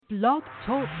Blog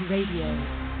Talk Radio.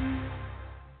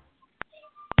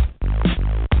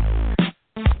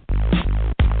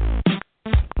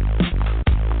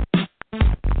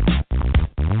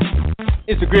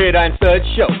 It's the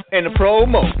GridironStuds show and the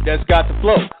promo that's got the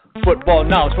flow. Football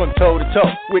knowledge from toe to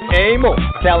toe with Amo,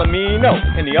 Calamino,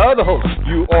 and the other host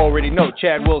you already know.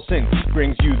 Chad Wilson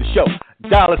brings you the show.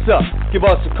 Dial us up, give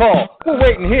us a call. We're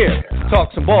waiting here to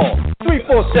talk some ball.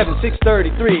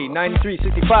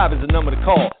 347-633-9365 is the number to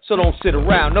call. So don't sit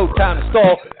around, no time to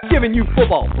stall. Giving you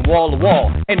football from wall to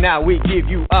wall. And now we give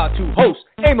you our two hosts,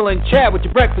 Emil and Chad, with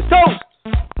your breakfast toast.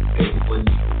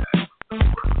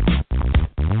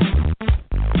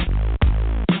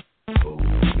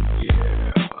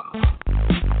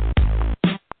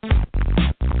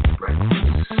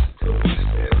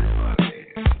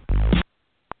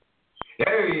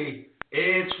 Hey,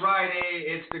 it's Friday.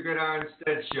 It's the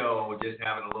GridironStuds show. Just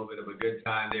having a little bit of a good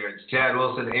time there. It's Chad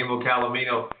Wilson, Amo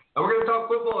Calamino, and we're going to talk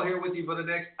football here with you for the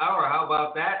next hour. How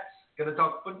about that? Going to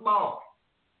talk football.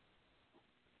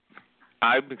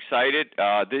 I'm excited.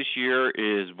 This year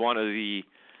is one of the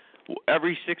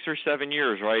every 6 or 7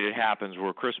 years, right? It happens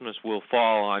where Christmas will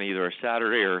fall on either a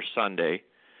Saturday or a Sunday,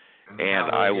 and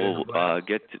I will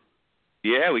get to.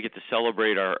 Yeah, we get to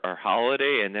celebrate our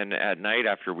holiday, and then at night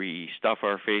after we stuff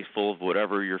our face full of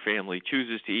whatever your family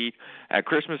chooses to eat, at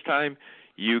Christmas time,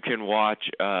 you can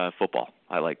watch football.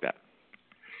 I like that.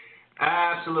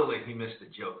 Absolutely. He missed the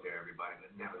joke there, everybody, but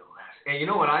nevertheless. And you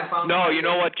know what I found? No, you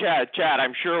know what, Chad,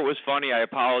 I'm sure it was funny. I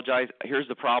apologize. Here's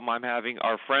the problem I'm having.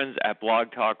 Our friends at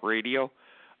Blog Talk Radio,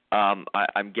 I'm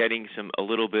getting a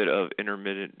little bit of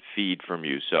intermittent feed from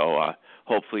you, so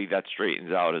hopefully that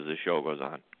straightens out as the show goes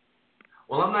on.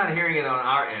 Well, I'm not hearing it on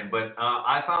our end, but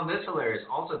I found this hilarious.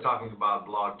 Also talking about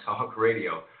Blog Talk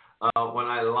Radio, when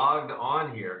I logged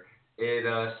on here, it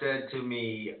said to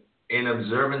me, in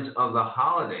observance of the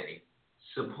holiday,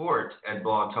 support at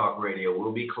Blog Talk Radio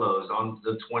will be closed on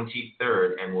the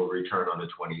 23rd and will return on the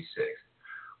 26th.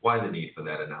 Why the need for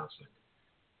that announcement?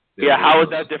 How is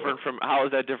that different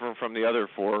from the other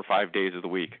 4 or 5 days of the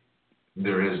week?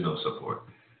 There is no support.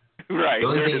 Right. The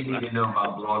only thing you need to know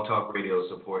about Blog Talk Radio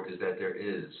support is that there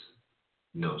is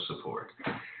no support.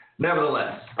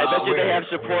 Nevertheless, I bet you they have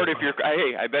support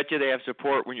I bet you they have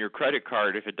support when your credit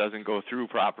card if it doesn't go through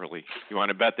properly. You want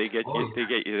to bet they get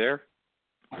you there?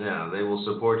 Yeah, they will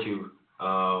support you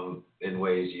in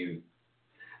ways you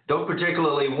don't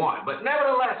particularly want. But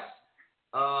nevertheless,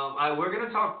 we're going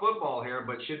to talk football here.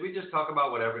 But should we just talk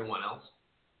about what everyone else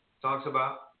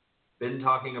been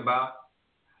talking about?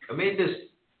 I made this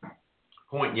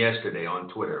point yesterday on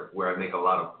Twitter where I make a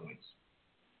lot of points.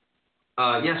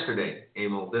 Yesterday,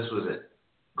 Emil, this was it.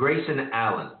 Grayson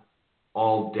Allen,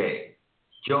 all day.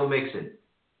 Joe Mixon,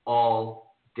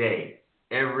 all day.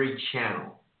 Every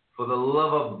channel. For the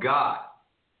love of God.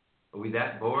 Are we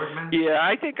that bored, man? Yeah,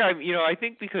 I think I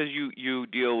think because you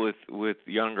deal with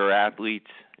younger athletes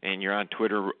and you're on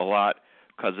Twitter a lot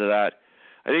because of that,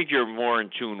 I think you're more in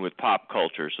tune with pop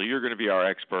culture. So you're going to be our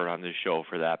expert on this show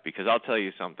for that because I'll tell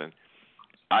you something.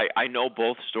 I know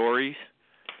both stories,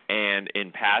 and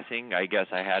in passing, I guess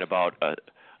I had about a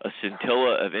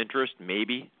scintilla of interest,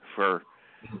 maybe for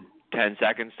 10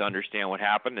 seconds to understand what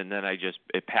happened, and then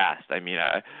it passed. I mean,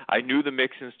 I knew the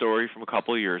Mixon story from a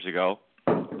couple of years ago.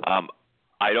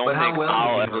 I don't think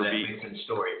I'll ever be. Mixon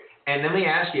story. And let me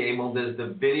ask you, Emil, does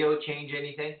the video change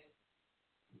anything?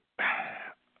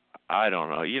 I don't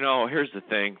know. Here's the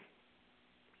thing.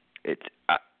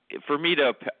 For me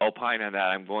to opine on that,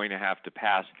 I'm going to have to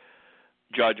pass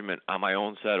judgment on my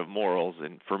own set of morals.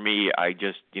 And for me, I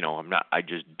just, don't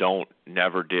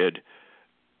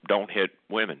hit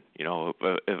women.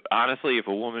 Honestly, if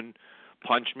a woman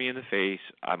punched me in the face,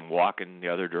 I'm walking the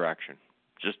other direction.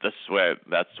 Just that's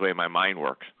the way my mind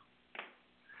works.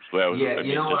 What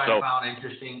I found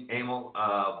interesting, Emil?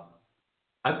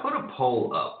 I put a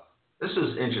poll up. This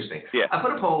is interesting. Yeah. I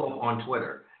put a poll up on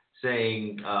Twitter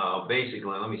saying,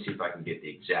 basically, let me see if I can get the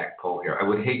exact poll here. I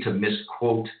would hate to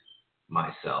misquote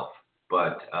myself,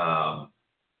 but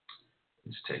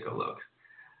let's take a look.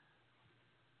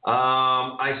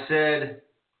 I said,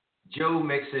 Joe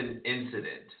Mixon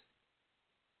incident,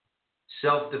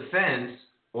 self-defense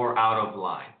or out of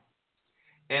line.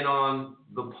 And on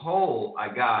the poll, I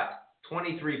got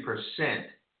 23%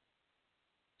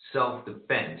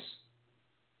 self-defense,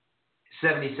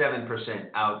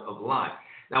 77% out of line.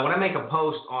 Now, when I make a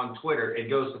post on Twitter, it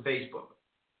goes to Facebook.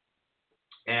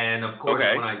 And, of course,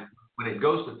 when it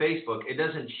goes to Facebook, it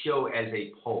doesn't show as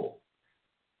a poll.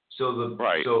 So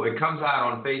it comes out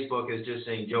on Facebook as just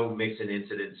saying Joe Mixon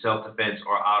incident, self-defense,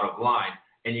 or out of line.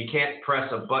 and you can't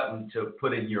press a button to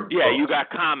put in your Yeah, vote. you got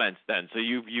comments then, so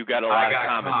you got a lot of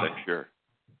comments, I'm sure.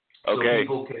 Okay.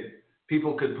 So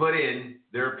people could put in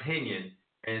their opinion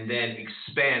and then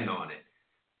expand on it.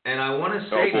 And I want to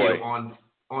say to you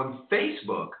on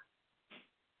Facebook,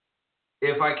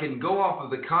 if I can go off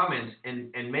of the comments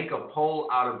and make a poll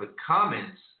out of the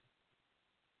comments,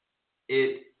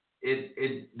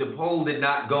 the poll did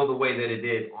not go the way that it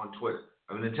did on Twitter.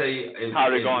 I'm going to tell you. How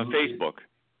did it go on Facebook?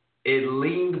 It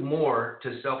leaned more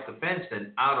to self-defense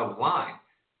than out of line.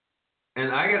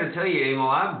 And I got to tell you, Emil,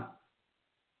 I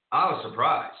was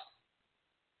surprised.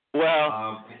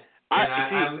 Well,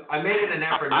 I made it an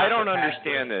effort. I don't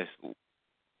understand this.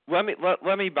 Let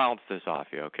me bounce this off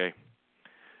you, okay?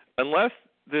 Unless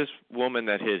this woman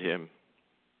that hit him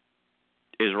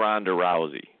is Ronda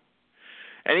Rousey,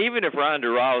 and even if Ronda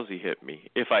Rousey hit me,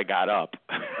 if I got up,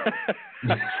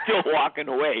 I'm still walking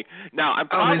away. Now I'm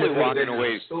probably walking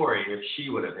away. Story if she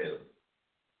would have hit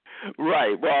him.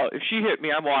 Right. Well, if she hit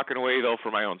me, I'm walking away though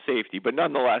for my own safety. But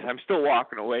nonetheless, I'm still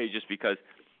walking away just because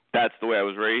that's the way I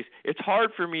was raised. It's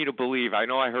hard for me to believe. I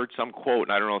know I heard some quote,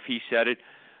 and I don't know if he said it.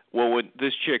 Well, when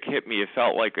this chick hit me, it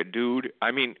felt like a dude.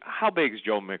 I mean, how big is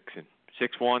Joe Mixon?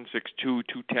 6'1", 6'2",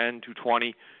 210,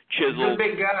 220, chiseled. He's a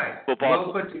big guy.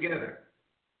 Football. Well put together.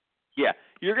 Yeah,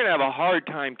 you're going to have a hard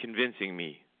time convincing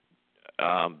me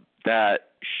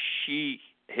that she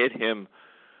hit him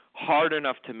hard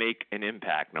enough to make an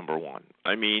impact, number one.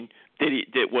 I mean,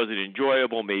 was it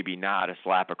enjoyable? Maybe not, a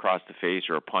slap across the face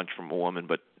or a punch from a woman.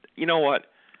 But you know what?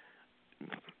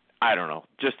 I don't know.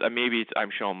 Just maybe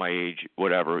I'm showing my age,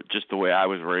 whatever. Just the way I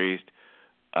was raised.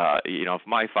 If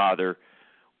my father,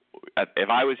 if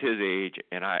I was his age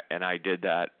and I did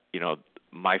that,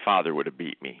 my father would have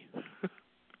beat me,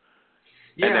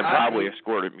 and then probably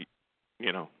escorted me.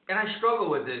 And I struggle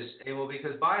with this, Emil,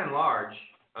 because by and large,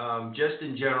 just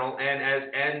in general, and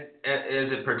as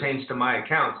it pertains to my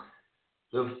accounts,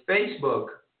 the Facebook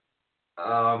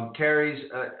carries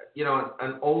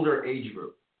an older age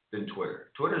group than Twitter.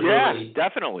 Twitter's really,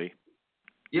 definitely.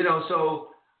 So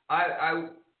I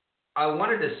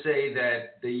wanted to say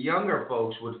that the younger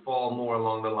folks would fall more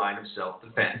along the line of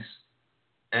self-defense,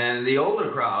 and the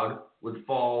older crowd would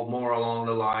fall more along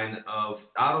the line of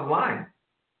out of line.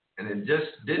 And it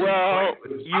just didn't. Well,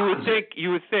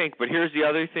 you would think, but here's the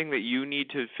other thing that you need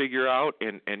to figure out,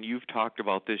 and you've talked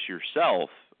about this yourself.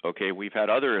 Okay, we've had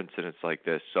other incidents like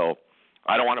this, so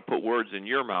I don't want to put words in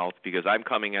your mouth because I'm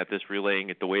coming at this relaying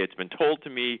it the way it's been told to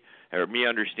me or me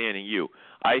understanding you.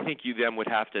 I think you then would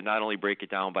have to not only break it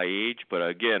down by age, but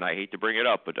again, I hate to bring it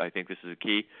up, but I think this is a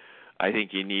key. I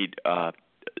think you need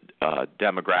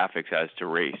demographics as to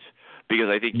race, because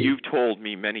I think you've told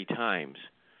me many times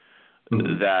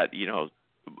that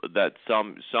that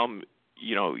some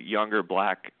younger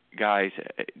black guys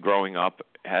growing up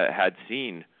had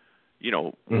seen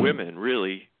women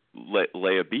really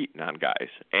lay a beating on guys,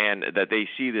 and that they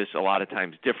see this a lot of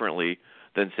times differently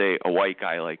than say a white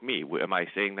guy like me. Am I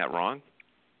saying that wrong?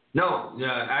 No,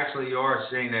 actually you are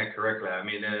saying that correctly. I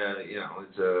mean,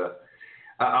 it's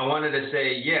I wanted to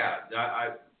say,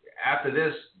 I after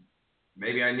this,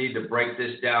 maybe I need to break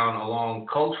this down along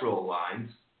cultural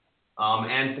lines.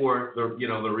 And for the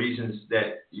reasons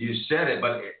that you said it,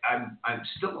 but I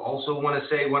still also want to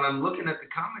say when I'm looking at the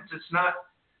comments, it's not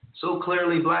so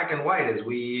clearly black and white as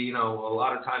we a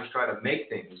lot of times try to make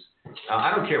things.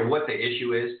 I don't care what the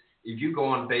issue is. If you go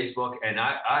on Facebook, and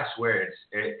I swear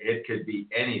it could be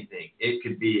anything. It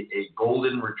could be a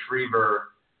golden retriever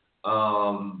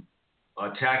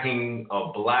attacking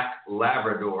a black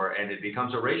Labrador, and it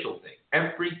becomes a racial thing.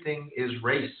 Everything is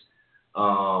race. Yeah.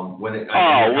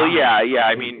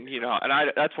 I mean,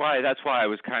 and that's why I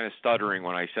was kind of stuttering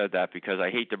when I said that, because I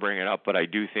hate to bring it up, but I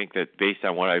do think that based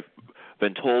on what I've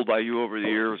been told by you over the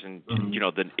years and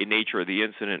the nature of the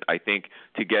incident, I think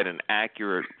to get an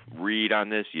accurate read on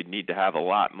this, you'd need to have a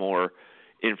lot more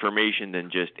information than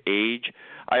just age.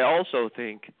 I also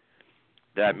think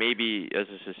that maybe as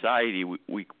a society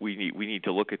we need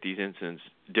to look at these incidents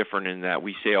different in that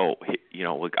we say,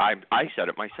 like I said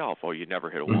it myself, you'd never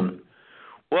hit a woman.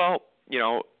 Well,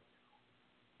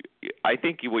 I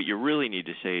think what you really need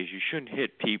to say is you shouldn't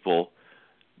hit people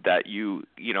that you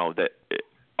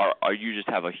just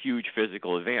have a huge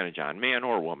physical advantage on, man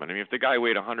or woman. I mean, if the guy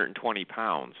weighed 120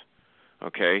 pounds,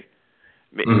 okay,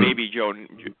 maybe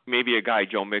a guy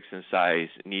Joe Mixon's size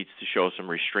needs to show some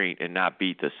restraint and not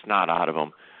beat the snot out of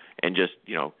him, and just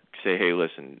say, hey,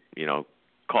 listen,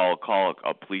 call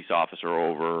a police officer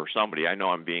over or somebody. I know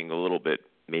I'm being a little bit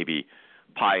maybe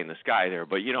pie in the sky there.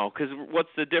 But, because what's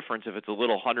the difference if it's a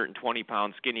little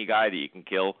 120-pound skinny guy that you can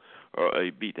kill or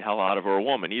you beat the hell out of, or a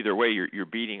woman? Either way, you're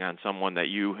beating on someone that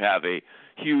you have a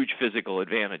huge physical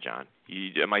advantage on.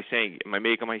 Am I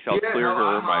making myself clear?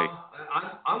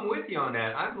 I'm with you on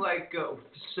that. I'm like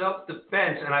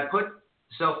self-defense, and I put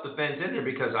self-defense in there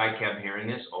because I kept hearing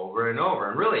this over and over.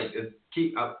 And really,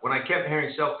 when I kept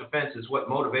hearing self-defense is what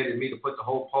motivated me to put the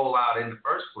whole poll out in the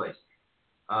first place.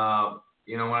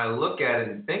 When I look at it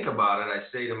and think about it, I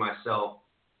say to myself,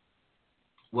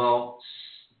 well,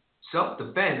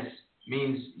 self-defense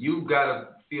means you've got to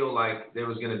feel like there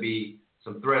was going to be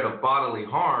some threat of bodily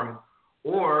harm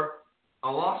or a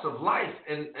loss of life,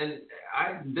 and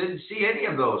I didn't see any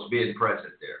of those being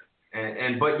present there.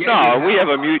 But we have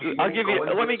a mutual.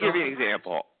 Let me give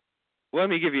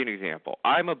you an example.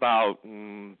 I'm about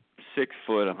 6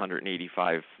 foot,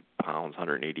 185 pounds,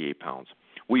 188 pounds.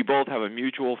 We both have a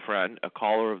mutual friend, a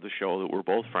caller of the show that we're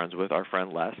both friends with, our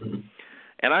friend Les.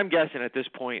 And I'm guessing at this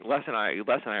point, Les and I are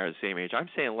the same age. I'm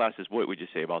saying Les is, what would you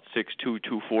say, about 6'2",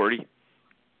 240?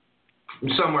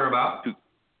 Somewhere about.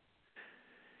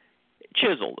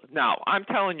 Chiseled. Now, I'm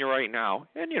telling you right now,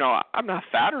 and, I'm not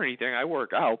fat or anything. I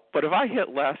work out. But if I hit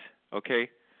Les, okay,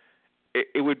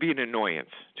 it would be an annoyance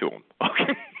to him,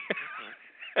 okay?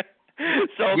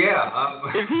 So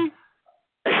if he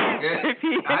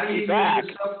how do you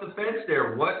use self-defense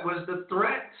there? What was the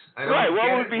threat?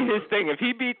 What would be his thing? If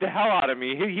he beat the hell out of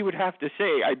me, he would have to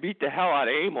say, I beat the hell out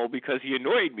of Emil because he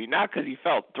annoyed me, not because he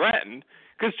felt threatened.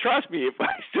 Because trust me, if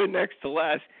I stood next to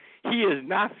Les, he is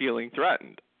not feeling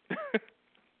threatened.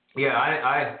 Yeah,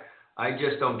 I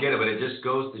just don't get it, but it just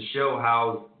goes to show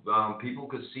how people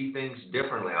could see things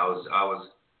differently. I was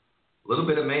a little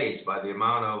bit amazed by the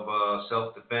amount of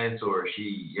self-defense, or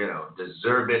she,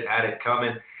 deserved it, had it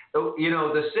coming.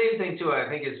 The same thing too, I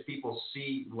think, is people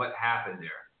see what happened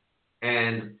there,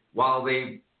 and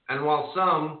while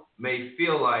some may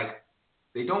feel like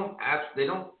they don't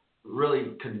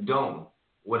really condone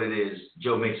what it is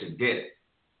Joe Mixon did,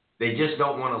 they just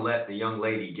don't want to let the young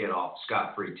lady get off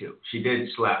scot-free too. She did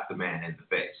slap the man in the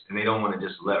face, and they don't want to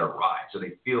just let her ride. So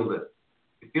they feel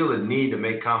the need to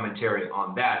make commentary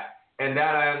on that, and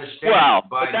that I understand. Well,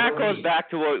 but that goes back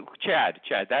to what Chad.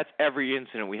 That's every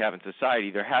incident we have in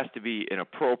society. There has to be an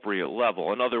appropriate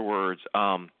level. In other words,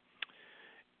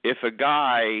 if a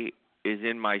guy is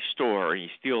in my store and he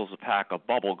steals a pack of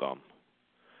bubble gum,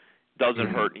 doesn't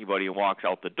hurt anybody and walks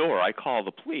out the door, I call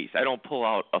the police. I don't pull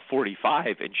out a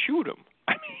 .45 and shoot him.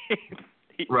 I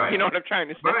mean, right. You know what I'm trying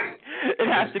to say? Right. It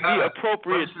has to be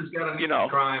appropriate.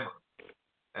 Crime,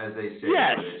 as they say.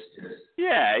 Yes.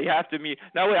 Yeah, you have to meet.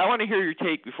 Now, wait, I want to hear your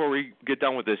take before we get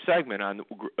done with this segment on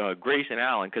Grayson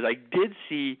Allen, because I did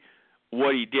see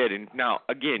what he did. And now,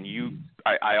 again,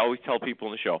 I always tell people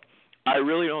in the show, I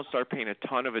really don't start paying a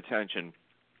ton of attention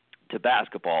to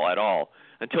basketball at all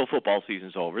until football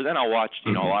season's over. Then I'll watch,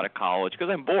 a lot of college because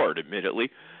I'm bored, admittedly,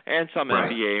 and some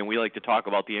NBA, and we like to talk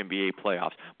about the NBA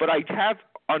playoffs. But I have,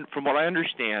 from what I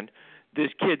understand,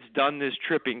 this kid's done this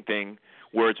tripping thing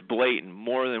where it's blatant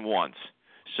more than once.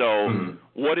 So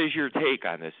what is your take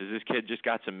on this? Has this kid just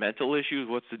got some mental issues?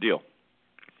 What's the deal?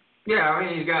 Yeah, I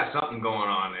mean, he's got something going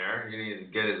on there. He needs to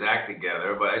get his act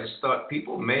together. But I just thought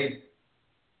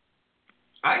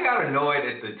I got annoyed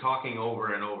at the talking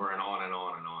over and over and on and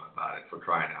on and on about it, for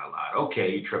crying out loud. Okay,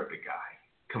 you tripped a guy.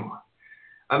 Come on.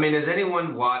 I mean, has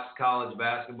anyone watched college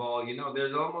basketball?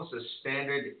 There's almost a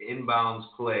standard inbounds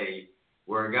play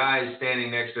where a guy is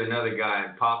standing next to another guy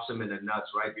and pops him in the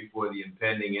nuts right before the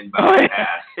impending inbound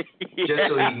pass, just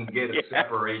so he can get a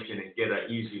separation and get an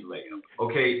easy layup.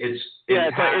 Okay, it's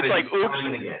like oops. Time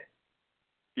and again.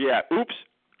 Yeah, oops.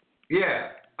 Yeah.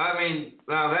 I mean,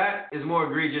 now that is more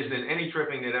egregious than any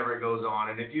tripping that ever goes on.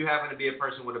 And if you happen to be a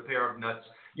person with a pair of nuts,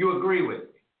 you agree with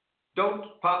me.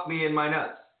 Don't pop me in my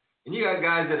nuts. And you got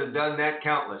guys that have done that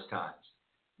countless times.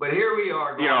 But here we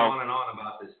are going on and on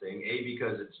about this thing,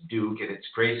 because it's Duke and it's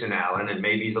Grayson Allen, and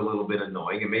maybe he's a little bit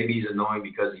annoying, and maybe he's annoying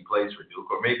because he plays for Duke,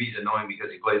 or maybe he's annoying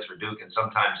because he plays for Duke and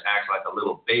sometimes acts like a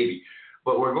little baby.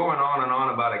 But we're going on and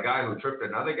on about a guy who tripped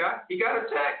another guy. He got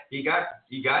attacked. He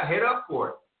got hit up for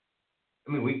it.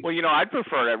 I mean, I'd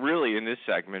prefer that really in this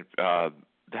segment, the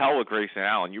hell with Grayson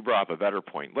Allen. You brought up a better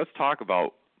point. Let's talk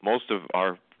about, most of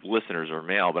our listeners are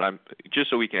male, but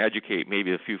just so we can educate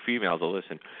maybe a few females that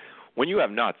listen. When you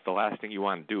have nuts, the last thing you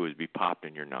want to do is be popped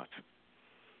in your nuts.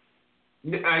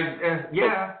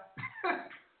 Yeah.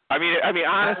 I mean,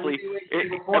 honestly,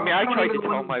 I tried to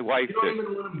tell my wife you don't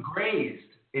even want them grazed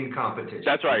in competition.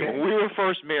 That's right. Okay? When we were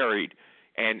first married,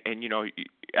 and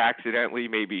accidentally,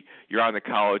 maybe you're on the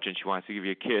couch and she wants to give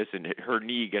you a kiss, and her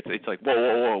knee gets. It's like whoa.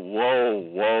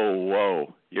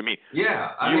 I mean, you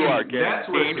are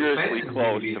getting dangerously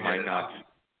close to my nuts.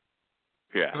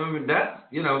 Yeah. I mean,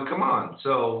 come on.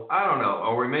 So, I don't know.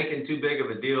 Are we making too big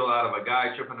of a deal out of a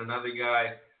guy tripping another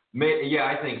guy? Yeah,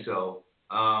 I think so.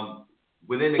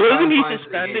 Within the isn't he confines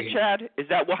suspended, of the game. Chad? Is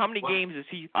that how many games is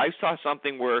he? I saw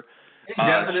something where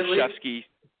Indefinitely. Krzyzewski.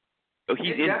 Oh,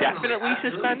 he's indefinitely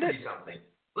suspended?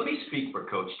 Let me speak for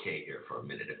Coach K here for a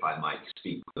minute, if I might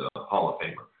speak for the Hall of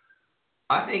Famer.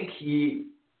 I think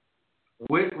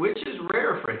which is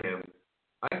rare for him,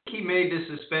 I think he made the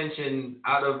suspension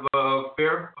out of a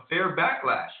fair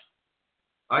backlash.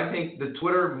 I think the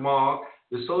Twitter mob,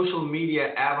 the social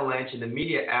media avalanche, and the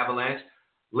media avalanche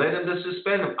led him to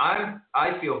suspend him.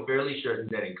 I feel fairly certain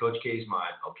that in Coach K's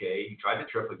mind, okay, he tried to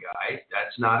trip a guy.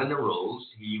 That's not in the rules.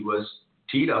 He was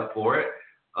teed up for it.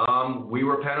 We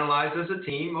were penalized as a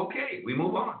team. Okay, we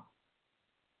move on.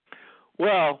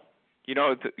 Well,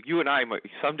 you and I,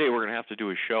 someday we're going to have to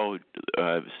do a show,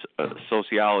 a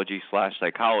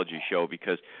sociology/psychology show,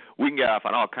 because we can get off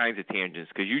on all kinds of tangents,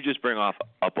 because you just bring up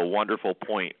a wonderful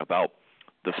point about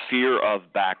the fear of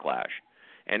backlash.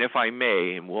 And if I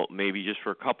may, and maybe just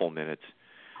for a couple minutes,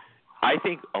 I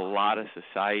think a lot of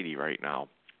society right now,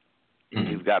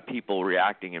 you've got people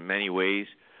reacting in many ways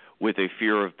with a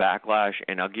fear of backlash.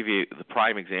 And I'll give you the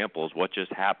prime example is what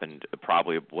just happened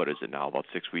probably, about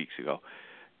 6 weeks ago.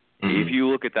 If you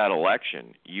look at that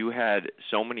election, you had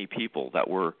so many people that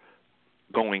were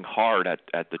going hard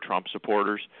at the Trump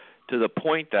supporters, to the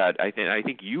point that I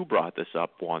think you brought this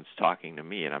up once talking to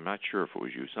me, and I'm not sure if it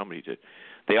was you, somebody did.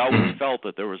 They always felt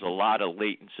that there was a lot of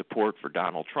latent support for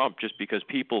Donald Trump just because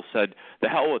people said, the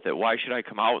hell with it, why should I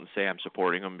come out and say I'm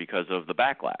supporting him because of the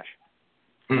backlash?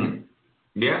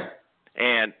 Yeah.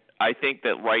 And I think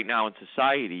that right now in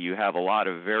society you have a lot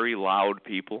of very loud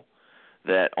people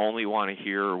that only want to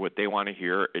hear what they want to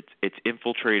hear. It's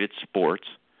infiltrated sports.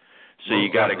 So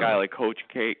you got a guy like Coach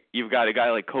K. You've got a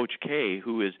guy like Coach K,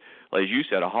 who is, as you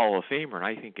said, a Hall of Famer. And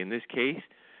I think in this case,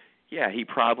 yeah, he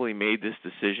probably made this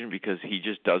decision because he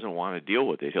just doesn't want to deal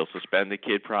with it. He'll suspend the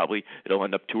kid probably. It'll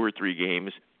end up 2 or 3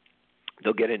 games.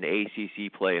 They'll get into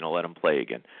ACC play and he'll let him play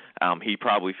again. He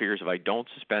probably figures if I don't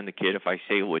suspend the kid, if I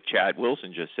say what Chad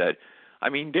Wilson just said, I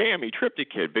mean, damn, he tripped a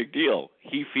kid, big deal.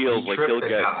 He feels like he'll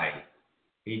get.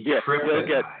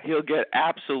 He'll get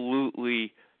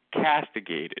absolutely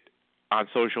castigated on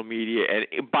social media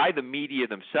and by the media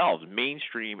themselves,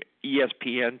 mainstream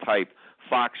ESPN type,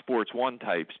 Fox Sports 1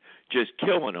 types, just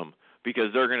killing him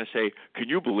because they're going to say, can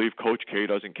you believe Coach K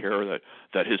doesn't care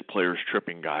that his players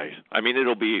tripping guys? I mean,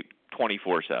 it'll be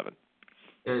 24/7.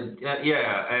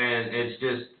 Yeah, and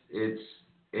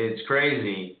it's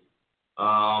crazy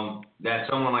that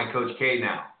someone like Coach K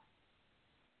now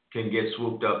can get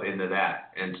swooped up into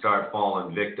that and start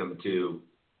falling victim to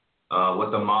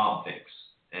what the mob thinks.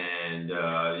 And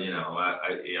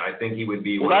I think he would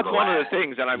be. Well, that's one of the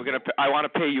things, and I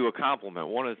want to pay you a compliment.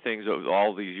 One of the things of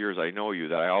all these years I know you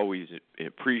that I always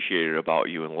appreciated about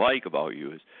you and like about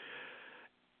you is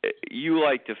you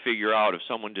like to figure out if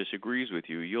someone disagrees with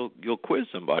you. You'll quiz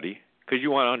somebody because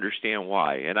you want to understand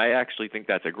why. And I actually think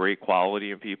that's a great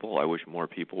quality in people. I wish more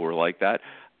people were like that.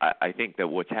 I think that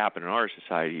what's happened in our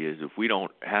society is if we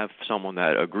don't have someone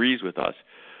that agrees with us,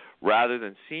 rather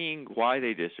than seeing why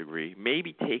they disagree,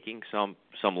 maybe taking some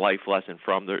life lesson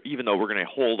from there, even though we're going to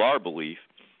hold our belief,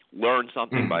 learn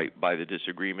something by the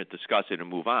disagreement, discuss it, and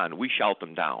move on. We shout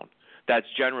them down. That's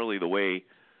generally the way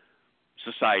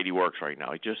society works right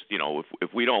now. It just,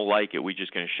 if we don't like it, we're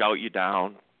just going to shout you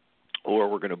down, or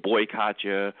we're going to boycott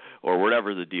you, or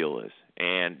whatever the deal is.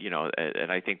 And,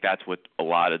 and I think that's what a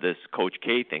lot of this Coach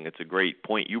K thing, it's a great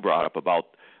point you brought up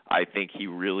about. I think he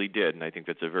really did, and I think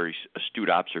that's a very astute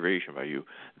observation by you,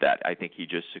 that I think he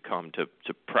just succumbed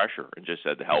to pressure and just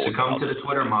said, the hell with it. Succumbed to the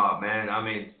Twitter mob, man. I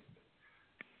mean,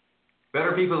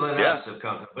 better people than us have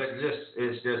come. But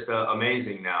it's just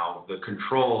amazing now, the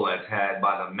control that's had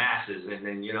by the masses. And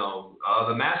then,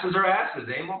 the masses are asses,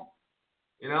 Amo.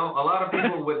 A lot of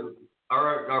people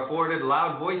are afforded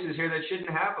loud voices here that shouldn't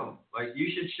have them. Like, you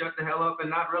should shut the hell up and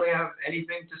not really have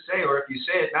anything to say. Or if you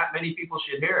say it, not many people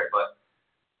should hear it. But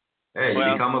hey,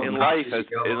 in life,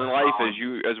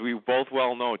 as we both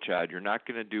well know, Chad, you're not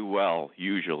going to do well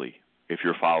usually if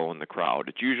you're following the crowd.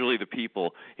 It's usually the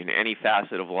people in any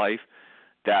facet of life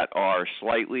that are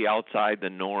slightly outside the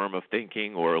norm of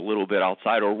thinking, or a little bit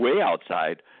outside, or way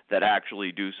outside, that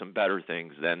actually do some better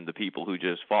things than the people who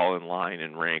just fall in line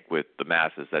and rank with the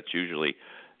masses. That's usually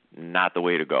not the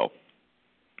way to go.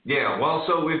 Yeah, well,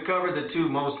 so we've covered the two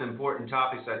most important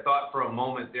topics. I thought for a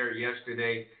moment there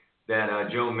yesterday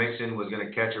that Joe Mixon was going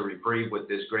to catch a reprieve with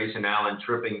this Grayson Allen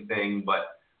tripping thing,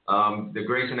 but the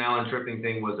Grayson Allen tripping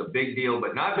thing was a big deal,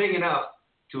 but not big enough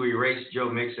to erase Joe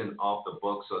Mixon off the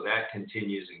book. So that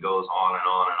continues and goes on and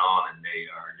on and on, and they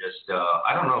are just,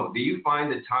 I don't know. Do you find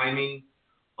the timing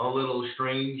a little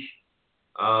strange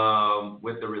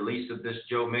with the release of this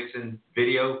Joe Mixon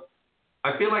video?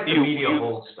 I feel like the media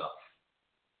holds stuff.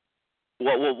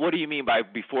 What do you mean by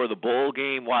before the bowl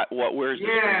game? Where's the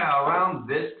around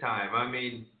this time. I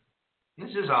mean, this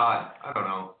is odd. I don't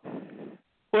know.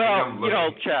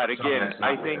 Well, Chad, again,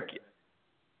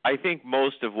 I think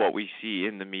most of what we see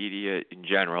in the media in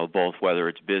general, both whether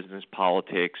it's business,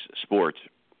 politics, sports,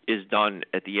 is done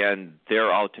at the end.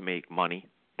 They're out to make money.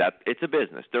 That it's a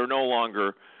business. They're no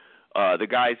longer the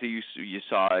guys that you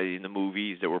saw in the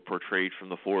movies that were portrayed from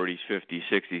the 40s, 50s,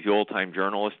 60s, the old-time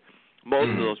journalists.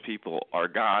 Most of those people are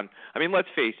gone. I mean, let's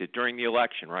face it. During the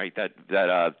election, right? That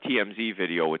TMZ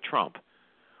video with Trump.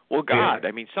 Well, God, yeah.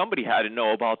 I mean, somebody had to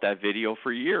know about that video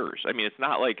for years. I mean, it's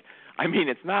not like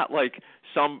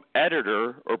some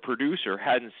editor or producer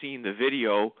hadn't seen the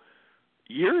video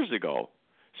years ago.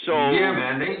 So yeah,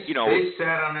 man, they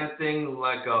sat on that thing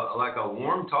like a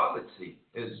warm toilet seat.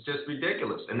 It's just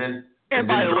ridiculous. And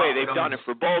by the way, they've done it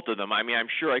for both of them. I mean, I'm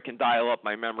sure I can dial up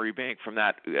my memory bank from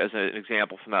that as an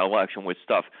example from that election with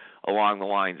stuff along the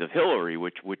lines of Hillary,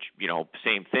 which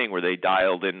same thing where they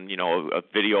dialed in, a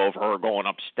video of her going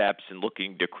up steps and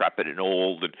looking decrepit and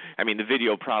old. And I mean, the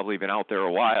video probably been out there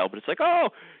a while, but it's like, oh,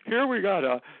 here we got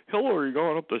Hillary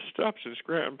going up the steps in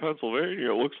Scranton,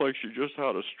 Pennsylvania. It looks like she just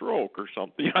had a stroke or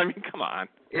something. I mean, come on.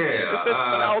 Yeah, it's been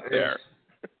out there.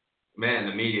 Man,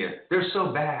 the media, they're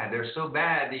so bad. They're so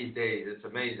bad these days. It's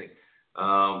amazing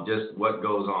just what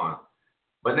goes on.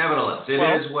 But nevertheless, it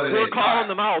is what it is. We're calling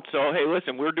them out. So, hey,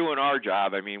 listen, we're doing our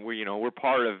job. I mean, we're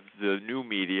part of the new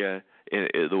media,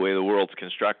 the way the world's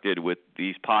constructed with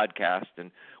these podcasts,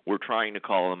 and we're trying to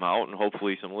call them out, and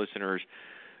hopefully some listeners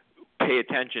pay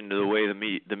attention to the way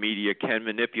the media can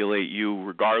manipulate you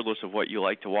regardless of what you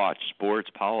like to watch, sports,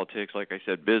 politics, like I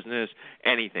said, business,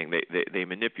 anything. They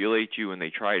manipulate you, and they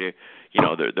try to,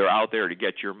 they're out there to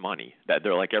get your money. That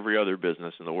they're like every other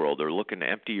business in the world. They're looking to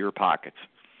empty your pockets.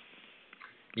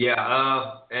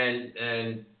 Yeah,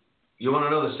 and you want to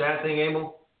know the sad thing,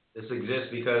 Emil? This exists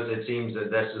because it seems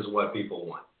that this is what people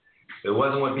want. If it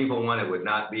wasn't what people want, it would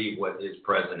not be what is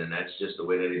present, and that's just the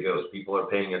way that it goes. People are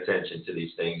paying attention to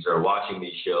these things. They're watching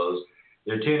these shows.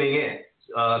 They're tuning in,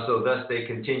 so thus they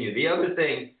continue. The other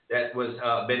thing that was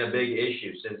been a big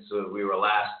issue since we were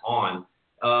last on,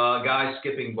 guys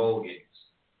skipping bowl games.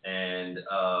 And,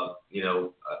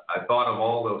 I thought of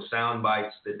all those sound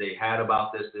bites that they had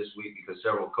about this week because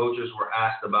several coaches were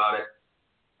asked about it.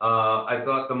 I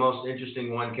thought the most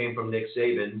interesting one came from Nick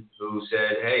Saban, who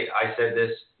said, hey, I said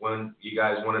this when you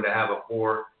guys wanted to have a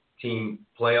 4-team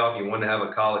playoff. You wanted to have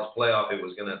a college playoff. It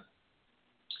was going to,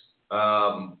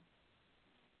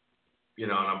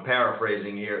 and I'm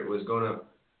paraphrasing here, it was going to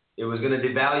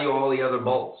devalue all the other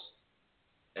bowls.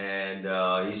 And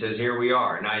he says, here we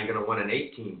are. Now you're going to want an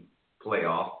 8-team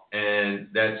playoff, and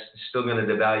that's still going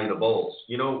to devalue the bowls.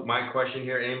 My question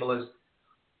here, Emil, is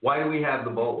why do we have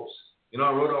the bowls? I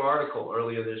wrote an article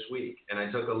earlier this week, and I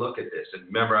took a look at this. And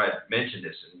remember, I mentioned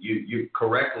this, and you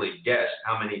correctly guessed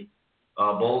how many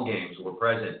bowl games were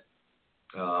present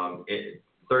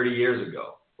 30 years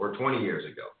ago or 20 years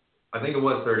ago. I think it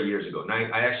was 30 years ago.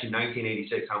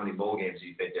 1986, how many bowl games do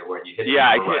you think there were? You hit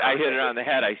I hit it on the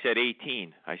head. I said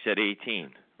 18.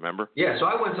 Remember? Yeah, so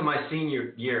I went to my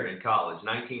senior year in college,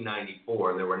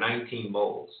 1994, and there were 19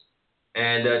 bowls.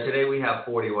 And today we have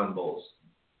 41 bowls.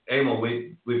 Emil,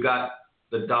 we've got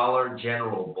the Dollar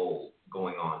General Bowl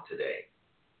going on today.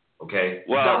 Okay?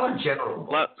 Well, Dollar General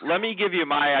Bowl. Let me give you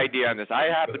my idea on this. I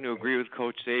happen to agree with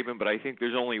Coach Saban, but I think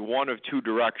there's only one of two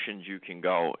directions you can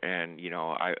go, and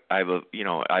I have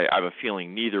a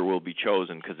feeling neither will be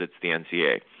chosen because it's the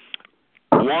NCAA.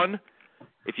 One,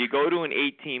 if you go to an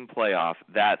 8-team playoff,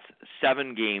 that's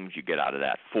 7 games you get out of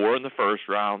that. 4 in the first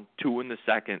round, 2 in the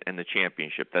second, and the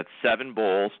championship. That's 7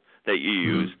 bowls that you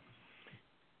use.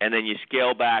 And then you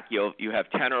scale back, you have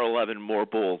 10 or 11 more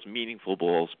bowls, meaningful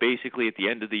bowls. Basically, at the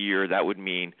end of the year, that would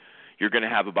mean you're going to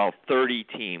have about 30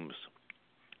 teams,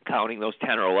 counting those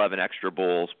 10 or 11 extra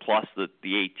bowls plus the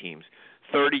 8 teams.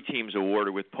 30 teams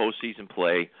awarded with postseason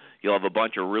play. You'll have a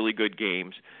bunch of really good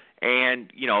games.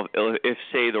 And, if,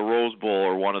 say, the Rose Bowl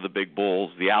or one of the big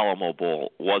bowls, the Alamo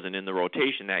Bowl, wasn't in the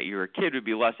rotation that year, a kid would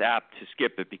be less apt to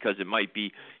skip it because it might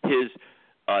be his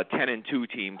 10-2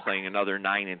 team playing another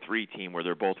 9-3 team where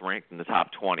they're both ranked in the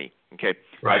top 20. Okay,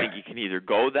 right. I think you can either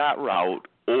go that route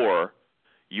or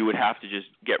you would have to just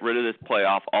get rid of this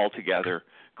playoff altogether,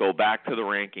 go back to the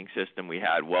ranking system we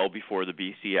had well before the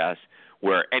BCS,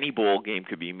 where any bowl game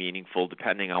could be meaningful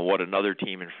depending on what another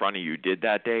team in front of you did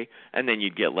that day, and then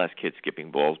you'd get less kids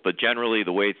skipping bowls. But generally,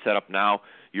 the way it's set up now,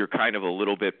 you're kind of a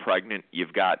little bit pregnant.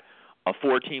 You've got a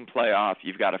 4-team playoff.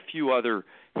 You've got a few other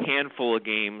handful of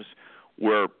games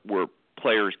where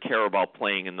players care about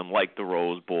playing in them, like the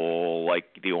Rose Bowl, like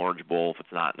the Orange Bowl if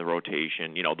it's not in the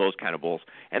rotation, those kind of bowls.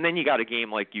 And then you got a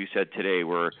game like you said today,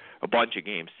 where a bunch of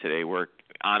games today where,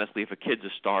 honestly, if a kid's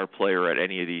a star player at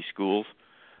any of these schools,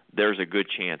 there's a good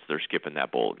chance they're skipping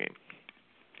that bowl game.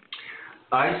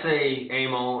 I say,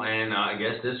 Amo, and I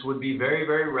guess this would be very,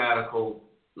 very radical,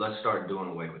 let's start doing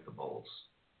away with the bowls.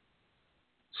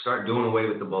 Start doing away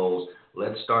with the bowls.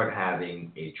 Let's start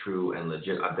having a true and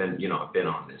legit. I've been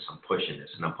on this. I'm pushing this,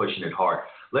 and I'm pushing it hard.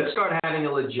 Let's start having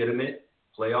a legitimate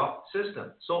playoff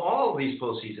system. So all of these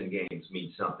postseason games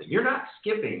mean something. You're not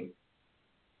skipping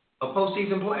a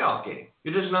postseason playoff game.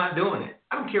 You're just not doing it.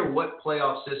 I don't care what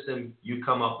playoff system you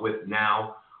come up with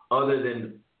now, other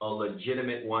than a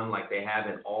legitimate one like they have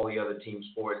in all the other team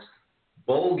sports.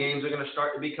 Bowl games are going to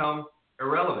start to become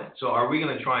irrelevant. So are we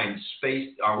going to try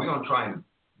and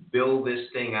build this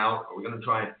thing out? Are we going to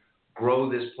try and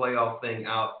grow this playoff thing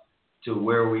out to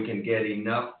where we can get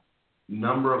enough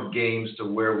number of games to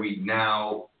where we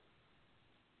now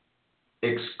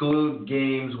exclude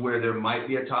games where there might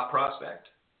be a top prospect?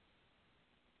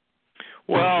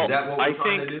 Well, is that what we're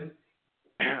trying to do?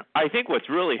 I think what's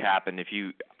really happened,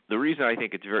 the reason I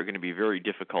think it's going to be very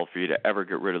difficult for you to ever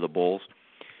get rid of the bowls,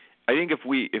 I think if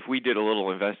we did a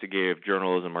little investigative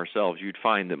journalism ourselves, you'd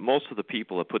find that most of the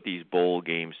people that put these bowl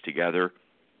games together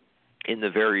in the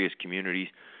various communities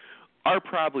are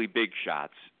probably big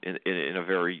shots in a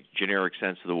very generic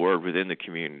sense of the word within the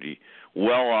community,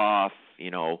 well off,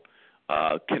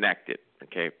 connected,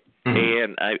 okay?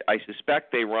 Mm-hmm. And I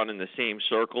suspect they run in the same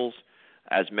circles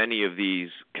as many of these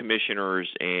commissioners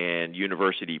and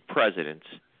university presidents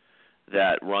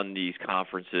that run these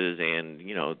conferences and,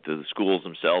 the schools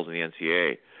themselves and the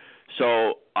NCAA.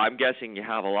 So I'm guessing you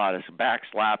have a lot of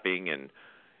backslapping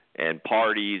and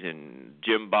parties and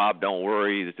Jim Bob, don't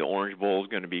worry that the Orange Bowl is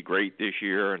going to be great this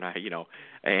year. And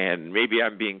and maybe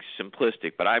I'm being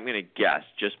simplistic, but I'm going to guess,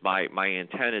 just my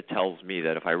antenna tells me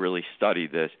that if I really study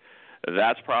this,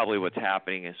 that's probably what's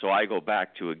happening. And so I go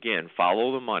back to, again,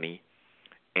 follow the money.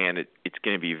 And it's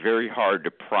going to be very hard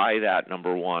to pry that,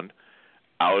 number one,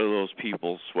 out of those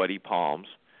people's sweaty palms,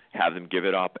 have them give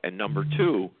it up. And number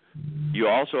two, you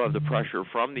also have the pressure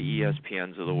from the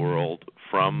ESPNs of the world,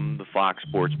 from the Fox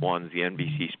Sports 1s, the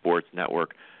NBC Sports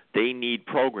Network. They need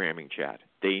programming, Chad.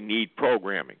 They need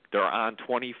programming. They're on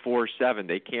 24/7.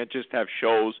 They can't just have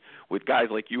shows with guys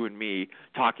like you and me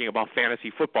talking about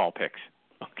fantasy football picks,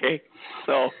 okay?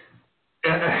 So...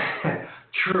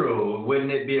 True. Wouldn't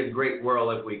it be a great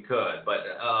world if we could? But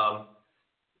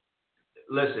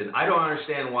listen, I don't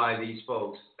understand why these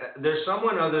folks. There's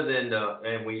someone other than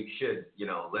and we should,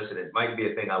 listen. It might be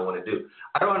a thing I want to do.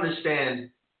 I don't understand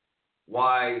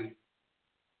why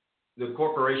the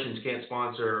corporations can't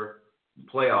sponsor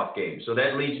playoff games. So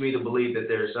that leads me to believe that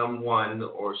there's someone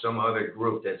or some other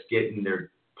group that's getting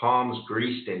their palms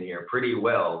greased in here pretty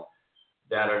well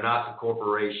that are not the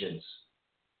corporations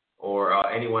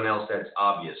or anyone else that's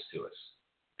obvious to us.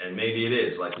 And maybe it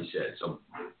is, like you said, some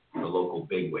the local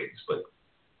bigwigs. But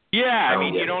yeah,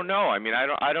 you don't know.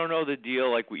 I don't know the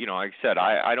deal. Like I said,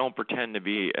 I don't pretend to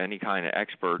be any kind of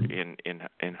expert in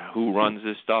who runs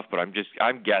this stuff. But I'm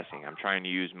guessing. I'm trying to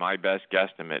use my best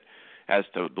guesstimate as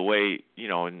to the way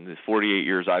in the 48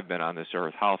 years I've been on this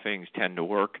earth, how things tend to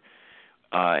work.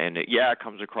 And it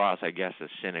comes across, I guess, as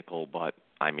cynical. But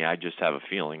I just have a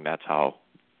feeling that's how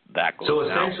that goes. So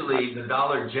essentially, the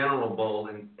Dollar General Bowl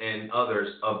and others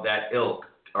of that ilk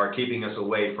are keeping us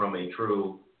away from a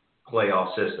true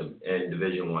playoff system in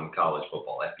Division I college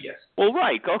football, FBS. Well,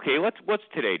 right. Okay. What's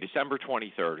today? December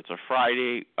 23rd. It's a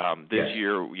Friday. This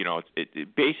year,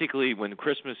 it basically when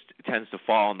Christmas tends to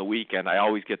fall on the weekend, I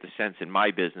always get the sense in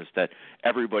my business that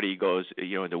everybody goes,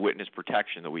 into witness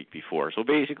protection the week before. So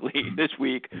basically, this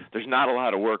week there's not a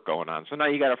lot of work going on. So now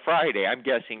you got a Friday. I'm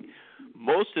guessing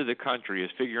most of the country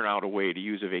is figuring out a way to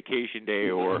use a vacation day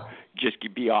or just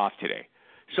be off today.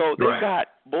 So they've got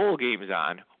bowl games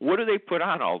on. What do they put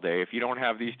on all day if you don't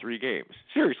have these three games?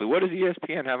 Seriously, what does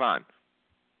ESPN have on?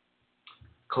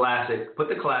 Classic. Put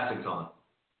the classics on.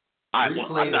 I'm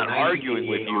not arguing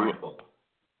with you.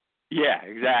 Yeah,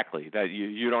 exactly. That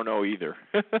you don't know either.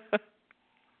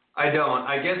 I don't.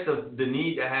 I guess the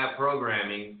need to have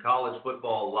programming,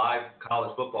 live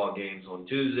college football games on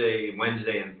Tuesday,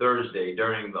 Wednesday, and Thursday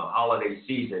during the holiday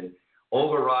season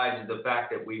overrides the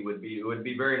fact that it would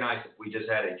be very nice if we just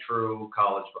had a true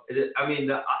college. I mean,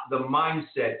 the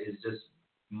mindset is just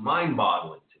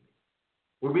mind-boggling to me.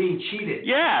 We're being cheated.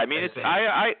 Yeah, I mean,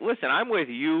 I listen, I'm with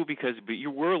you but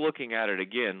you were looking at it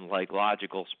again like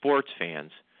logical sports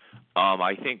fans.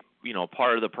 I think,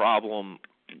 part of the problem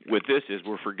with this is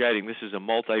we're forgetting this is a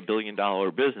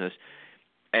multi-billion-dollar business.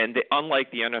 And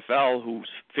unlike the NFL, who's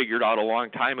figured out a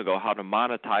long time ago how to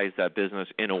monetize that business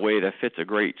in a way that fits a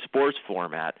great sports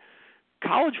format,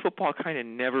 college football kind of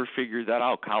never figured that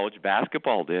out. College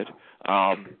basketball did.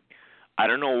 I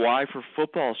don't know why for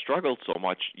football struggled so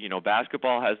much.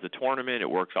 Basketball has the tournament. It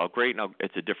works out great. Now,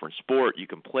 it's a different sport. You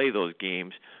can play those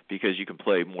games because you can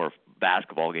play more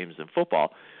basketball games than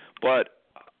football. But,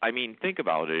 I mean, think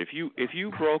about it. If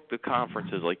you broke the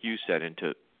conferences, like you said,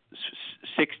 into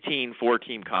 16,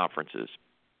 14 conferences,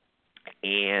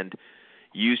 and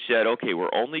you said, okay,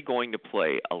 we're only going to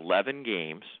play 11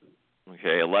 games.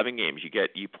 Okay, 11 games.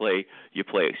 You play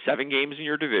 7 games in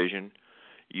your division.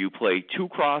 You play 2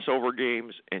 crossover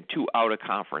games and 2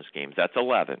 out-of-conference games. That's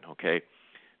 11, okay?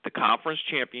 The conference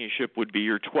championship would be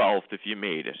your 12th if you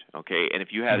made it, okay? And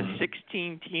if you had a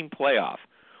 16-team playoff,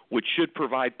 which should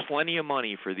provide plenty of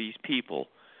money for these people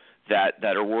that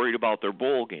are worried about their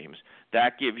bowl games,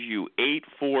 that gives you 8,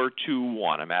 4, 2,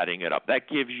 1. I'm adding it up. That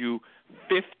gives you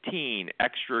 15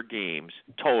 extra games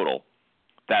total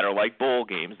that are like bowl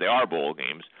games. They are bowl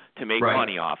games to make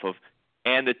money off of.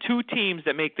 And the 2 teams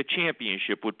that make the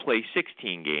championship would play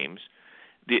 16 games.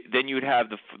 Then you'd have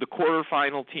the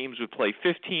quarterfinal teams would play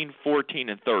 15, 14,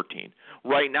 and 13.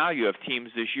 Right now you have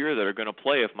teams this year that are going to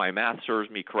play, if my math serves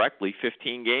me correctly,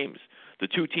 15 games. The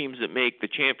 2 teams that make the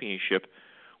championship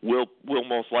will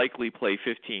most likely play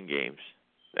 15 games.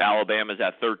 Alabama's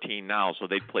at 13 now, so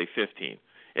they'd play 15.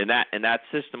 In that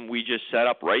system we just set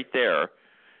up right there,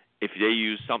 if they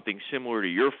use something similar to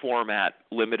your format,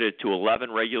 limited to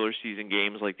 11 regular season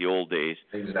games like the old days,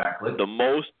 exactly, the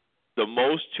most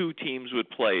 2 teams would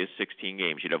play is 16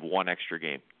 games. You'd have 1 extra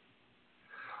game.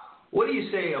 What do you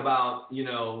say about,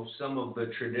 some of the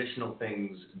traditional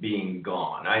things being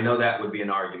gone? I know that would be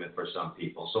an argument for some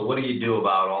people. So what do you do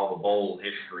about all the bowl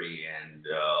history and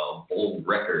bowl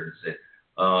records? If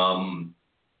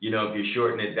you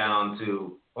shorten it down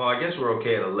to, well, I guess we're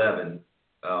okay at 11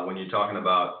 when you're talking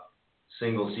about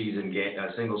single season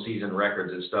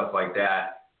records and stuff like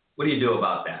that. What do you do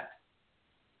about that?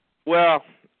 Well,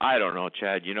 I don't know,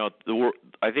 Chad.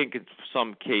 I think in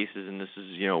some cases, and this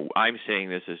is, I'm saying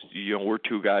this as, we're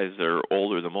 2 guys that are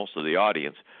older than most of the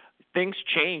audience. Things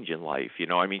change in life.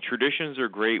 Traditions are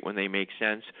great when they make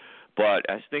sense, but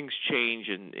as things change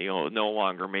and, no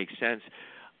longer make sense,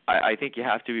 I think you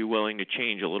have to be willing to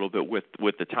change a little bit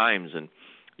with the times. And,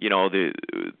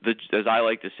 as I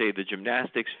like to say, the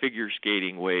gymnastics figure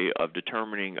skating way of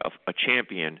determining a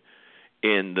champion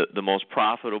in the most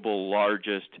profitable,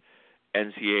 largest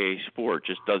NCAA sport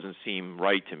just doesn't seem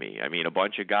right to me. I mean, a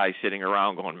bunch of guys sitting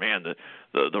around going, man,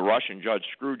 the Russian judge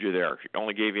screwed you there. He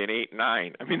only gave you an 8,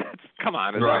 9. I mean, come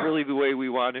on. Is that really the way we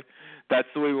want it? That's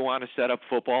the way we want to set up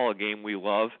football, a game we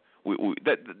love.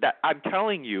 That I'm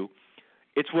telling you,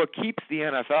 it's what keeps the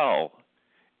NFL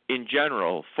in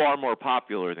general far more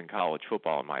popular than college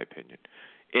football, in my opinion,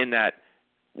 in that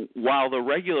while the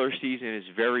regular season is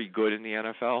very good in the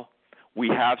NFL, we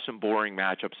have some boring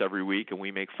matchups every week and we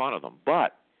make fun of them.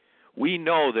 But we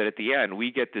know that at the end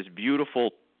we get this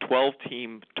beautiful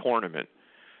 12-team tournament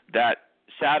that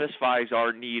satisfies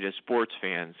our need as sports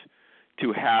fans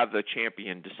to have the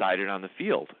champion decided on the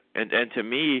field. And to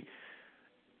me,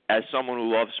 as someone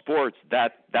who loves sports,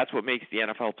 that's what makes the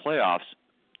NFL playoffs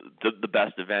the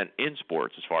best event in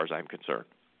sports, as far as I'm concerned.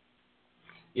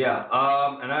 Yeah,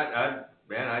 and I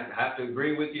have to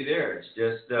agree with you there. It's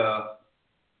just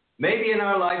maybe in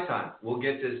our lifetime we'll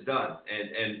get this done,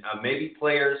 and maybe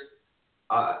players,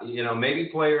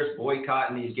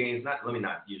 boycotting these games. Let me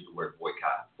not use the word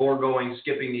boycott.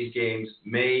 Skipping these games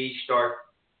may start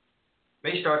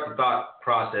the thought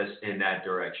process in that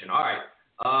direction. All right.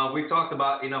 We've talked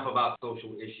enough about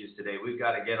social issues today. We've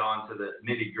got to get on to the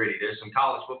nitty-gritty. There's some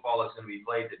college football that's going to be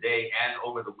played today and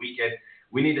over the weekend.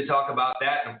 We need to talk about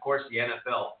that. And, of course, the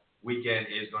NFL weekend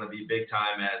is going to be big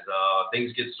time as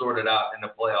things get sorted out in the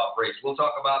playoff race. We'll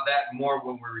talk about that more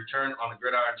when we return on the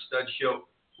Gridiron Studs show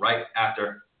right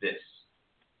after this.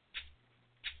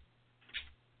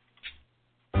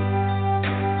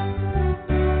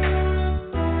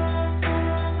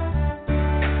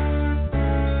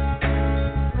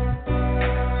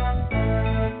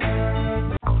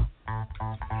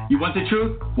 You want the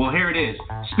truth? Well, here it is.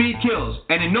 Speed kills,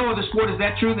 and in no other sport is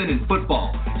that true than in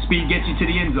football. Speed gets you to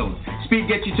the end zone. Speed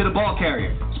gets you to the ball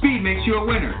carrier. Speed makes you a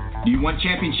winner. Do you want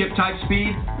championship-type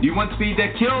speed? Do you want speed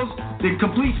that kills? Then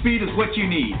Complete Speed is what you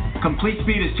need. Complete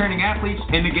Speed is turning athletes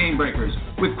into game breakers.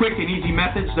 With quick and easy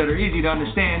methods that are easy to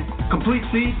understand, Complete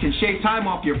Speed can shave time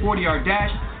off your 40-yard dash,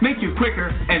 make you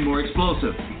quicker and more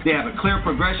explosive. They have a clear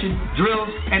progression, drills,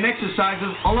 and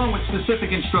exercises along with specific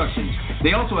instructions.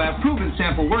 They also have proven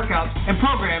sample workouts and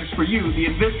programs for you, the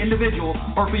individual,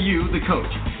 or for you, the coach.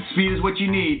 Speed is what you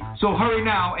need, so hurry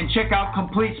now and check out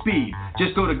Complete Speed.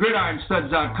 Just go to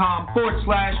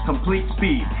GridironStuds.com/complete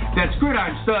speed. That's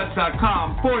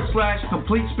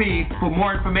GridironStuds.com/complete speed for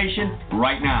more information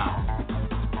right now.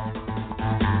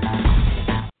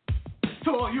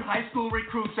 To all you high school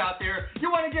recruits out there, you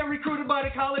want to get recruited by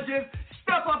the colleges?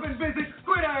 Step up and visit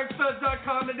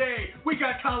GridironStuds.com today. We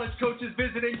got college coaches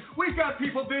visiting. We've got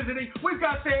people visiting. We've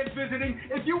got fans visiting.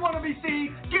 If you want to be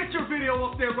seen, get your video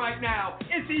up there right now.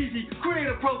 It's easy. Create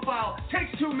a profile.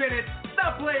 Takes 2 minutes.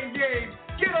 Stop playing games.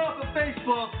 Get off of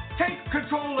Facebook. Take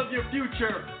control of your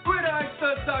future.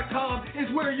 GridironStuds.com is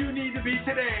where you need to be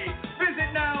today.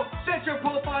 Visit now, set your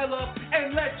profile up,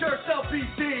 and let yourself be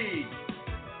seen.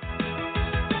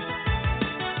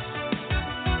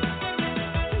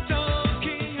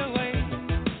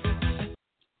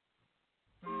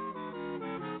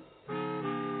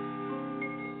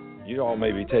 You all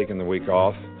may be taking the week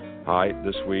off,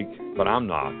 this week, but I'm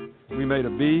not. We made a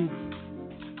B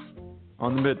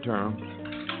on the midterm,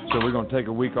 so we're going to take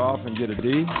a week off and get a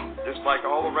D. Just like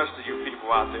all the rest of you people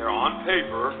out there, on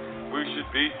paper, we should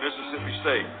beat Mississippi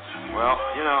State. Well,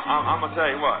 I'm going to tell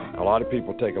you what. A lot of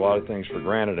people take a lot of things for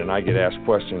granted, and I get asked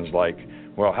questions like,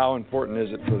 well, how important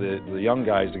is it for the young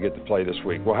guys to get to play this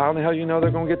week? Well, how in the hell you know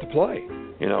they're going to get to play?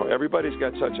 Everybody's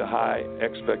got such a high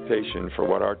expectation for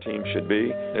what our team should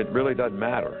be. It really doesn't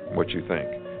matter what you think.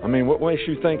 I mean, what makes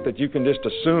you think that you can just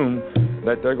assume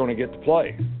that they're going to get to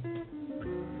play?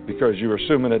 Because you're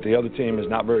assuming that the other team is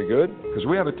not very good? Because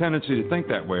we have a tendency to think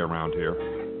that way around here.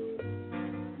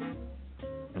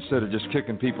 Instead of just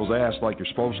kicking people's ass like you're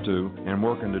supposed to and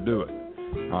working to do it.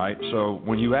 All right, so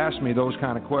when you ask me those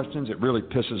kind of questions, it really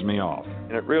pisses me off.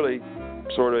 And it really,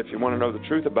 sort of, if you want to know the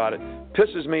truth about it,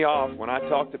 pisses me off when I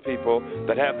talk to people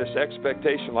that have this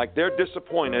expectation, like they're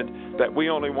disappointed that we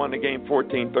only won the game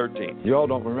 14-13. You all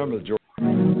don't remember the Georgia.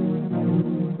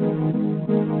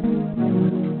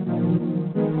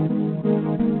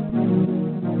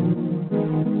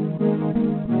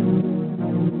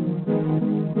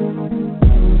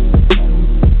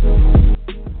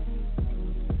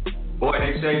 Boy,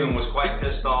 Nick Saban was quite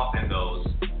pissed off in those.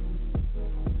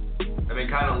 I've been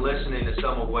kind of listening to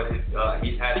some of what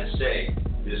he's had to say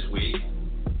this week.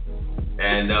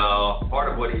 And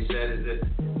part of what he said is that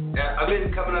I've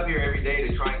been coming up here every day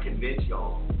to try and convince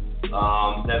y'all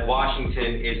that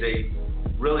Washington is a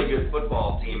really good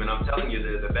football team. And I'm telling you,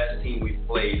 they're the best team we've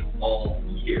played all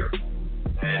year.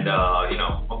 And,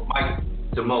 might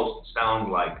to most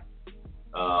sound like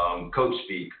coach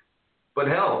speak. But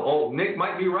hell, Nick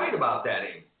might be right about that,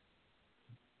 ain't he?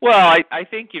 Well, I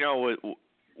think,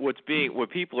 what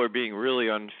people are being really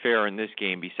unfair in this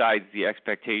game, besides the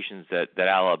expectations that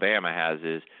Alabama has,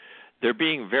 is they're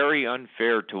being very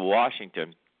unfair to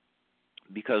Washington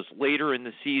because later in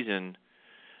the season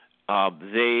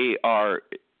they are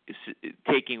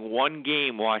taking one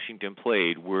game Washington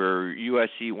played where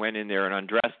USC went in there and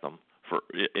undressed them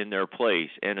in their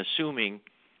place and assuming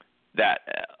that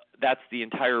that's the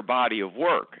entire body of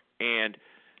work. And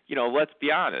let's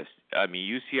be honest. I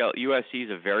mean, USC is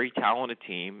a very talented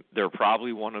team. They're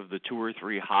probably one of the 2 or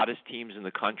 3 hottest teams in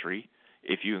the country,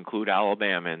 if you include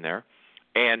Alabama in there.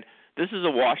 And this is a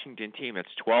Washington team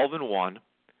that's 12-1.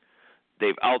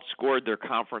 They've outscored their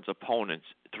conference opponents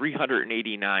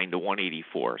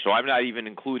 389-184. So I'm not even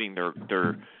including their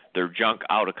junk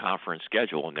out of conference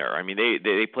schedule in there. I mean,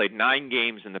 they played 9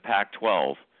 games in the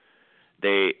Pac-12.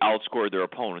 They outscored their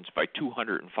opponents by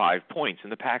 205 points,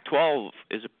 and the Pac-12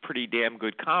 is a pretty damn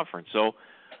good conference. So,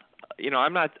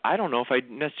 I don't know if I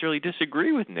necessarily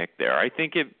disagree with Nick there. I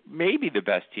think it may be the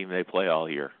best team they play all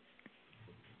year.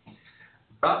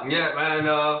 Yeah, man.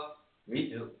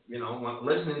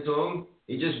 Listening to him,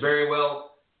 he just very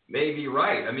well may be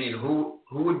right. I mean, who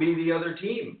would be the other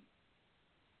team?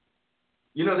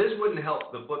 This wouldn't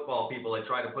help the football people that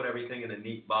try to put everything in a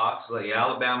neat box. Like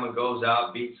Alabama goes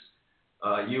out, beats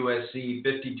USC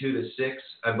 52-6,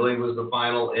 I believe was the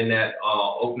final in that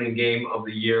opening game of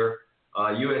the year.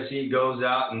 USC goes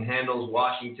out and handles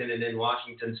Washington, and then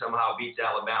Washington somehow beats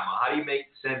Alabama. How do you make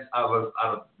sense out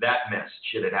of that mess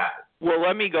should it happen? Well,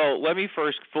 let me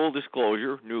first, full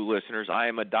disclosure, new listeners, I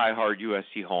am a diehard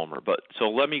USC homer. So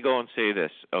let me go and say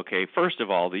this, okay? First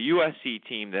of all, the USC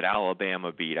team that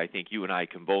Alabama beat, I think you and I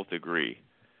can both agree,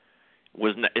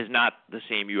 is not the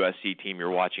same USC team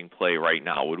you're watching play right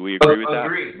now. Would we agree with that?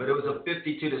 Agreed, but it was a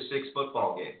 52-6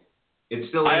 football game. It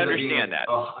still I ends up understand being that.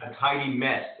 a tidy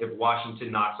mess if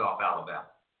Washington knocks off Alabama.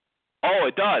 Oh,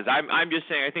 it does. I'm just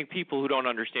saying. I think people who don't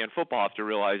understand football have to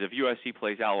realize if USC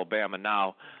plays Alabama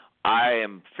now, I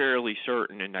am fairly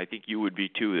certain, and I think you would be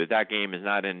too, that game is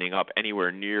not ending up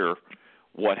anywhere near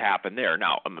what happened there.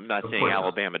 Now, I'm not saying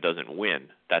Alabama doesn't win.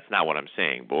 That's not what I'm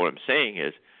saying. But what I'm saying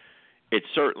is, it's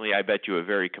certainly, I bet you, a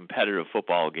very competitive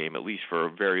football game, at least for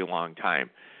a very long time.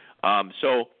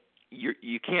 So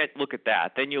you can't look at that.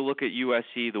 Then you look at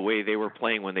USC, the way they were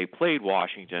playing when they played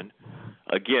Washington.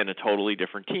 Again, a totally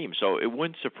different team. So it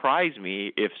wouldn't surprise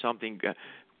me if something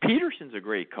 – Peterson's a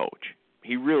great coach.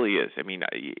 He really is. I mean,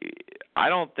 I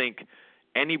don't think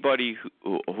anybody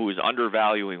who is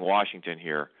undervaluing Washington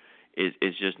here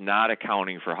is just not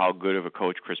accounting for how good of a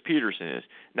coach Chris Peterson is.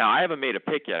 Now, I haven't made a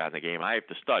pick yet on the game. I have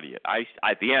to study it.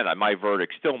 At the end, my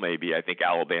verdict still may be I think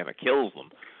Alabama kills them,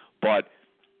 but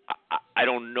I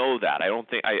don't know that. I don't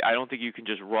think you can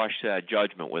just rush to that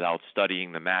judgment without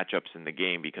studying the matchups in the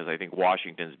game, because I think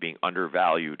Washington's being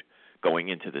undervalued going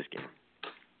into this game.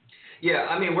 Yeah,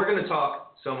 I mean, we're going to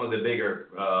talk some of the bigger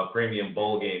premium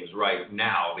bowl games right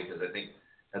now, because I think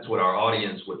that's what our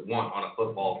audience would want on a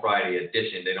Football Friday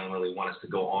edition. They don't really want us to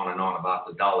go on and on about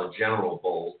the Dollar General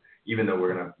Bowl, even though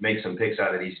we're going to make some picks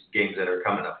out of these games that are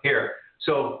coming up here.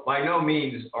 So by no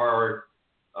means are,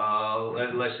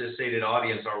 let's just say to the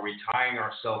audience, are we tying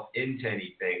ourselves into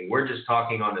anything. We're just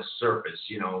talking on the surface.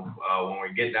 When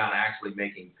we get down to actually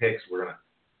making picks, we're going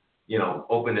to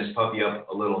open this puppy up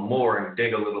a little more and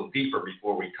dig a little deeper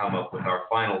before we come up with our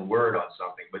final word on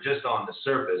something. But just on the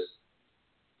surface,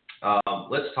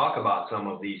 let's talk about some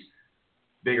of these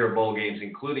bigger bowl games,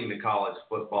 including the college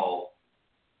football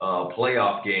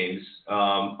playoff games.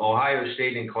 Ohio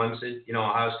State and Clemson.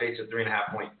 Ohio State's a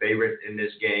 3.5-point favorite in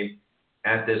this game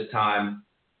at this time.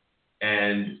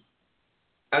 And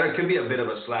it could be a bit of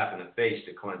a slap in the face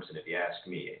to Clemson, if you ask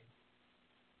me.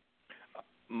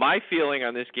 My feeling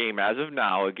on this game as of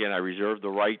now, again, I reserve the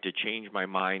right to change my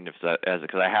mind because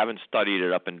I haven't studied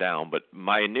it up and down, but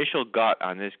my initial gut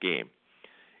on this game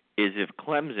is if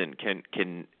Clemson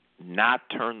can not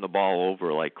turn the ball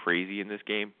over like crazy in this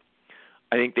game,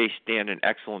 I think they stand an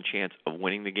excellent chance of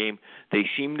winning the game. They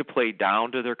seem to play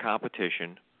down to their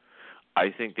competition. I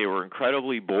think they were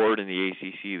incredibly bored in the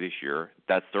ACC this year.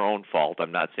 That's their own fault.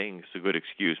 I'm not saying it's a good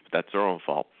excuse, but that's their own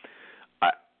fault.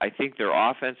 I think their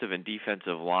offensive and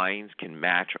defensive lines can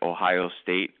match Ohio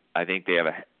State. I think they have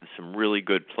some really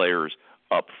good players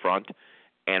up front.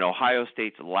 And Ohio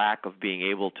State's lack of being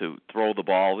able to throw the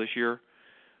ball this year,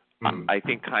 I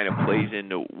think kind of plays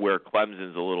into where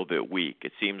Clemson's a little bit weak.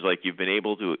 It seems like you've been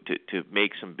able to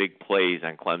make some big plays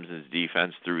on Clemson's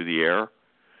defense through the air,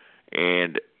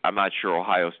 and I'm not sure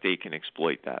Ohio State can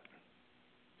exploit that.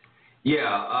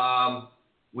 Yeah,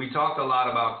 we talked a lot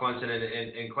about Clemson,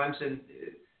 and Clemson,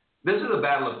 this is a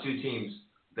battle of two teams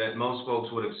that most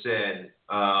folks would have said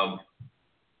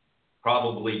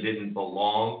probably didn't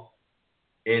belong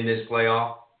in this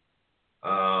playoff.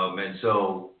 And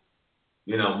so,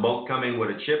 both come in with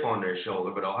a chip on their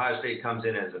shoulder, but Ohio State comes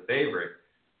in as a favorite.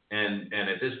 And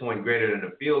at this point, greater than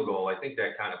a field goal, I think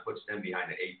that kind of puts them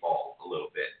behind the 8 ball a little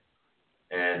bit.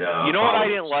 And what I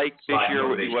didn't like this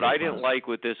year, what I didn't like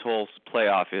with this whole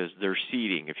playoff is their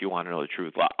seeding, if you want to know the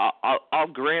truth. I'll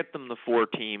grant them the 4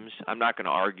 teams. I'm not going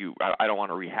to argue. I don't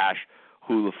want to rehash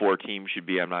who the 4 teams should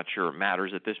be. I'm not sure it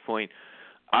matters at this point.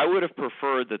 I would have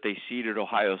preferred that they seeded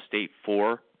Ohio State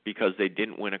 4 because they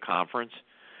didn't win a conference,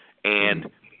 and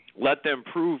let them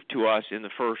prove to us in the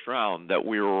first round that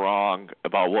we were wrong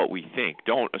about what we think.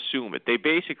 Don't assume it. They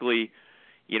basically,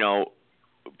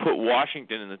 put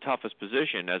Washington in the toughest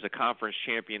position as a conference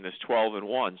champion that's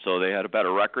 12-1, so they had a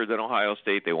better record than Ohio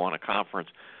State. They won a conference.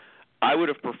 I would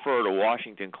have preferred a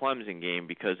Washington-Clemson game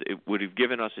because it would have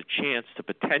given us a chance to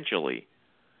potentially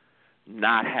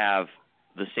not have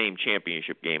the same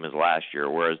championship game as last year,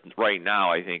 whereas right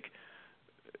now I think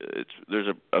there's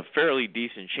a fairly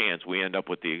decent chance we end up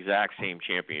with the exact same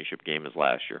championship game as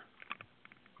last year.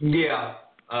 Yeah.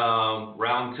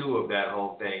 Round 2 of that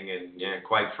whole thing, and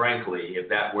quite frankly, if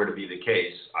that were to be the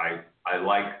case, I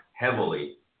like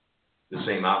heavily the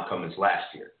same outcome as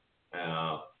last year,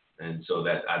 and so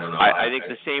that I don't know. I think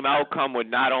the same outcome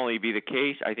would not only be the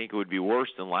case, I think it would be worse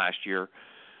than last year,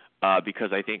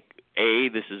 because I think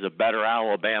this is a better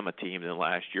Alabama team than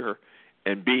last year,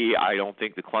 and B, I don't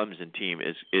think the Clemson team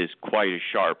is quite as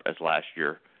sharp as last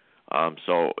year.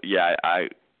 So yeah,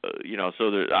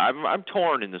 I'm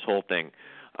torn in this whole thing.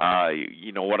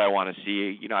 What I want to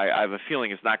see, I have a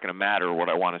feeling it's not going to matter what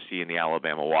I want to see in the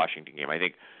Alabama-Washington game. I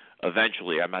think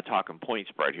eventually, I'm not talking point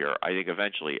spread here, I think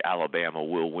eventually Alabama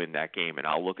will win that game, and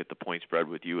I'll look at the point spread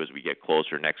with you as we get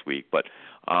closer next week. But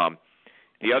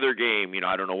the other game,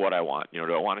 I don't know what I want. Do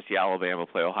I want to see Alabama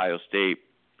play Ohio State?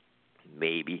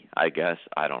 Maybe, I guess.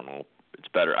 I don't know. It's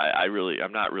better.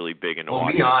 I'm not really big into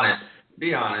watching.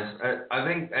 Be honest. I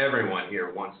think everyone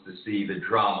here wants to see the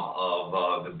drama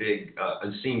of the big,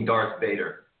 seeing Darth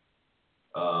Vader,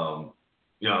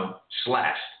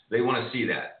 slashed. They want to see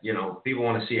that. People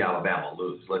want to see Alabama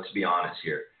lose. Let's be honest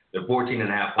here. They're 14.5 point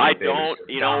favorites. I don't.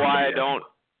 You know why I don't?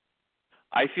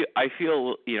 I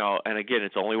feel, and again,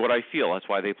 it's only what I feel. That's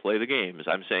why they play the games.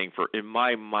 I'm saying in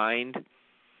my mind,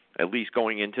 at least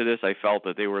going into this, I felt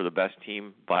that they were the best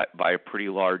team by a pretty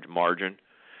large margin.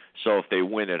 So if they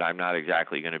win it, I'm not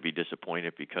exactly going to be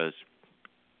disappointed because,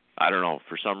 I don't know,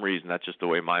 for some reason, that's just the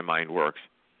way my mind works.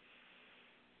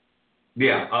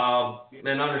 Yeah,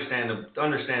 and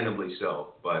understandably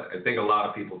so. But I think a lot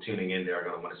of people tuning in there are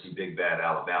going to want to see big, bad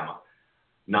Alabama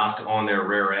knocked on their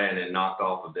rear end and knocked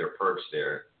off of their perch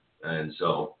there. And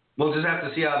so we'll just have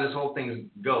to see how this whole thing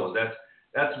goes.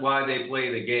 That's why they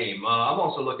play the game. I'm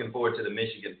also looking forward to the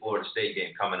Michigan-Florida State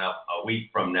game coming up a week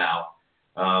from now.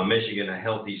 Michigan, a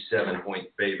healthy 7-point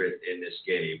favorite in this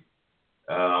game.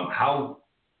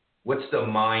 What's the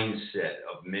mindset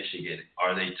of Michigan?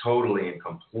 Are they totally and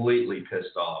completely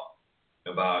pissed off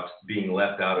about being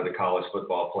left out of the college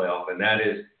football playoff? And that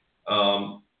is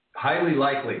highly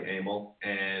likely, Emil.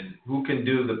 And who can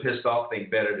do the pissed off thing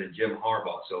better than Jim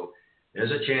Harbaugh? So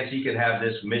there's a chance he could have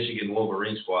this Michigan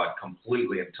Wolverine squad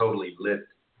completely and totally lit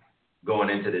going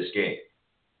into this game.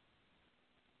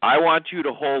 I want you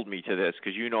to hold me to this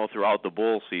because throughout the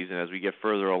bowl season, as we get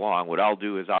further along, what I'll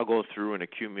do is I'll go through and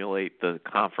accumulate the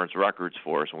conference records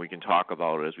for us, and we can talk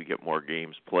about it as we get more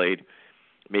games played.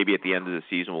 Maybe at the end of the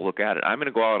season we'll look at it. I'm going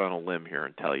to go out on a limb here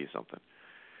and tell you something.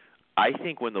 I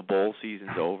think when the bowl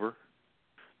season's over,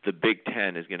 the Big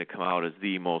Ten is going to come out as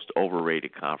the most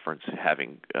overrated conference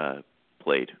having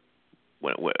played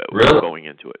when really? Going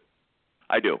into it.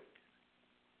 I do.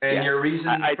 And your reason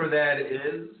for that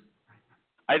is?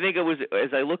 I think it was as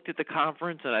I looked at the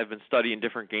conference, and I've been studying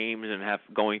different games and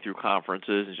going through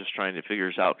conferences and just trying to figure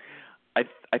this out. I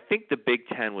think the Big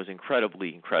Ten was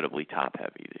incredibly, incredibly top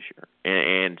heavy this year,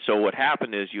 and so what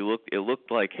happened is it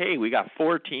looked like, hey, we got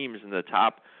 4 teams in the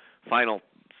top final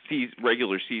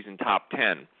regular season top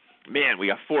 10. Man, we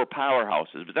got 4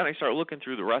 powerhouses. But then I start looking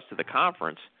through the rest of the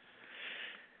conference,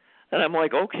 and I'm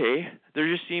like, okay,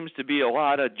 there just seems to be a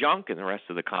lot of junk in the rest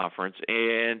of the conference,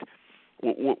 and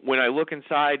when I look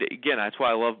inside, again, that's why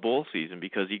I love bowl season,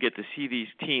 because you get to see these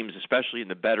teams, especially in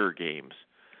the better games,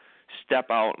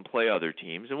 step out and play other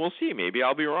teams. And we'll see. Maybe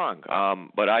I'll be wrong.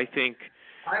 But I think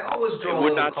I always draw a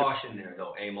little caution there,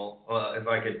 though, Emil, if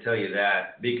I could tell you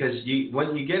that. Because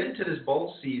when you get into this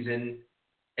bowl season,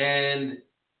 and,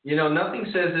 nothing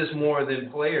says this more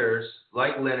than players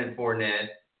like Leonard Fournette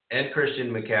and Christian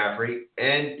McCaffrey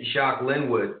and Shock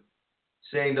Linwood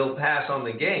saying they'll pass on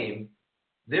the game.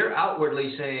 They're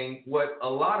outwardly saying what a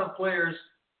lot of players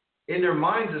in their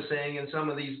minds are saying in some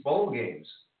of these bowl games.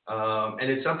 And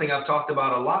it's something I've talked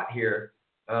about a lot here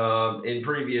in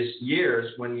previous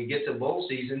years. When you get to bowl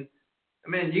season,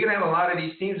 you're going to have a lot of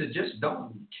these teams that just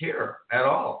don't care at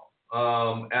all. That's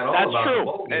about true. The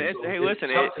bowl game. Hey, listen,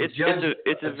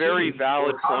 it's a very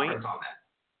valid point.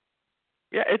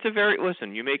 Yeah,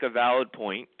 listen, you make a valid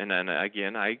point, and then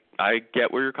again, I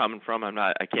get where you're coming from.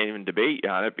 I can't even debate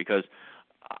on it because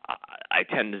I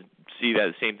tend to see that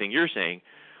the same thing you're saying.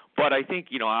 But I think,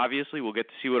 obviously we'll get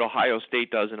to see what Ohio State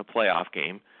does in a playoff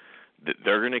game.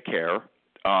 They're going to care.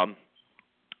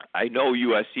 I know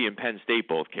USC and Penn State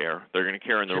both care. They're going to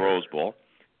care in the Rose Bowl.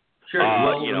 Sure.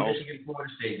 Michigan, Florida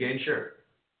State game, sure.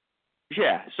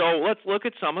 Yeah, so let's look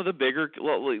at some of the bigger –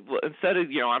 instead of,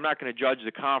 I'm not going to judge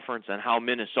the conference on how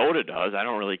Minnesota does. I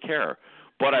don't really care.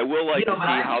 But I will like to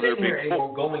see how they're big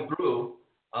 – going through –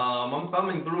 I'm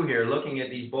thumbing through here looking at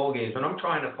these bowl games, and I'm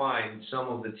trying to find some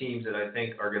of the teams that I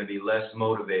think are going to be less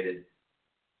motivated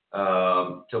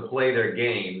to play their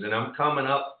games. And I'm coming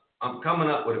up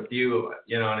with a few,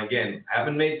 and again,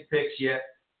 haven't made the picks yet,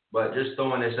 but just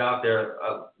throwing this out there.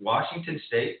 Washington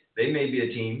State, they may be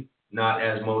a team not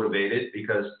as motivated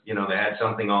because, they had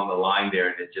something on the line there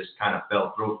and it just kind of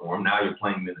fell through for them. Now you're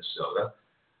playing Minnesota.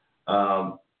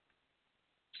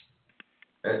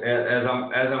 As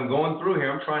I'm going through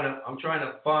here, I'm trying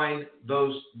to find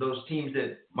those teams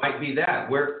that might be that.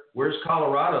 Where's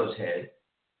Colorado's head?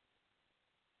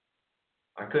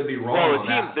 I could be wrong on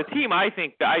that. The team I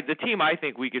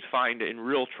think we could find in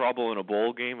real trouble in a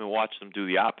bowl game and watch them do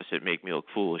the opposite, make me look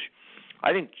foolish.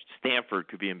 I think Stanford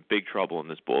could be in big trouble in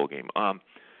this bowl game.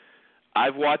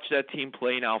 I've watched that team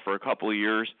play now for a couple of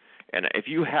years, and if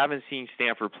you haven't seen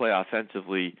Stanford play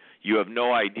offensively, you have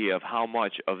no idea of how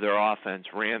much of their offense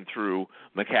ran through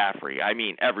McCaffrey. I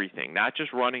mean, everything, not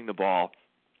just running the ball.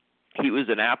 He was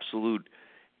an absolute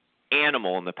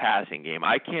animal in the passing game.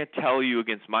 I can't tell you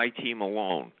against my team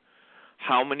alone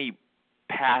how many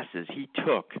passes he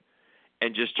took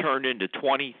and just turned into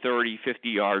 20, 30,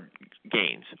 50-yard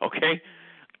gains, okay?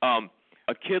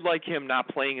 A kid like him not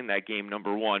playing in that game,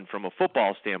 number one, from a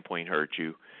football standpoint, hurt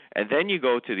you. And then you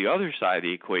go to the other side of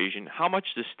the equation. How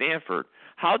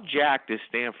jacked is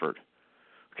Stanford?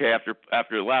 Okay,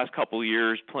 after the last couple of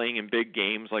years playing in big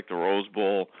games like the Rose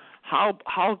Bowl, how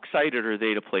excited are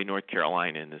they to play North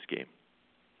Carolina in this game?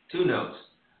 2 notes.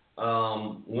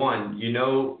 One, you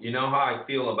know how I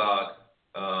feel about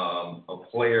a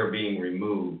player being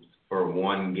removed for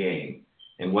one game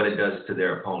and what it does to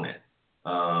their opponent.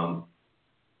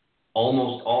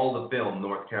 Almost all the film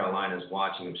North Carolina's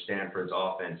watching of Stanford's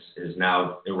offense is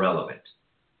now irrelevant.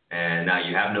 And now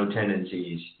you have no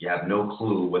tendencies, you have no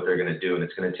clue what they're going to do, and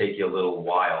it's going to take you a little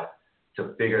while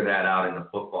to figure that out in a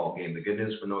football game. The good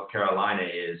news for North Carolina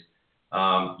is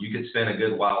you could spend a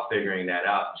good while figuring that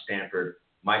out, and Stanford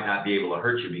might not be able to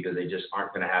hurt you because they just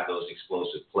aren't going to have those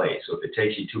explosive plays. So if it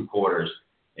takes you 2 quarters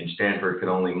and Stanford can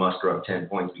only muster up 10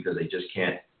 points because they just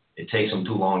can't, it takes them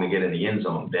too long to get in the end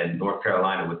zone, then North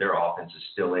Carolina with their offense is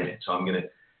still in it. So I'm going to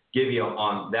give you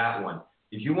on that one.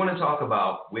 If you want to talk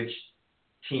about which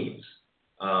teams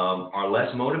are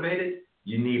less motivated,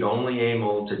 you need only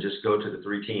Amo to just go to the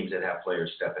 3 teams that have players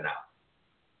stepping out.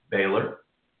 Baylor,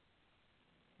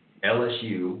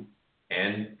 LSU,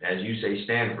 and, as you say,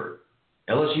 Stanford.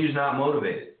 LSU's not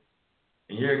motivated,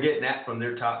 and you're getting that from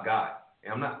their top guy.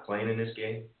 I'm not playing in this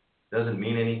game. Doesn't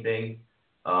mean anything.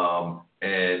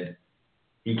 And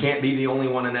he can't be the only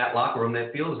one in that locker room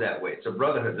that feels that way. It's a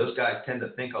brotherhood. Those guys tend to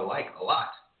think alike a lot.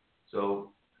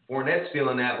 So Fournette's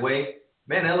feeling that way.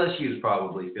 Man, LSU's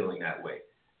probably feeling that way.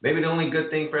 Maybe the only good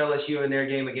thing for LSU in their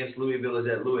game against Louisville is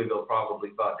that Louisville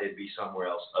probably thought they'd be somewhere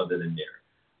else other than there.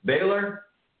 Baylor,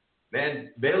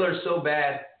 man, Baylor's so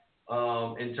bad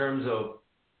in terms of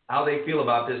how they feel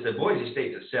about this that Boise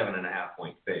State's a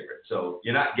 7.5-point favorite. So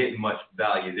you're not getting much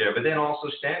value there. But then also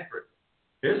Stanford.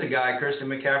 Here's a guy, Christian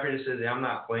McCaffrey, that says, hey, I'm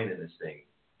not playing in this thing.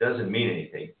 Doesn't mean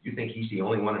anything. You think he's the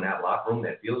only one in that locker room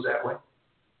that feels that way?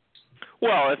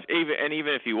 Well, even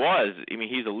if he was, I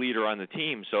mean, he's a leader on the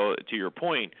team. So to your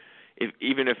point,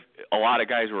 even if a lot of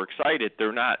guys were excited,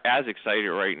 they're not as excited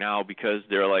right now because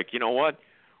they're like, you know what?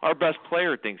 Our best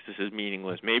player thinks this is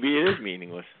meaningless. Maybe it is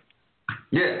meaningless.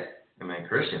 Yeah. I mean,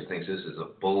 Christian thinks this is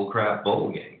a bullcrap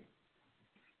bowl game.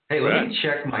 Hey, let me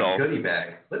check my goodie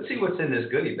bag. Let's see what's in this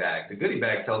goodie bag. The goodie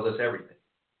bag tells us everything.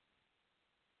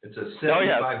 It's a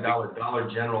 $75 Dollar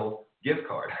General gift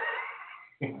card.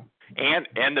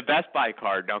 and the Best Buy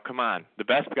card. Now, come on. The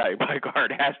Best Buy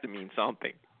card has to mean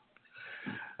something.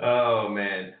 Oh,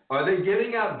 man. Are they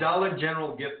giving out Dollar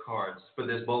General gift cards for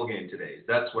this bowl game today?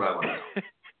 That's what I want to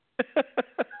know.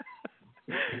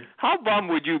 How bummed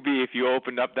would you be if you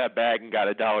opened up that bag and got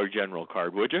a Dollar General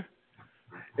card, would you?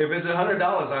 If it's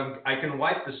 $100, I can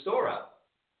wipe the store out.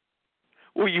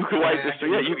 Well, you can wipe the store.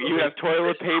 Yeah, you have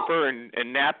toilet paper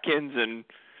and napkins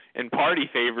and party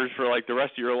favors for like the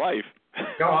rest of your life.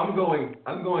 No, I'm going.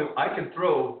 I could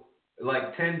throw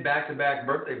like 10 back-to-back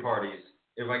birthday parties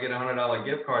if I get a $100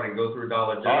 gift card and go through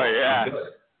Dollar General. Oh yeah, I'm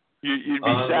good. You'd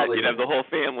be set. You'd have the whole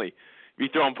family. Be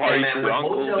throwing parties for your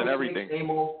uncles and everything.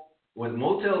 When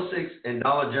Motel 6 and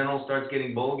Dollar General starts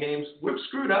getting bowl games, we're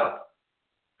screwed up.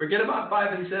 Forget about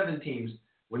 5 and 7 teams.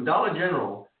 When Dollar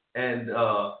General and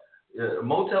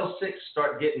Motel 6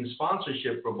 start getting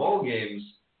sponsorship for bowl games,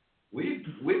 we've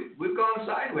gone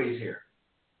sideways here.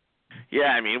 Yeah,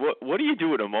 I mean, what do you do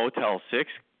with a Motel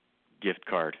 6 gift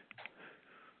card?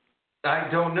 I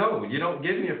don't know. You don't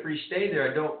give me a free stay there.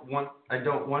 I don't want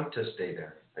to stay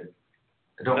there. I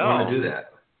don't want to do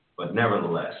that. But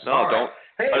nevertheless, no, all right. Don't.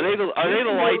 Hey, are they the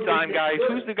lights on guys?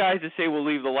 Who's the guys that say we'll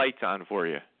leave the lights on for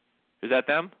you? Is that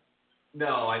them?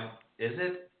 No, is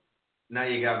it? Now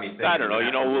you got me thinking. I don't know.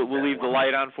 You know, we'll leave the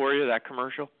light on for you. That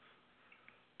commercial.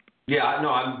 Yeah, no,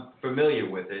 I'm familiar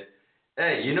with it.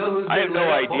 Hey, you know who's been I have lit no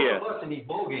up? idea. Both of us in these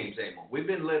bowl games, Emil. We've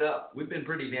been lit up. We've been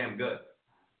pretty damn good.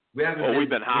 We've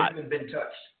been hot. We haven't been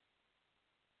touched.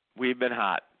 We've been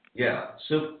hot. Yeah,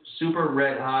 super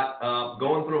red hot.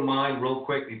 Going through mine real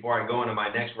quick before I go into my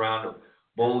next round of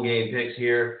bowl game picks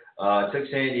here. Took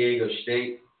San Diego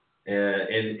State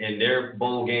in their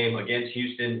bowl game against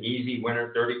Houston. Easy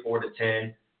winner,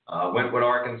 34-10. Went with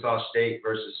Arkansas State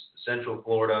versus Central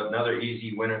Florida. Another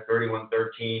easy winner,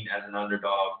 31-13 as an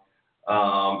underdog.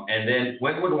 And then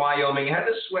went with Wyoming. Had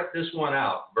to sweat this one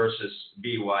out versus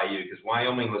BYU because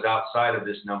Wyoming was outside of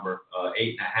this number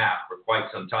 8.5 for quite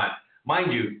some time.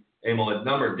 Mind you, Emil, the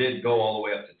number did go all the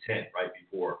way up to 10 right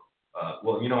before.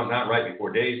 Not right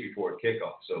before, days before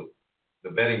kickoff. So the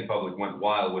betting public went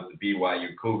wild with the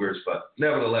BYU Cougars, but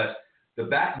nevertheless, the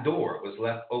back door was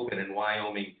left open and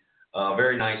Wyoming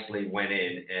very nicely went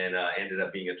in and ended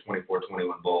up being a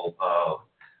 24-21 bowl,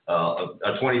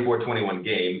 a 24-21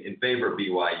 game in favor of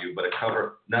BYU, but a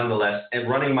cover nonetheless, and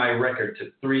running my record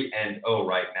to 3-0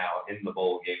 right now in the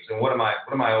bowl games. And what am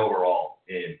I overall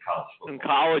in college football? In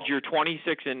college, you're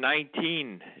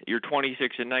 26-19. You're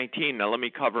 26-19. Now let me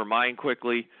cover mine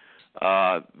quickly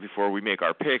before we make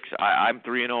our picks. I'm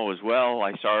 3-0 as well.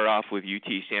 I started off with UT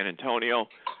San Antonio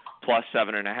plus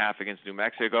 7.5 against New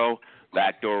Mexico.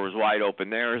 Back door was wide open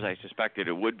there, as I suspected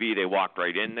it would be. They walked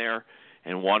right in there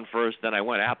and won first. Then I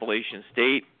went Appalachian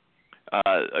State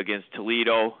against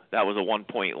Toledo. That was a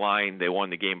 1-point line. They won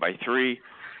the game by 3.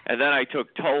 And then I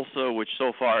took Tulsa, which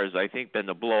so far has, I think, been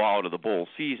the blowout of the bowl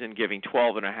season, giving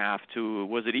 12.5 to,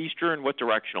 was it Eastern? What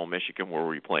directional Michigan were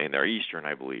we playing there? Eastern,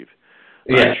 I believe.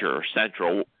 Yeah. Not sure.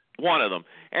 Central. One of them.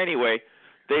 Anyway,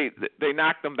 they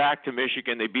knocked them back to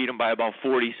Michigan. They beat them by about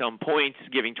 40-some points,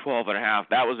 giving 12.5.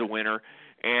 That was a winner.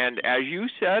 And as you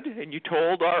said, and you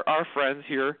told our friends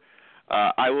here,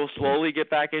 I will slowly get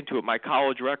back into it. My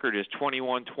college record is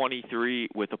 21-23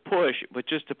 with a push, but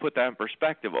just to put that in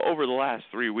perspective, over the last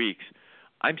 3 weeks,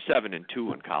 I'm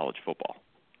 7-2 in college football.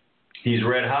 He's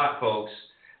red hot, folks.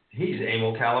 He's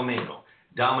Emil Calomino,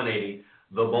 dominating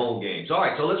the bowl games. All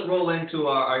right, so let's roll into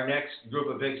our next group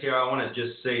of picks here. I want to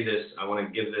just say this. I want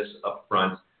to give this up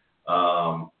front.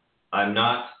 I'm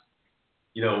not,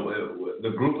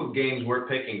 the group of games we're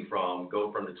picking from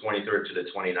go from the 23rd to the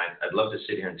 29th. I'd love to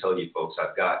sit here and tell you folks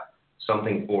I've got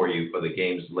something for you for the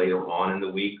games later on in the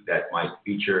week that might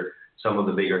feature some of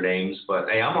the bigger names. But,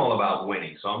 hey, I'm all about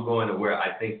winning, so I'm going to where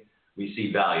I think we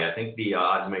see value. I think the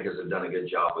odds makers have done a good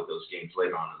job with those games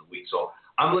later on in the week. So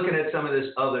I'm looking at some of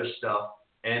this other stuff,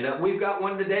 and we've got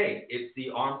one today. It's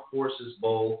the Armed Forces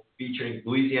Bowl featuring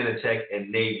Louisiana Tech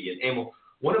and Navy. And, Emil,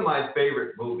 one of my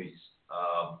favorite movies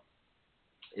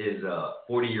is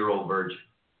 40-Year-Old Virgin.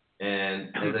 And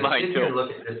as I sit here and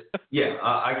look at this,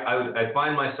 I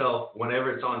find myself,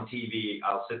 whenever it's on TV,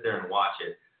 I'll sit there and watch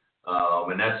it.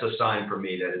 And that's a sign for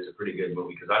me that it's a pretty good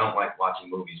movie because I don't like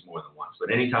watching movies more than once.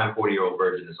 But anytime 40-Year-Old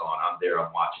Virgin is on, I'm there,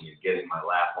 I'm watching it, getting my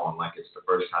laugh on like it's the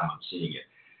first time I'm seeing it.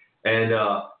 And,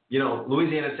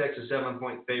 Louisiana Tech's a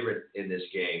 7-point favorite in this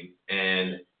game.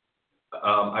 And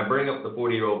I bring up the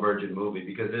 40-Year-Old Virgin movie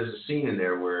because there's a scene in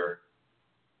there where,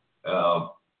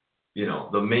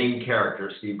 the main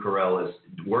character, Steve Carell, is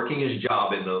working his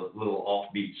job in the little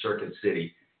offbeat circuit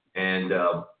city. And,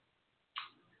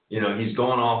 he's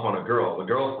going off on a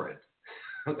girlfriend,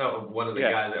 one of the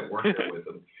guys that worked there with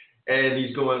him. And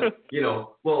he's going,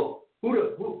 well, who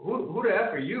the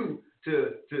F are you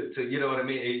to you know what I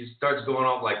mean? And he starts going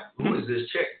off like, who is this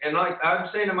chick? And I'm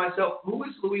saying to myself, who is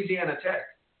Louisiana Tech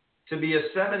to be a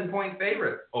 7-point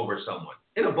favorite over someone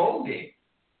in a bowl game,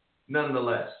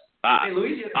 nonetheless?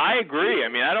 Louisiana. I agree. I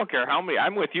mean, I don't care how many.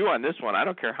 I'm with you on this one. I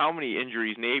don't care how many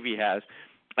injuries Navy has.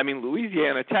 I mean,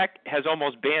 Louisiana Tech has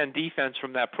almost banned defense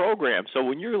from that program. So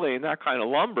when you're laying that kind of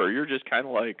lumber, you're just kind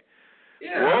of like,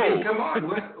 yeah, whoa. I mean, come on.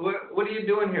 What are you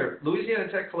doing here?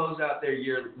 Louisiana Tech closed out their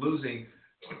year losing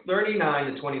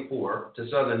 39-24 to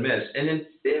Southern Miss, and then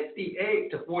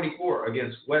 58-44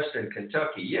 against Western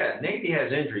Kentucky. Yeah, Navy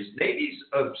has injuries. Navy's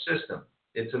a system.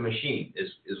 It's a machine,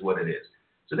 is what it is.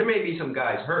 So there may be some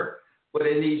guys hurt. But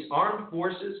in these armed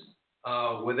forces,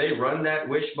 where they run that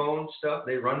wishbone stuff,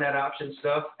 they run that option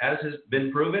stuff, as has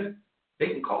been proven, they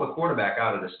can call the quarterback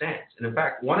out of the stands. And, in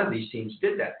fact, one of these teams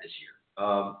did that this year.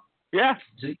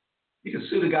 So you can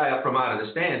sue the guy up from out of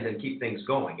the stands and keep things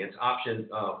going. It's option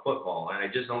football. And I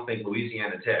just don't think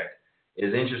Louisiana Tech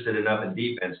is interested enough in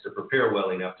defense to prepare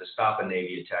well enough to stop a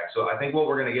Navy attack. So I think what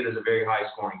we're going to get is a very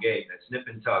high-scoring game that's nip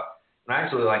and tuck. And I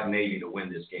actually like Navy to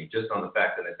win this game just on the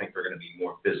fact that I think they're going to be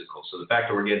more physical. So the fact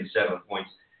that we're getting 7 points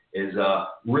is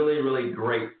really, really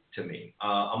great to me.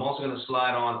 I'm also going to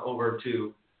slide on over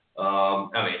to,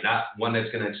 not one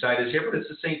that's going to excite us here, but it's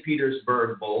the St.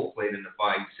 Petersburg Bowl played in the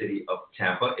fine city of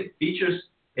Tampa. It features,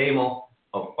 Emil,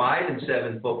 a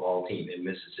 5-7 football team in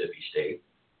Mississippi State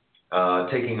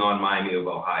taking on Miami of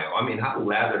Ohio. I mean, how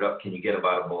lathered up can you get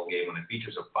about a bowl game when it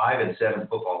features a 5-7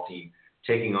 football team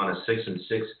taking on a 6-6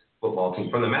 football team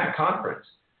from the MAC conference?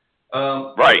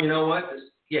 Right. You know what?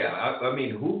 Yeah, I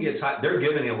mean, who gets hot? They're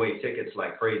giving away tickets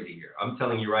like crazy here. I'm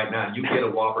telling you right now, you get a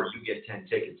Whopper, you get 10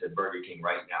 tickets at Burger King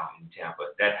right now in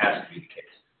Tampa. That has to be the case.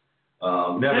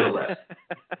 Nevertheless,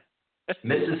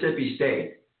 Mississippi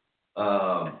State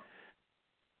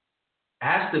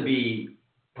has to be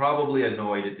probably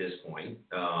annoyed at this point.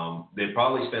 They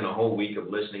probably spent a whole week of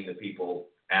listening to people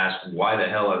ask, why the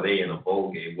hell are they in a bowl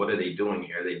game? What are they doing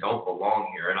here? They don't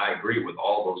belong here. And I agree with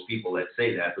all those people that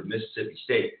say that, but Mississippi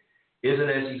State is an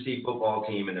SEC football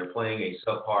team, and they're playing a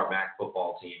subpar MAC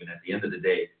football team. And at the end of the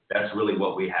day, that's really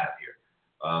what we have here.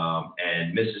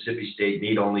 And Mississippi State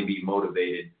need only be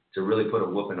motivated to really put a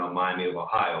whooping on Miami of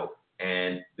Ohio.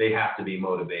 And they have to be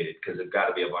motivated because there's got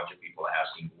to be a bunch of people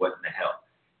asking, what in the hell?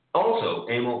 Also,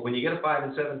 Emil, when you get a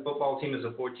 5-7 football team as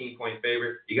a 14-point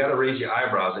favorite, you got to raise your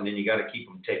eyebrows, and then you got to keep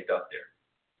them taped up there.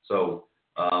 So,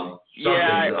 so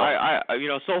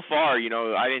far,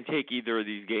 I didn't take either of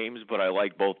these games, but I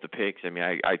like both the picks. I mean,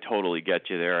 I totally get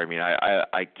you there. I mean,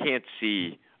 I can't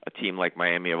see a team like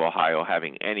Miami of Ohio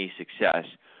having any success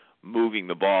moving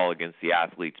the ball against the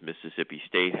athletes Mississippi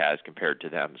State has compared to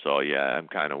them. So, yeah, I'm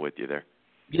kind of with you there.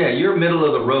 Yeah, you're middle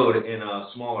of the road in a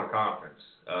smaller conference.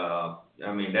 I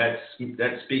mean, that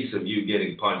speaks of you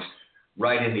getting punched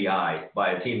right in the eye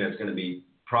by a team that's going to be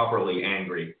properly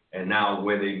angry. And now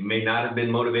where they may not have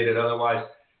been motivated otherwise,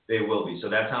 they will be. So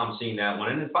that's how I'm seeing that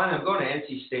one. And then finally, I'm going to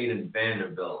NC State and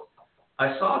Vanderbilt.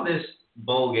 I saw this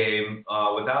bowl game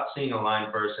without seeing a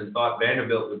line first and thought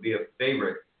Vanderbilt would be a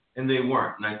favorite, and they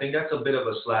weren't. And I think that's a bit of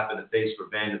a slap in the face for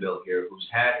Vanderbilt here, who's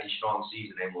had a strong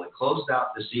season. They closed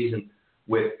out the season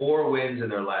with 4 wins in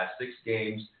their last 6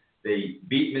 games. They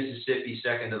beat Mississippi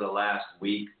second to the last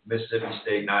week. Mississippi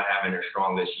State not having their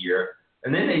strongest year,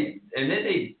 and then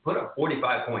they put up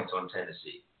 45 points on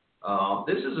Tennessee.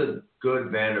 This is a good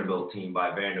Vanderbilt team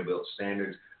by Vanderbilt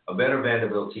standards, a better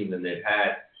Vanderbilt team than they've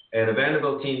had, and a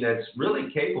Vanderbilt team that's really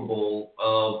capable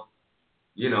of,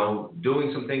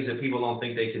 doing some things that people don't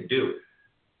think they could do.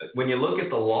 When you look at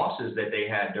the losses that they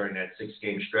had during that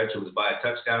 6-game stretch, it was by a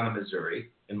touchdown to Missouri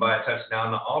and by a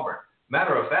touchdown to Auburn.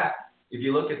 Matter of fact, if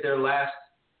you look at their last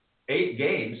 8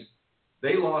 games,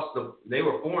 they were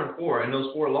 4-4, and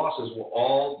those 4 losses were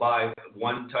all by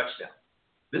 1 touchdown.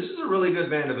 This is a really good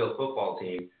Vanderbilt football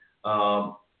team,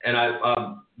 and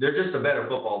they're just a better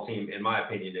football team, in my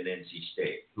opinion, than NC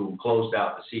State, who closed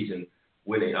out the season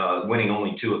winning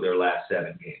only 2 of their last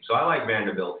 7 games. So I like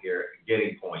Vanderbilt here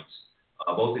getting points.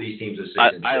 Both of these teams are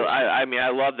 6-6. I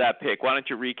love that pick. Why don't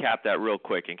you recap that real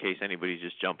quick in case anybody's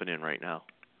just jumping in right now?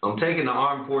 I'm taking the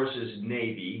Armed Forces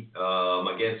Navy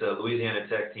against a Louisiana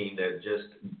Tech team that just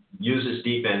uses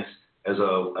defense as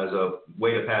a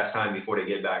way to pass time before they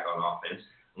get back on offense.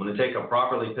 I'm going to take a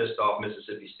properly pissed off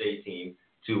Mississippi State team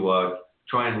to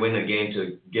try and win a game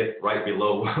to get right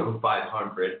below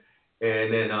 500.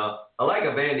 And then I like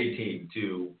a Vandy team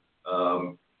to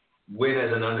win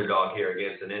as an underdog here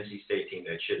against an NC State team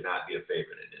that should not be a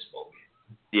favorite in this bowl game.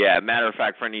 Yeah, matter of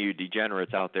fact, for any of you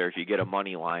degenerates out there, if you get a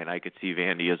money line, I could see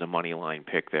Vandy as a money line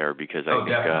pick there because I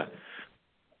think,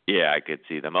 I could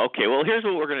see them. Okay, well, here's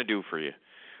what we're going to do for you.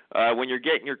 When you're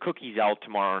getting your cookies out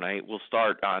tomorrow night, we'll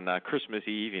start on Christmas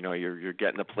Eve. You're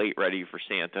getting the plate ready for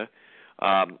Santa.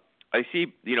 I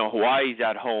see, Hawaii's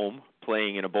at home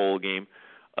playing in a bowl game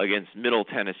against Middle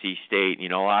Tennessee State.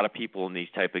 A lot of people in these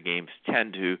type of games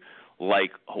tend to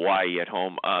like Hawaii at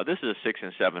home. This is a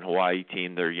 6-7 Hawaii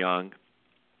team. They're young.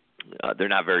 They're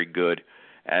not very good.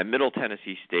 And Middle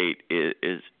Tennessee State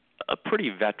is a pretty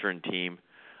veteran team.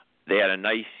 They had a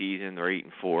nice season. They're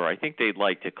 8-4. I think they'd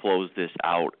like to close this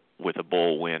out with a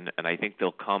bowl win, and I think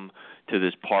they'll come to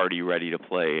this party ready to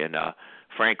play. And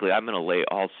frankly, I'm going to lay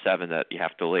all 7 that you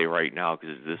have to lay right now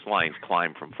because this line's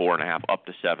climbed from 4.5 up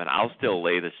to 7. I'll still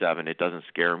lay the 7. It doesn't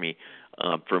scare me.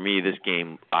 For me, this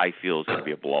game I feel is going to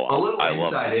be a blowout. A little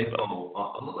inside info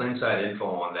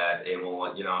on that, and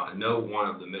I know one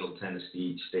of the Middle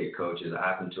Tennessee State coaches. I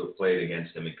happen to have played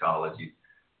against him in college. He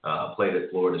played at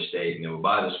Florida State, and they were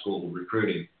by the school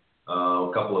recruiting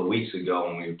a couple of weeks ago.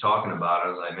 When we were talking about it,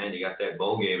 I was like, "Man, you got that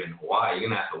bowl game in Hawaii. You're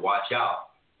gonna have to watch out."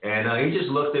 And he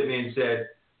just looked at me and said,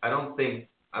 "I don't think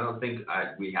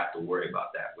we have to worry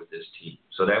about that with this team."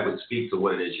 So that would speak to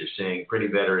what it is you're saying. Pretty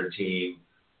veteran team.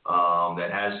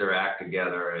 That has their act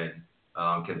together and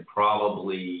can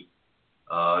probably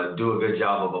do a good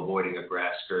job of avoiding a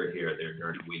grass skirt here there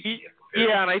during the week.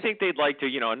 Yeah, and I think they'd like to,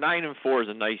 9-4 is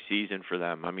a nice season for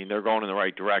them. I mean, they're going in the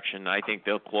right direction. I think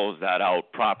they'll close that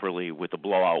out properly with a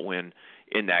blowout win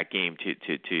in that game.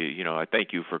 I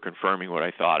thank you for confirming what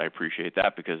I thought. I appreciate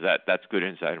that because that's good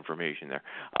inside information there.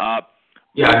 I've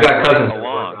got cousins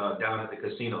down at the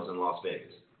casinos in Las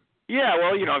Vegas. Yeah,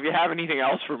 well, if you have anything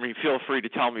else for me, feel free to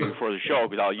tell me before the show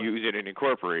because I'll use it and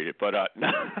incorporate it. But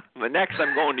next,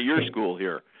 I'm going to your school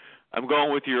here. I'm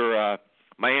going with your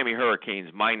Miami Hurricanes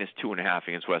 -2.5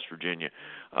 against West Virginia.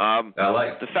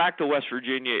 The fact that West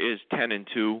Virginia is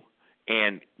 10-2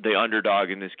 and the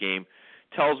underdog in this game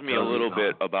tells me a little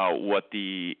bit about what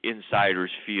the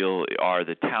insiders feel are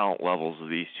the talent levels of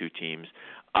these two teams.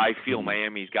 I feel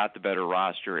Miami's got the better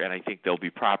roster, and I think they'll be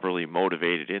properly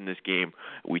motivated in this game.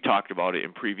 We talked about it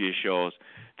in previous shows.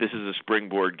 This is a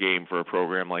springboard game for a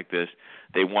program like this.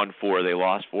 They won 4, they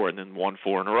lost 4, and then won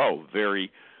 4 in a row.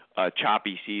 Very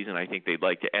choppy season. I think they'd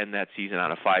like to end that season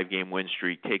on a 5-game win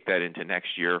streak, take that into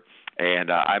next year,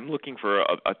 and I'm looking for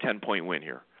a 10-point win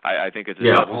here. I think it's a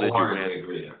double-digit win.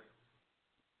 Agree.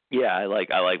 Yeah, I like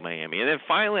Miami. And then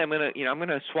finally, I'm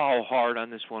gonna swallow hard on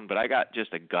this one, but I got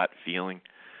just a gut feeling.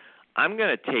 I'm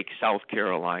gonna take South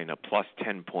Carolina plus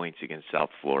 10 points against South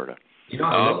Florida.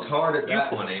 I looked hard at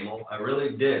that one, Emil. I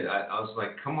really did. I was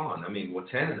like, come on. I mean,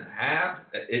 10.5.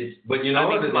 But you know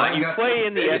what? You play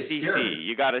in the SEC.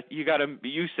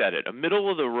 You said it. A middle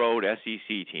of the road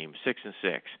SEC team,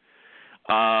 6-6.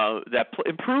 That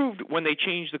improved when they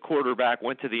changed the quarterback,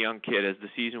 went to the young kid as the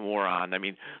season wore on. I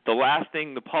mean, the last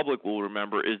thing the public will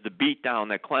remember is the beatdown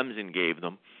that Clemson gave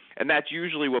them, and that's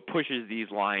usually what pushes these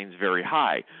lines very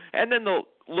high. And then they'll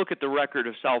look at the record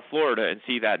of South Florida and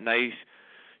see that nice,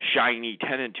 shiny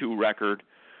 10-2 record,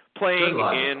 playing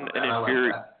in an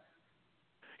inferior.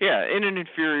 Yeah, in an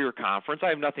inferior conference. I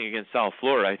have nothing against South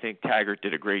Florida. I think Taggart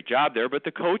did a great job there, but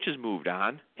the coach has moved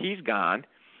on. He's gone.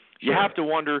 Sure. You have to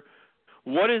wonder,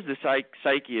 what is the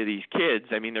psyche of these kids?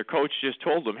 I mean, their coach just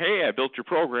told them, hey, I built your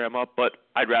program up, but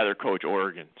I'd rather coach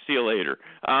Oregon. See you later.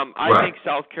 I think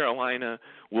South Carolina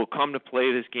will come to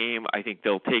play this game. I think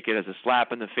they'll take it as a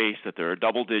slap in the face that they're a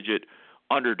double-digit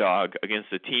underdog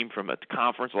against a team from a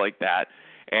conference like that.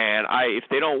 And if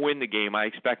they don't win the game, I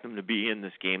expect them to be in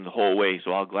this game the whole way,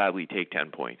 so I'll gladly take 10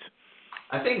 points.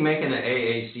 I think making an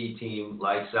AAC team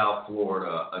like South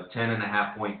Florida a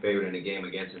 10.5-point favorite in a game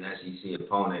against an SEC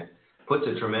opponent puts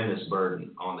a tremendous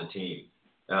burden on the team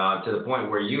to the point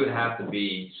where you would have to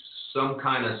be some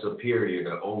kind of superior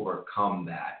to overcome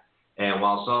that. And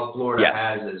while South Florida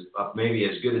has maybe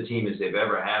as good a team as they've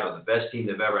ever had or the best team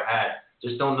they've ever had,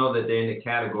 just don't know that they're in the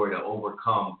category to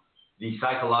overcome the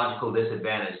psychological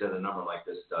disadvantage that a number like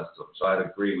this does to them. So I'd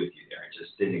agree with you there. I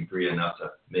just didn't agree enough to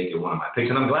make it one of my picks.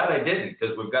 And I'm glad I didn't,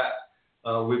 because we've got,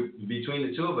 between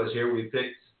the two of us here, we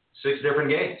picked 6 different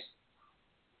games.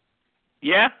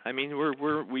 Yeah, I mean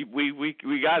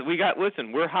we got.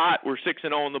 Listen, we're hot. We're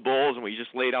 6-0 in the bowls, and we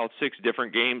just laid out 6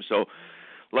 different games. So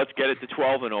let's get it to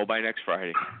 12-0 by next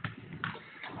Friday.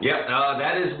 Yeah,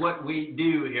 that is what we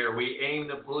do here. We aim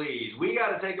to please. We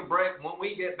got to take a break. When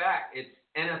we get back, it's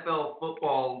NFL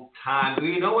football time.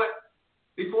 You know what?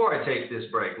 Before I take this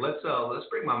break, let's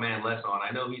bring my man Les on.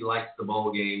 I know he likes the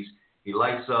bowl games. He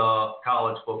likes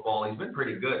college football. He's been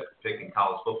pretty good picking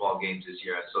college football games this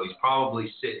year. So he's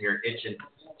probably sitting here itching,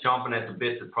 chomping at the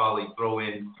bit to probably throw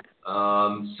in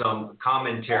some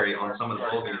commentary on some of the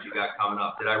bowl games you got coming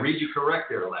up. Did I read you correct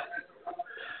there, Les?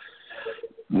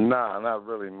 Nah, not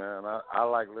really, man. I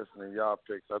like listening to y'all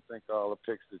picks. I think all the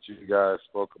picks that you guys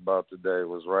spoke about today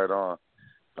was right on.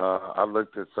 I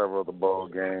looked at several of the bowl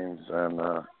games, and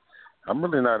I'm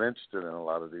really not interested in a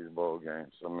lot of these bowl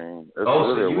games. I mean, it's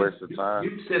really a waste of time.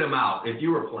 You'd sit them out if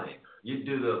you were playing. You'd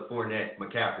do the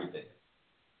Fournette-McCaffrey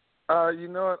thing. You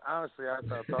know what? Honestly, I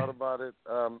thought about it.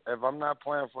 If I'm not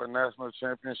playing for a national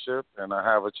championship and I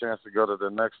have a chance to go to the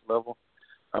next level,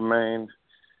 I mean,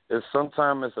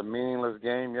 sometimes it's a meaningless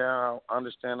game. Yeah, I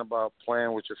understand about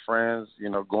playing with your friends,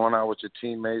 going out with your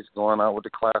teammates, going out with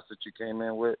the class that you came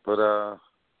in with. But,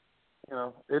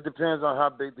 it depends on how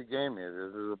big the game is.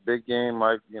 If it's a big game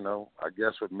like, I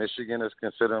guess what Michigan is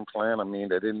considering playing. I mean,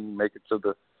 they didn't make it to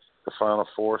the Final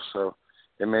Four, so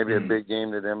it may be a big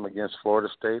game to them against Florida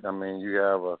State. I mean, you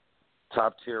have a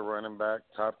top-tier running back,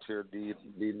 top-tier D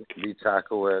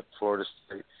tackle at Florida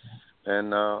State.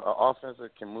 And an offense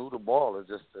that can move the ball is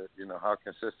just that, how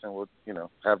consistent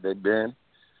have they been.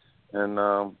 And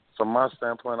from my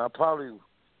standpoint, I probably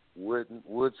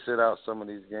would sit out some of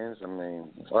these games. I mean,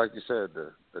 like you said,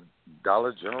 the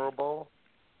Dollar General Bowl.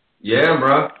 Yeah,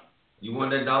 bro. You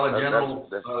want that Dollar General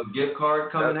gift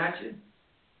card coming at you?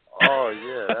 Oh,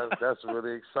 yeah, that's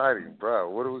really exciting, bro.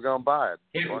 What are we going to buy?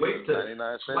 Can't wait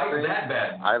to swipe that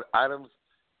bad.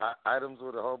 Items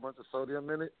with a whole bunch of sodium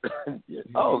in it.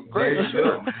 Oh, great. There you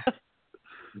go.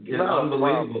 You get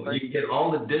unbelievable. You can get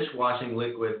all the dishwashing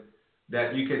liquid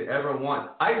that you could ever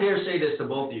want. I dare say this to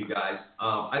both of you guys.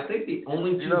 I think the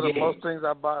only two games. The most things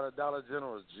I buy at Dollar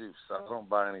General is juice. I don't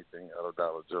buy anything out of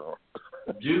Dollar General.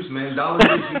 Juice, man, dollar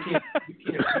juice.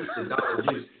 You can't beat the dollar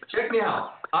juice. Check me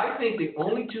out. I think the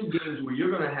only two games where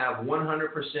you're going to have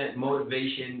 100%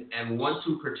 motivation and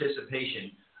 1-2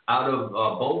 participation out of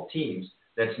both teams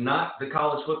that's not the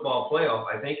college football playoff,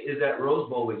 I think, is that Rose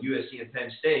Bowl with USC and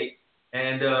Penn State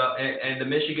and the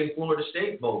Michigan-Florida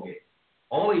State bowl game.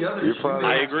 All the others,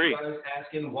 I agree. Guys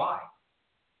asking why.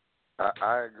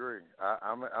 I agree.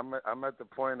 I'm at the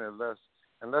point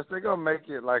unless they're gonna make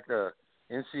it like a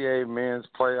NCAA men's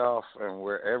playoff and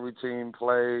where every team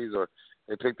plays, or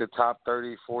they pick the top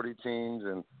 30, 40 teams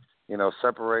and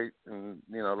separate and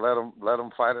let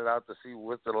them fight it out to see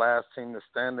what's the last team that's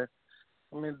standing.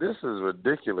 I mean, this is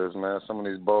ridiculous, man. Some of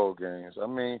these bowl games. I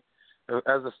mean,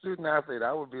 as a student athlete,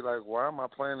 I would be like, why am I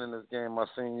playing in this game my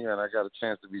senior year and I got a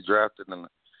chance to be drafted in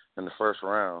the first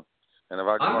round? And if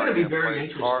I'm going to be very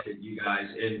interested, you guys,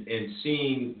 in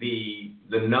seeing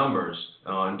the numbers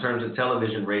in terms of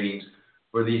television ratings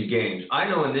for these games. I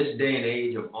know in this day and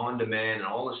age of on-demand and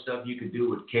all the stuff you could do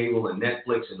with cable and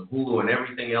Netflix and Hulu and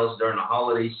everything else during the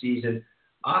holiday season,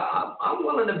 I'm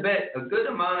willing to bet a good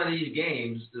amount of these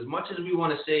games, as much as we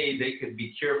want to say they could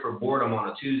be cured for boredom on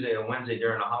a Tuesday or Wednesday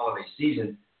during the holiday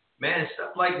season, man,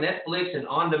 stuff like Netflix and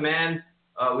on-demand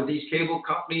with these cable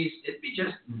companies, it'd be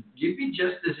just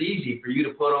as easy for you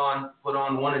to put on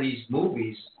one of these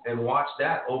movies and watch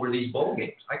that over these bowl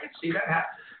games. I can see that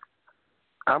happen.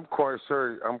 I'm quite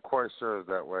sure it's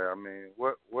that way. I mean,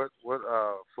 what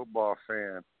football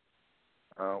fan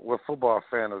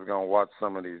is going to watch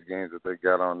some of these games that they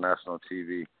got on national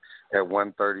TV at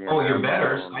 1:30? Oh, your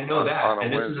bettors, I know that.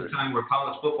 And this is a time where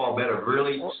college football bettors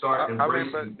really start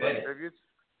embracing betting.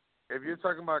 If you're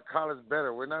talking about college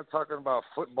bettor, we're not talking about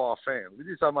football fans. We're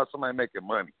just talking about somebody making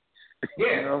money.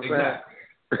 Yeah, exactly.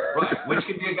 Right, which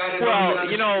could be a guy that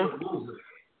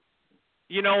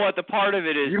you know what the part of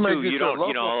it is too. You don't,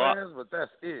 fans, but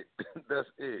that's it. That's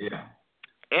it. Yeah.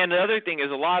 And the other thing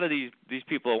is, a lot of these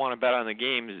people that want to bet on the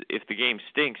games, if the game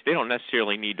stinks, they don't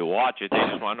necessarily need to watch it. They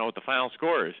just want to know what the final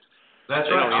score is. That's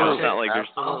right.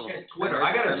 I'll check Twitter.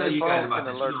 I got to tell you guys about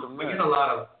this. We get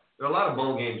there are a lot of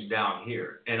bowl games down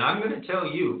here, and I'm going to tell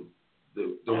you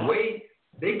the way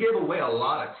they give away a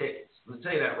lot of tickets. I'm going to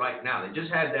tell you that right now. They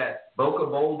just had that Boca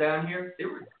Bowl down here. They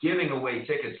were giving away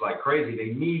tickets like crazy.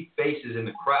 They need faces in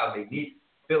the crowd. They need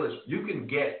fillers. You can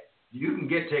get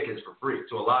tickets for free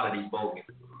to a lot of these bowl games.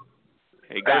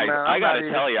 Hey guys, I got to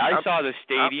tell you, I saw the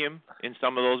stadium in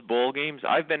some of those bowl games.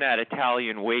 I've been at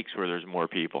Italian wakes where there's more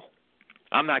people.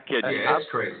 I'm not kidding. Yeah, that's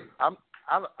crazy.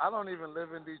 I don't even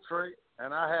live in Detroit,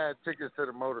 and I had tickets to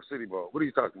the Motor City Bowl. What are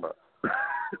you talking about?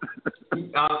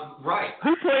 Right.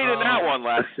 Who played in that one,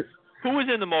 Les? Who was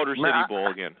in the Motor City Bowl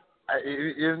again?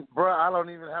 Bro, I don't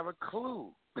even have a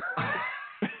clue.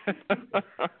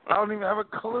 I don't even have a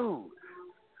clue.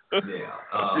 Yeah,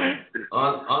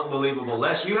 unbelievable.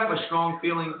 Les, you have a strong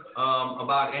feeling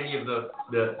about any of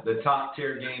the top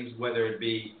tier games, whether it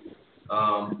be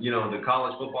the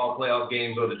college football playoff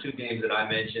games or the two games that I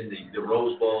mentioned, the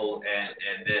Rose Bowl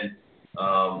and then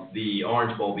the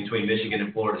Orange Bowl between Michigan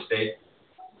and Florida State?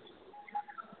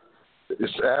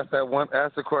 Just ask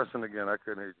the question again. I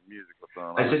couldn't hear the music or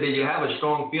something. I said, did you have a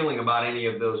strong feeling about any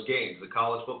of those games, the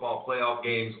college football playoff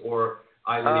games or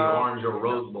either the Orange or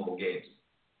Rose Bowl games?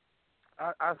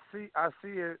 I see it.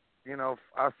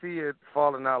 I see it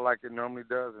falling out like it normally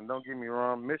does. And don't get me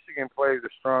wrong, Michigan plays a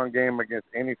strong game against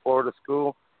any Florida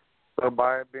school. So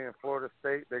by it being Florida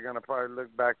State, they're gonna probably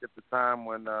look back at the time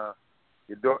when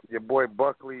your boy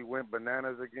Buckley went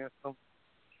bananas against them.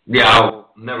 Yeah,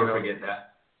 I'll never forget that.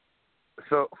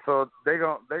 So they're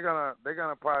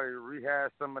gonna probably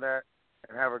rehash some of that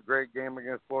and have a great game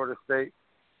against Florida State,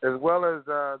 as well as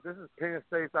this is Penn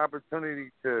State's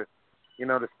opportunity to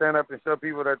stand up and show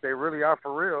people that they really are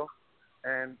for real,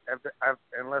 and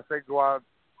unless they go out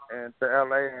and to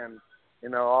LA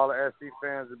and all the SC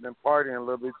fans have been partying a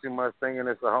little bit too much, thinking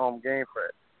it's a home game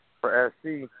for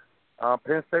SC.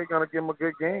 Penn State gonna give them a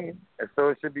good game, and so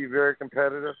it should be very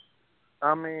competitive.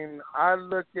 I mean, I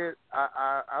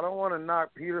don't want to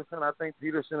knock Peterson. I think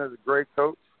Peterson is a great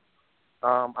coach.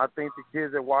 I think the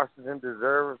kids at Washington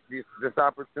deserve this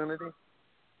opportunity.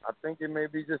 I think it may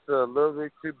be just a little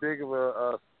bit too big of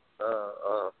a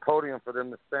podium for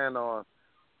them to stand on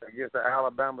against the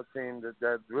Alabama team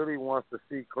that really wants to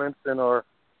see Clemson or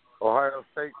Ohio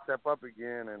State step up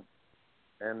again.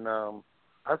 And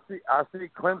I see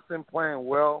Clemson playing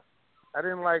well. I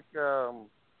didn't like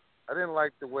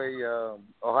the way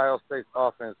Ohio State's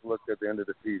offense looked at the end of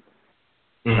the season.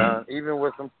 Mm-hmm. Even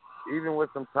with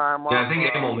some time off. Yeah, I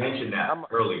think Emil mentioned that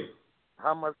earlier.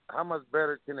 How much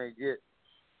better can they get?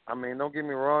 I mean, don't get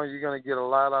me wrong. You're going to get a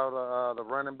lot out of the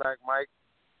running back, Mike.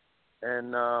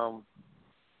 and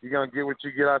you're gonna get what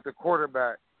you get out the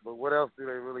quarterback. But what else do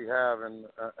they really have? And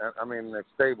they're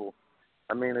stable.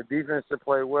 I mean, the defense should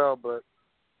play well, but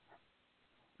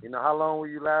you know, how long will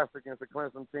you last against a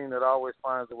Clemson team that always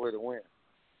finds a way to win?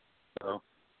 So.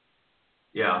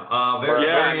 Yeah,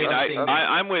 very interesting.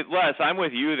 I'm with Les. I'm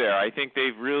with you there. I think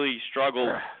they've really struggled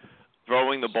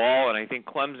throwing the ball, and I think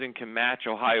Clemson can match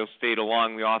Ohio State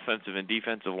along the offensive and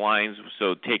defensive lines,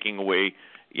 so taking away,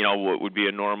 you know, what would be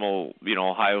a normal, you know,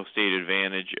 Ohio State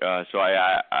advantage. So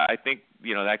I think,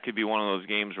 you know, that could be one of those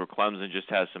games where Clemson just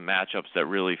has some matchups that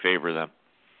really favor them.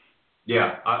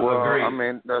 Yeah, I agree. I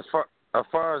mean, as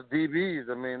far as DBs,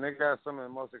 I mean, they got some of the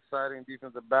most exciting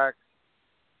defensive backs,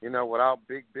 you know, without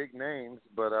big names,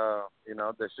 but, you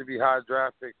know, there should be high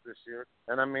draft picks this year.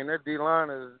 And, I mean, their D-line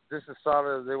is just as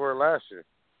solid as they were last year,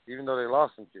 even though they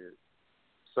lost some kids.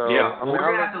 So, yeah, I mean,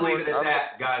 we're going to have to leave it at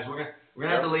that, guys. We're going to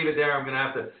have to leave it there. I'm going to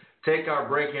have to take our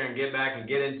break here and get back and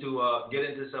get into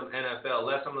some NFL.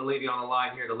 Les, I'm going to leave you on the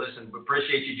line here to listen. But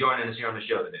appreciate you joining us here on the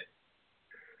show today.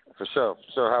 For sure.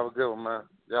 Have a good one, man.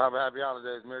 Y'all have a happy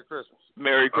holidays. Merry Christmas.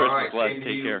 Merry Christmas, Les.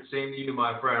 Take care. Same to you,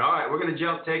 my friend. All right, we're going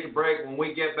to take a break. When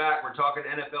we get back, we're talking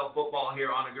NFL football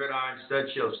here on the Gridiron Stud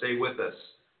Show. Stay with us.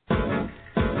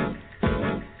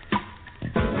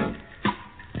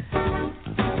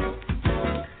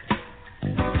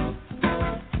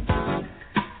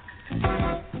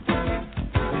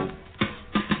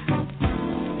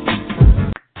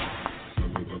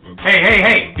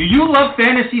 Hey, do you love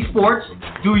fantasy sports?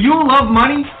 Do you love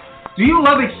money? Do you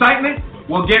love excitement?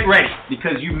 Well, get ready,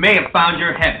 because you may have found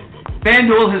your heaven.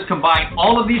 FanDuel has combined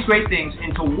all of these great things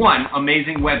into one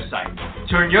amazing website.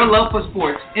 Turn your love for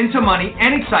sports into money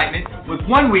and excitement with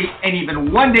 1 week and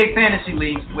even 1 day fantasy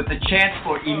leagues with a chance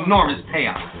for enormous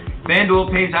payouts.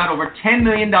 FanDuel pays out over $10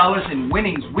 million in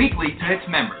winnings weekly to its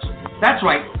members. That's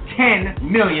right, $10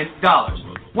 million.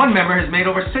 One member has made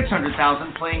over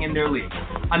 $600,000 playing in their league.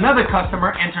 Another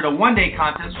customer entered a 1 day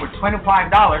contest for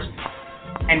 $25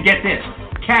 and get this,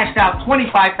 cashed out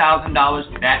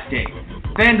 $25,000 that day.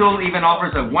 FanDuel even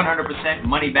offers a 100%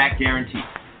 money-back guarantee.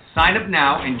 Sign up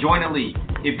now and join a league.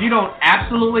 If you don't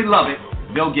absolutely love it,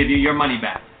 they'll give you your money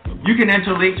back. You can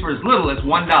enter leagues for as little as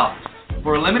 $1.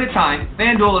 For a limited time,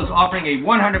 FanDuel is offering a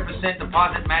 100%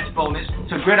 deposit match bonus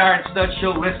to Gridiron Studs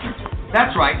Show listeners.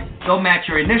 That's right, they'll match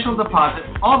your initial deposit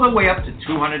all the way up to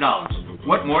 $200.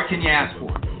 What more can you ask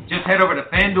for? Just head over to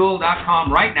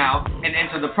FanDuel.com right now and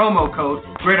enter the promo code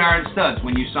GridironStuds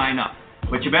when you sign up.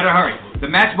 But you better hurry. The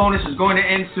match bonus is going to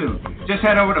end soon. Just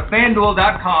head over to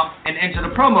FanDuel.com and enter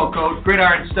the promo code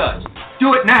GridironStuds.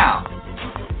 Do it now.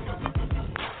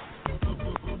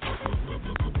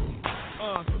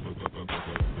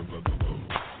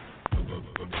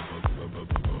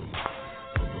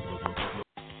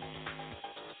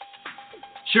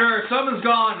 Sure, summer's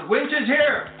gone, winter's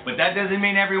here, but that doesn't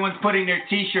mean everyone's putting their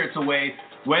t-shirts away.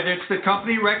 Whether it's the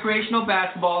company recreational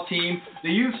basketball team,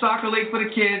 the youth soccer league for the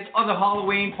kids, or the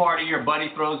Halloween party your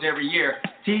buddy throws every year,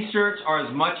 t-shirts are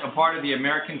as much a part of the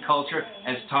American culture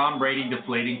as Tom Brady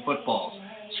deflating footballs.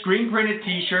 Screen-printed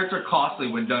t-shirts are costly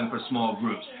when done for small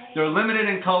groups. They're limited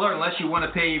in color unless you want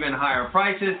to pay even higher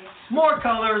prices. More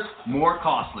colors, more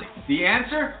costly. The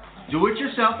answer? Do it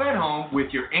yourself at home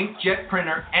with your inkjet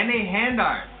printer and a hand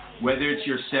iron. Whether it's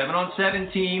your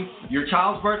 7-on-7 team, your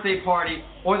child's birthday party,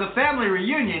 or the family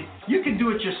reunion, you can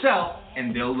do it yourself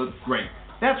and they'll look great.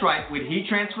 That's right, with heat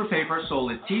transfer paper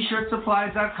sold at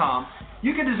tshirtsupplies.com,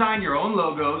 you can design your own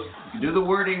logos, you can do the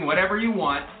wording whatever you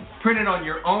want, print it on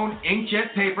your own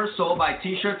inkjet paper sold by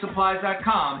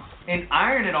tshirtsupplies.com, and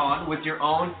iron it on with your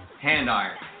own hand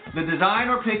iron. The design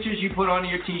or pictures you put on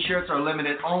your t-shirts are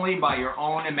limited only by your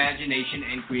own imagination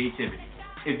and creativity.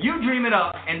 If you dream it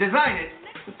up and design it,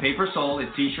 the paper sold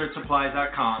at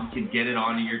tshirtsupplies.com can get it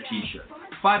onto your t-shirt.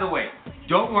 By the way,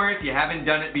 don't worry if you haven't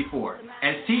done it before.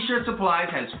 As T-Shirt Supplies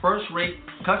has first-rate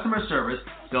customer service,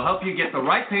 they'll help you get the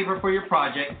right paper for your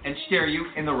project and steer you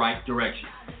in the right direction.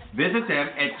 Visit them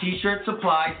at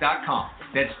tshirtsupplies.com.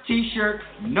 That's t-shirt,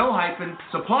 no hyphen,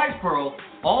 supplies plural,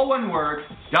 all one word,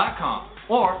 .com.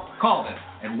 Or call them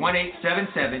at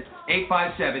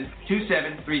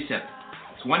 1-877-857-2737.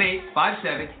 It's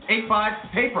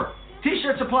 1-857-85-PAPER.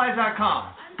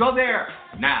 tshirtsupplies.com. Go there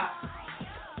now.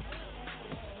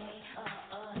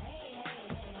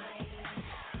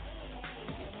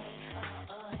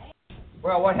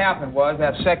 Well, what happened was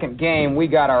that second game, we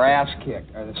got our ass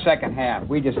kicked, or the second half.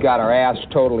 We just got our ass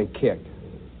totally kicked.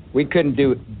 We couldn't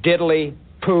do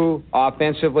diddly-poo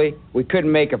offensively. We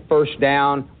couldn't make a first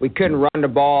down. We couldn't run the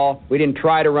ball. We didn't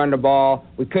try to run the ball.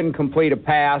 We couldn't complete a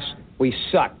pass. We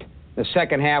sucked. The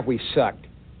second half, we sucked.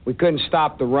 We couldn't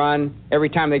stop the run. Every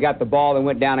time they got the ball, they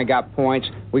went down and got points.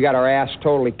 We got our ass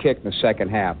totally kicked in the second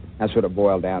half. That's what it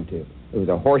boiled down to. It was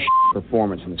a horse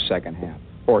performance in the second half.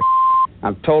 Horse.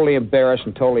 I'm totally embarrassed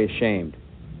and totally ashamed.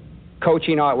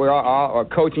 Coaching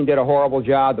did a horrible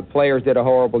job. The players did a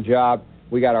horrible job.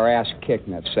 We got our ass kicked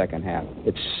in that second half.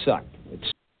 It sucked.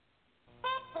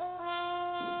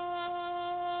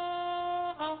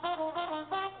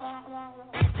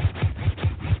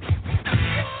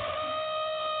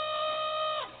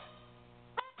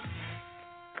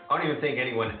 I don't even think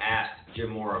anyone asked Jim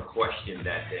Mora a question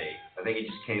that day. I think he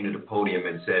just came to the podium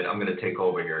and said, I'm going to take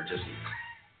over here. Just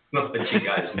let you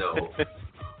guys know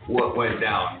what went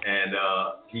down. And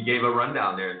he gave a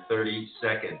rundown there in 30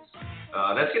 seconds.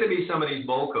 That's going to be some of these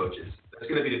bowl coaches. That's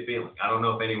going to be the feeling. I don't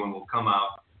know if anyone will come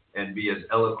out and be as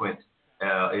eloquent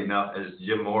enough as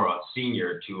Jim Mora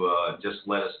Sr. to just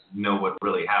let us know what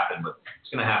really happened. But it's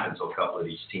going to happen to a couple of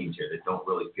these teams here that don't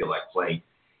really feel like playing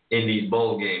in these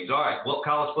bowl games. All right, well,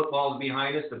 college football is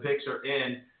behind us. The picks are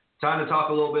in. Time to talk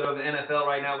a little bit of the NFL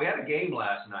right now. We had a game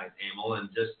last night, Emil, and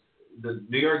just the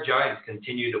New York Giants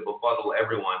continue to befuddle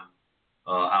everyone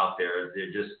out there.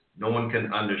 They're just, no one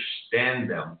can understand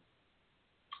them.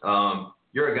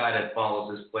 You're a guy that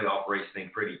follows this playoff race thing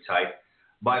pretty tight.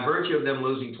 By virtue of them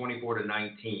losing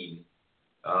 24-19,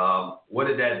 what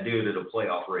did that do to the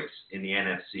playoff race in the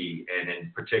NFC, and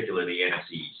in particular the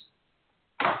NFC East?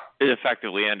 It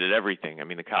effectively ended everything. I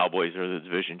mean, the Cowboys are the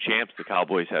division champs. The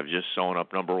Cowboys have just sewn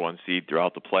up number one seed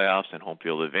throughout the playoffs and home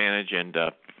field advantage, and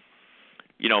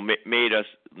made us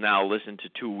now listen to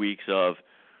 2 weeks of,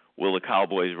 will the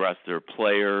Cowboys rest their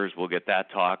players? We'll get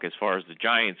that talk. As far as the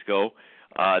Giants go,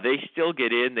 they still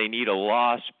get in. They need a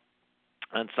loss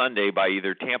on Sunday by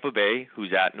either Tampa Bay,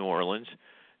 who's at New Orleans,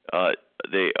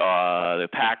 the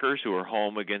Packers, who are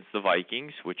home against the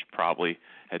Vikings, which probably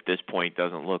at this point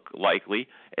doesn't look likely,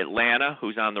 Atlanta,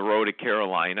 who's on the road at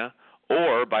Carolina,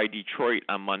 or by Detroit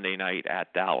on Monday night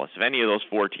at Dallas. If any of those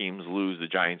four teams lose, the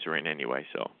Giants are in anyway.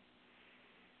 So,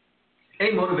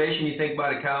 any motivation you think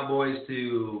by the Cowboys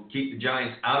to keep the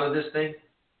Giants out of this thing? I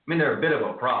mean, they're a bit of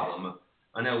a problem.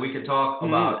 I know we could talk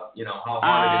about, how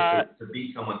hard it is to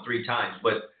beat someone 3 times,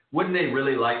 but wouldn't they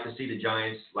really like to see the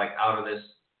Giants out of this?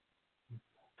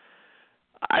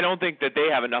 I don't think that they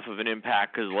have enough of an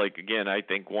impact because, again, I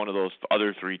think one of those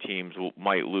other 3 teams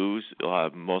might lose.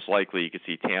 Most likely you could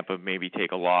see Tampa maybe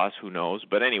take a loss. Who knows?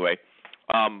 But anyway,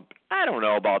 I don't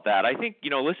know about that. I think,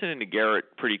 listening to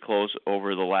Garrett pretty close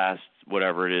over the last,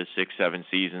 whatever it is, 6-7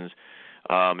 seasons,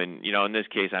 and, in this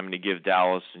case, I'm going to give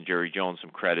Dallas and Jerry Jones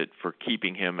some credit for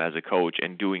keeping him as a coach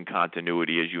and doing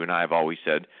continuity, as you and I have always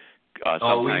said,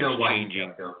 sometimes we know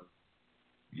changing.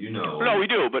 No, we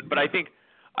do, but I think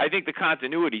the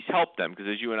continuity's helped them because,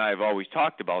 as you and I have always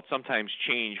talked about, sometimes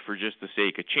change for just the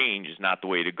sake of change is not the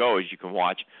way to go, as you can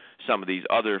watch some of these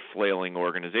other flailing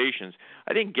organizations.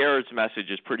 I think Garrett's message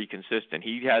is pretty consistent.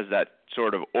 He has that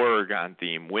sort of Oregon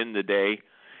theme, win the day.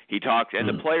 He talks, and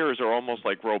the players are almost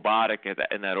like robotic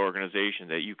in that organization,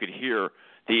 that you could hear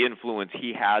the influence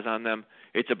he has on them.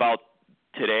 It's about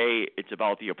today. It's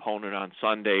about the opponent on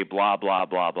Sunday, blah, blah,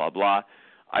 blah, blah, blah.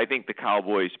 I think the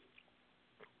Cowboys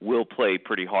will play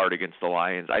pretty hard against the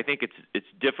Lions. I think it's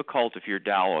difficult if you're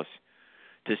Dallas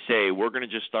to say we're going to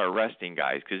just start resting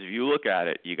guys, because if you look at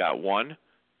it, you got 1,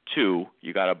 2,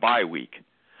 you got a bye week.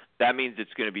 That means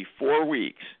it's going to be 4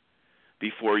 weeks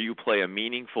before you play a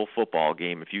meaningful football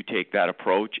game if you take that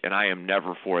approach, and I am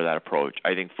never for that approach.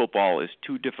 I think football is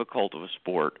too difficult of a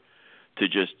sport to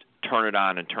just turn it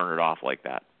on and turn it off like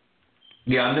that.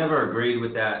 Yeah, I've never agreed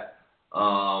with that. The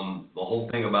whole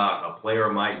thing about a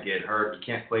player might get hurt, you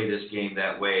can't play this game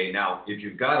that way. Now, if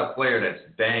you've got a player that's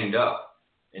banged up,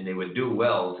 and they would do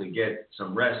well to get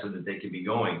some rest so that they could be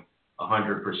going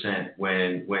 100%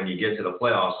 when you get to the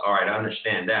playoffs, all right, I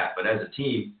understand that. But as a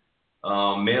team,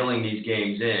 mailing these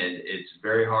games in, it's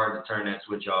very hard to turn that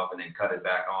switch off and then cut it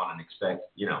back on and expect,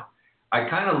 I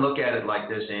kind of look at it like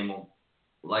this, Emil,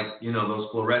 those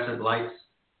fluorescent lights.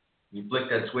 You flick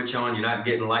that switch on, you're not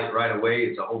getting light right away.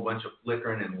 It's a whole bunch of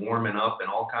flickering and warming up and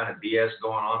all kind of BS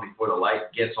going on before the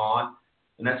light gets on.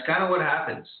 And that's kind of what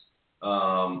happens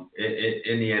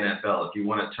in the NFL. If you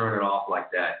want to turn it off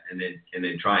like that and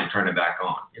then try and turn it back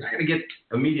on, you're not going to get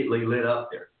immediately lit up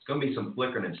there. It's going to be some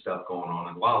flickering and stuff going on.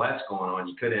 And while that's going on,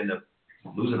 you could end up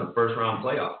losing a first-round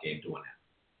playoff game doing that.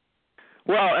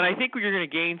 Well, and I think you're going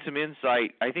to gain some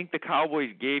insight. I think the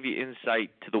Cowboys gave you insight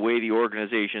to the way the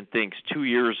organization thinks 2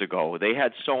 years ago. They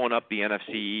had sewn up the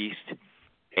NFC East,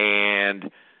 and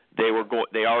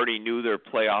They already knew their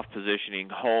playoff positioning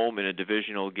home in a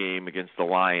divisional game against the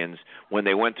Lions. When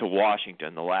they went to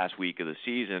Washington the last week of the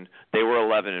season, they were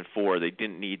 11-4. They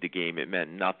didn't need the game; it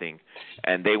meant nothing,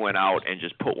 and they went out and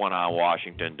just put one on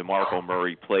Washington. DeMarco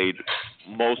Murray played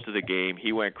most of the game.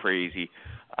 He went crazy.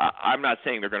 I'm not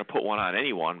saying they're going to put one on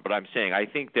anyone, but I'm saying I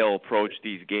think they'll approach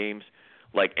these games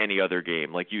like any other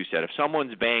game. Like you said, if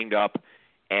someone's banged up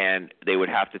and they would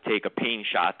have to take a pain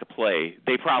shot to play,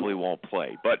 they probably won't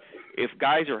play. But if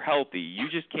guys are healthy, you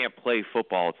just can't play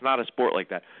football. It's not a sport like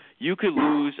that. You could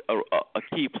lose a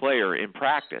key player in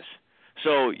practice.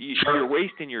 So you're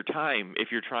wasting your time if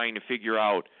you're trying to figure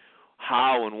out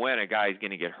how and when a guy's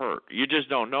going to get hurt. You just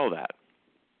don't know that.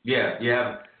 Yeah, you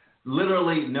have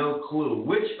literally no clue.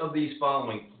 Which of these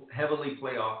following heavily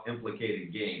playoff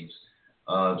implicated games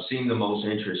seem the most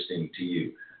interesting to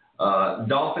you?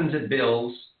 Dolphins at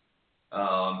Bills.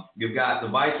 You've got the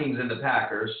Vikings and the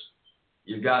Packers.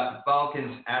 You've got the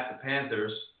Falcons at the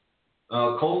Panthers.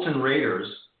 Colts and Raiders.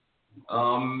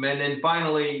 And then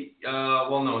finally,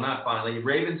 not finally,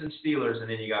 Ravens and Steelers, and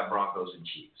then you got Broncos and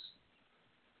Chiefs.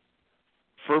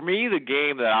 For me, the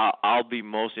game that I'll be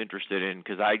most interested in,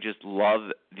 because I just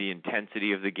love the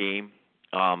intensity of the game.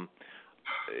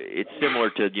 It's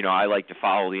similar to, I like to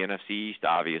follow the NFC East,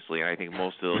 obviously, and I think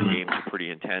most of those games are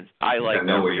pretty intense. I like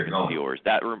the Ravens Steelers.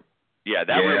 That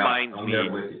reminds me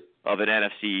of an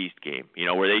NFC East game,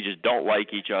 where they just don't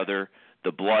like each other.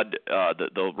 The blood,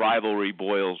 the rivalry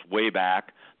boils way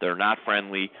back. They're not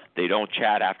friendly. They don't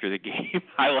chat after the game.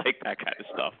 I like that kind of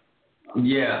stuff.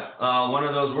 Yeah, one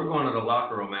of those, we're going to the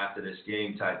locker room after this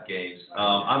game type games.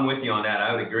 I'm with you on that.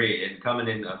 I would agree. And coming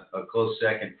in a close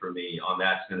second for me on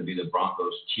that's going to be the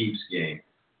Broncos-Chiefs game.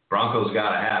 Broncos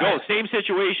got to have it. No, same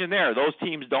situation there. Those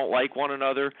teams don't like one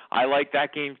another. I like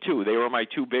that game too. They were my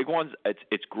two big ones.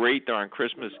 It's great. They're on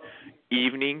Christmas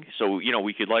evening. So,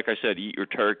 we could, like I said, eat your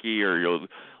turkey or your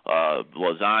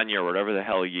lasagna or whatever the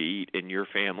hell you eat in your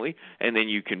family. And then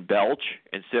you can belch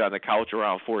and sit on the couch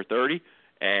around 4:30.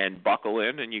 And buckle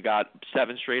in, and you got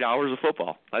 7 straight hours of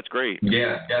football. That's great.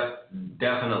 Yeah,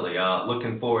 definitely.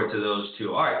 Looking forward to those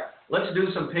two. All right, let's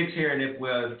do some picks here, and if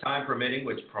we're time permitting,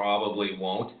 which probably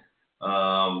won't,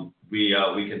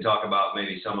 we can talk about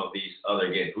maybe some of these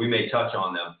other games. We may touch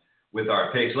on them with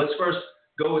our picks. Let's first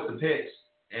go with the picks,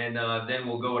 and then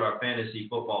we'll go with our fantasy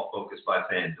football focus by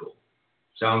FanDuel.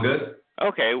 Sound good?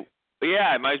 Okay. Yeah,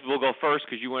 I might as well go first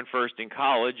because you went first in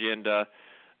college, and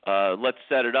let's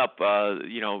set it up.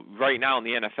 Right now in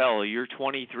the NFL, you're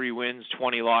 23 wins,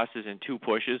 20 losses, and 2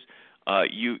 pushes.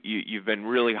 You've been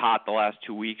really hot the last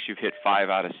 2 weeks. You've hit 5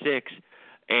 out of 6.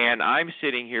 And I'm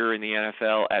sitting here in the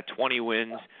NFL at 20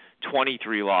 wins,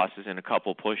 23 losses, and a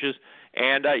couple pushes.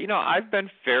 And, I've been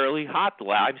fairly hot.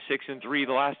 I'm 6-3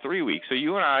 the last 3 weeks. So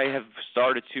you and I have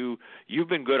started you've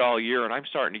been good all year, and I'm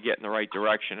starting to get in the right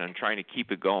direction and trying to keep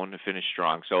it going to finish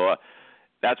strong. So,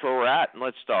 that's where we're at, and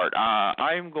let's start.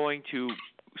 I'm going to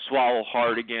swallow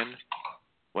hard again,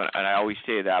 and I always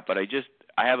say that, but I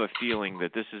have a feeling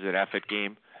that this is an effort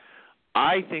game.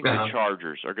 I think the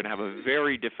Chargers are going to have a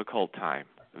very difficult time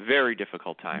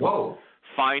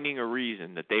finding a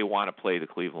reason that they want to play the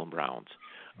Cleveland Browns.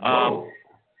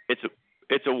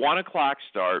 It's a 1 o'clock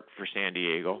start for San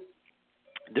Diego.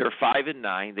 They're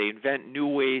 5-9. They invent new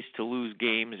ways to lose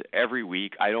games every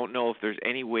week. I don't know if there's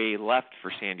any way left for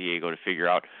San Diego to figure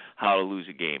out how to lose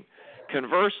a game.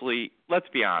 Conversely, let's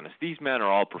be honest, these men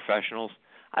are all professionals.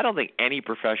 I don't think any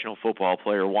professional football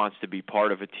player wants to be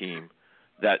part of a team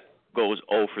that goes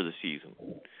 0 for the season.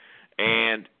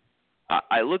 And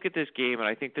I look at this game, and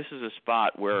I think this is a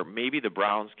spot where maybe the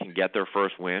Browns can get their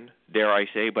first win, dare I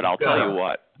say, but I'll tell you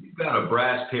what. You've got a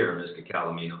brass pair, Mr.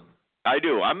 Calamino. I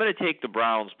do. I'm going to take the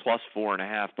Browns plus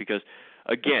 4.5 because,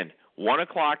 again, 1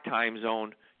 o'clock time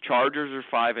zone. Chargers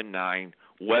are 5-9.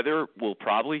 Weather will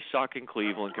probably suck in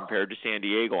Cleveland compared to San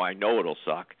Diego. I know it'll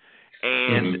suck.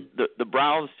 And the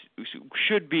Browns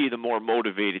should be the more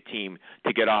motivated team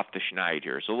to get off the schneid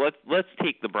here. So let's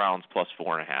take the Browns plus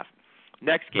 4.5.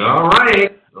 Next game. All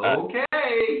right.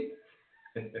 Okay.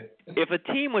 If a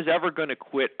team was ever going to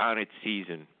quit on its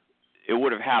season, it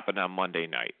would have happened on Monday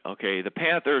night. Okay, the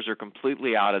Panthers are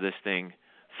completely out of this thing,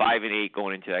 5-8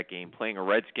 going into that game, playing a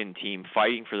Redskin team,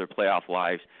 fighting for their playoff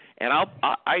lives. And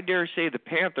I dare say the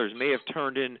Panthers may have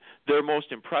turned in their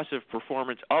most impressive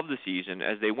performance of the season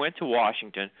as they went to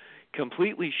Washington,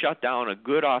 completely shut down a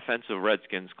good offensive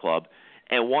Redskins club,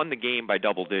 and won the game by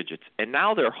double digits. And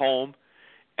now they're home,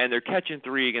 and they're catching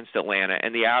 3 against Atlanta,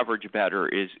 and the average bettor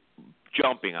is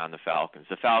jumping on the Falcons.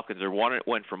 The Falcons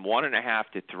went from 1.5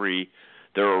 to 3.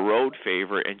 They're a road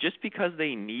favorite, and just because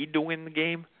they need to win the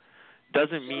game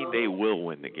doesn't mean they will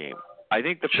win the game. I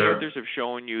think the Panthers have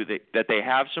shown you that they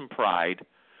have some pride.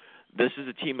 This is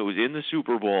a team that was in the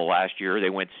Super Bowl last year. They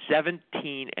went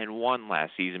 17-1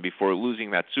 last season before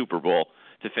losing that Super Bowl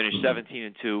to finish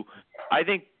 17-2. I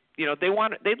think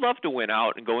they'd love to win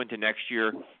out and go into next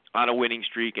year on a winning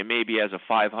streak and maybe as a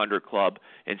 500 club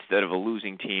instead of a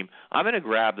losing team. I'm going to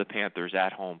grab the Panthers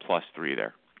at home +3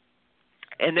 there.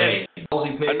 And then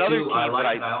another team I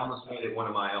like it. I almost made it one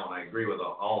of my own. I agree with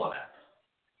all of that.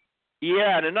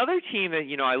 Yeah, and another team that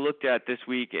I looked at this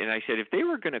week and I said if they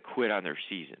were going to quit on their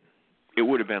season, it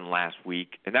would have been last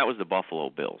week, and that was the Buffalo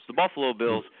Bills. The Buffalo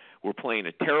Bills were playing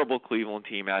a terrible Cleveland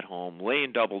team at home,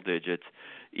 laying double digits.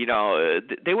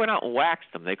 They went out and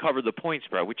waxed them. They covered the point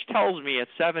spread, which tells me at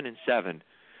 7-7,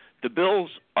 the Bills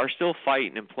are still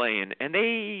fighting and playing, and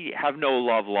they have no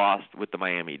love lost with the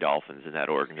Miami Dolphins in that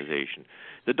organization.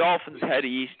 The Dolphins head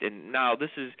east, and now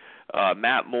this is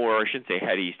Matt Moore. I shouldn't say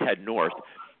head east, head north.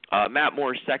 Matt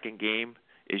Moore's second game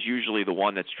is usually the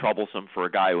one that's troublesome for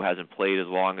a guy who hasn't played as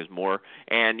long as Moore.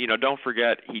 And, don't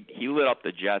forget, he lit up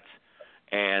the Jets,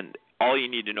 and all you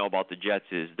need to know about the Jets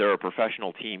is they're a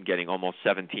professional team getting almost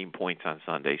 17 points on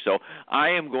Sunday. So I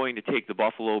am going to take the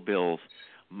Buffalo Bills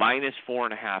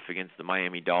 -4.5 against the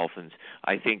Miami Dolphins.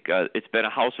 I think it's been a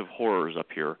house of horrors up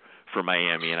here for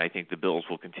Miami, and I think the Bills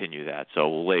will continue that. So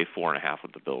we'll lay 4.5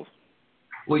 with the Bills.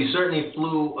 Well, you certainly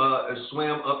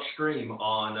swam upstream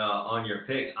on your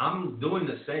picks. I'm doing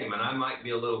the same, and I might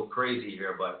be a little crazy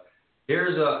here, but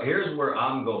here's where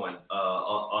I'm going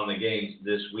on the games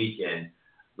this weekend.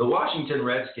 The Washington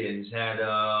Redskins had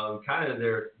kind of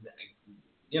their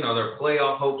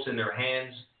playoff hopes in their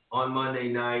hands on Monday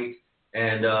night,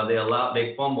 and they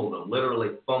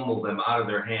literally fumbled them out of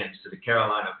their hands to the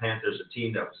Carolina Panthers, a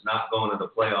team that was not going to the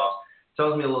playoffs.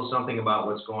 Tells me a little something about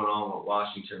what's going on with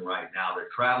Washington right now. They're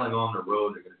traveling on the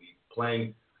road. They're going to be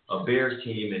playing a Bears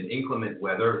team in inclement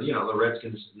weather. The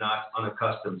Redskins not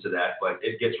unaccustomed to that, but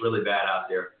it gets really bad out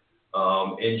there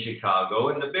in Chicago.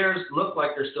 And the Bears look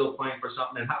like they're still playing for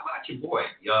something. And how about your boy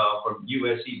from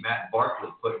USC, Matt Barkley,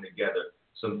 putting together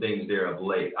some things there of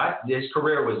late? His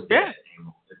career was dead.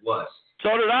 It was.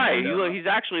 So did I. He's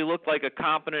actually looked like a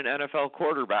competent NFL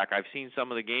quarterback. I've seen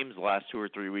some of the games the last 2 or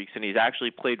 3 weeks, and he's actually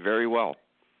played very well.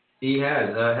 He has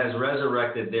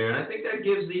resurrected there, and I think that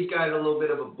gives these guys a little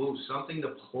bit of a boost, something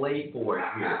to play for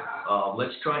here.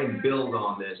 Let's try and build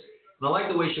on this. And I like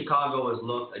the way Chicago has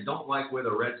looked. I don't like where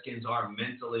the Redskins are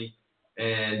mentally,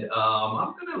 and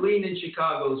I'm going to lean in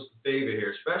Chicago's favor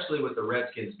here, especially with the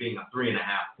Redskins being a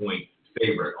 3.5-point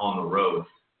favorite on the road.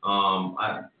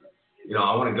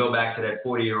 I want to go back to that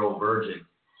 40-year-old virgin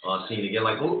scene again.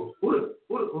 Like, who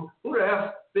the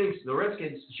F thinks the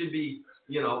Redskins should be,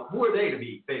 who are they to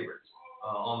be favorites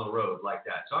on the road like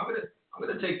that? So I'm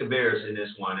gonna take the Bears in this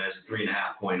one as a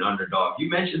 3.5-point underdog. You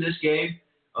mentioned this game,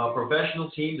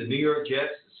 professional team, the New York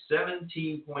Jets,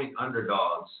 17-point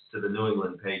underdogs to the New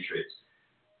England Patriots.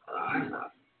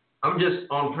 I'm just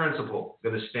on principle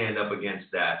going to stand up against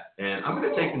that, and I'm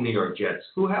going to take the New York Jets,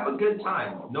 who have a good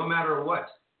time no matter what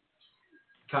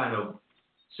kind of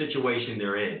situation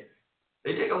they're in.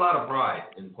 They take a lot of pride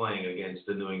in playing against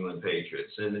the New England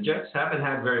Patriots, and the Jets haven't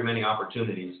had very many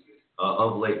opportunities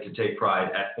of late to take pride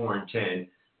at 4-10.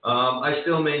 I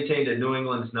still maintain that New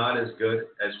England's not as good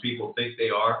as people think they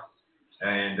are,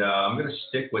 and I'm going to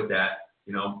stick with that.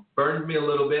 Burned me a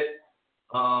little bit.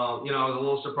 I was a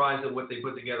little surprised at what they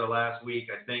put together last week.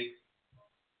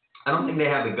 I don't think they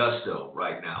have the gusto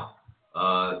right now.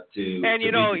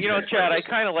 Chad, I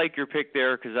kind of like your pick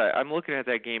there because I'm looking at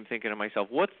that game thinking to myself,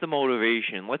 what's the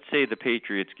motivation? Let's say the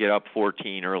Patriots get up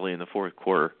 14 early in the fourth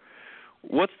quarter.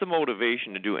 What's the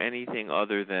motivation to do anything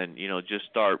other than, just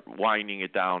start winding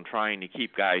it down, trying to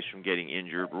keep guys from getting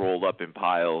injured, rolled up in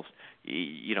piles?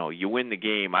 You win the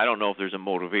game. I don't know if there's a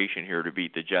motivation here to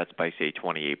beat the Jets by, say,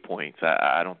 28 points.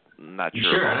 I'm not sure.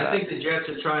 Sure, and I think the Jets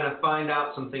are trying to find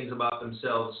out some things about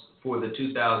themselves for the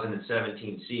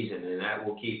 2017 season, and that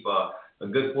will keep a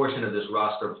good portion of this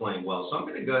roster playing well. So I'm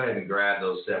going to go ahead and grab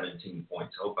those 17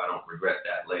 points. Hope I don't regret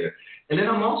that later. And then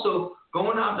I'm also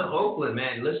going out to Oakland,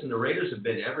 man. Listen, the Raiders have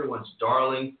been everyone's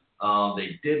darling.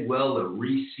 They did well to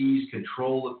re-seize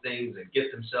control of things and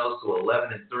get themselves to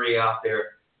 11-3 out there.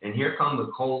 And here come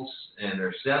the Colts, and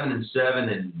they're 7-7,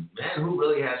 and man, who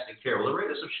really has to care? Well, the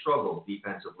Raiders have struggled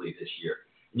defensively this year.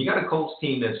 And you got a Colts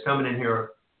team that's coming in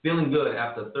here feeling good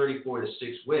after a 34-6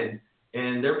 win,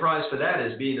 and their prize for that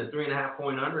is being a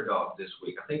 3.5-point underdog this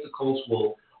week. I think the Colts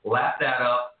will lap that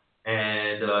up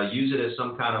and use it as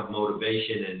some kind of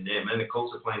motivation, and the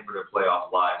Colts are playing for their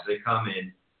playoff lives. They come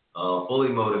in fully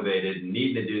motivated and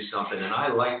needing to do something, and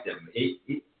I like them.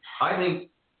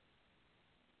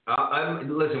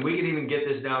 Listen, we could even get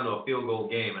this down to a field goal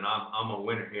game, and I'm a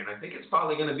winner here. And I think it's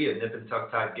probably going to be a nip and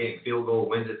tuck type game. Field goal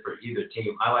wins it for either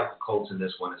team. I like the Colts in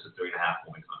this one. It's a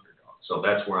 3.5-point underdog. So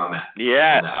that's where I'm at.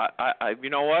 Yeah, I you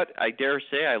know what? I dare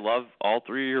say I love all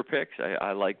three of your picks.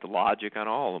 I like the logic on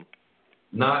all of them.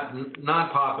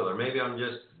 Not popular. Maybe I'm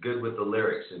just good with the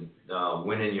lyrics and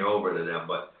winning you over to them.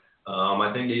 But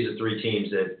I think these are three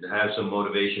teams that have some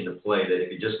motivation to play that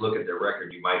if you just look at their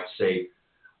record, you might say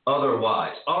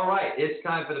otherwise. All right, it's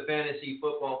time for the Fantasy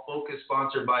Football Focus,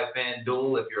 sponsored by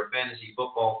FanDuel. If you're a fantasy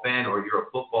football fan or you're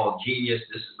a football genius,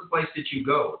 this is the place that you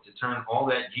go to turn all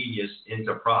that genius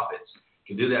into profits.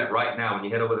 You can do that right now when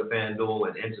you head over to FanDuel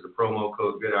and enter the promo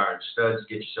code GridironStuds.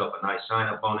 Get yourself a nice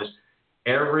sign-up bonus.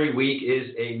 Every week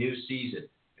is a new season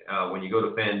when you go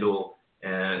to FanDuel,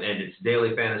 and it's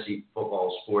daily fantasy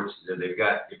football sports. They've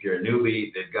got, if you're a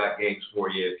newbie, they've got games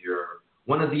for you. If you're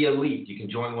one of the elite, you can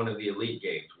join one of the elite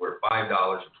games where $5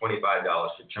 or $25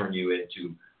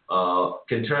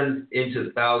 can turn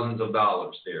into thousands of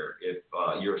dollars there if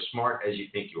you're as smart as you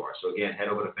think you are. So again, head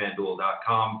over to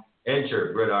FanDuel.com,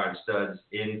 enter GridironStuds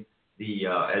in the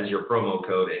as your promo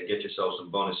code, and get yourself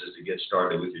some bonuses to get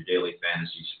started with your daily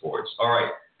fantasy sports. All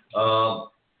right,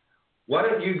 why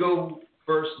don't you go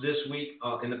first this week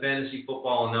in the fantasy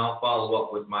football, and I'll follow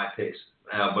up with my picks.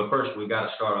 But first, we've got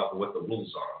to start off with what the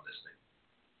rules are on this thing.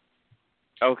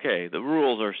 Okay, the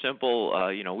rules are simple.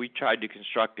 We tried to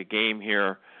construct a game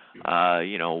here,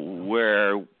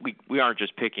 where we aren't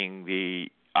just picking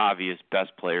the obvious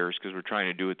best players, because we're trying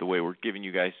to do it the way we're giving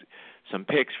you guys some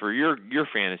picks for your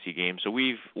fantasy game. So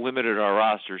we've limited our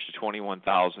rosters to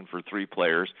 21,000 for three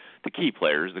players, the key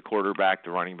players, the quarterback, the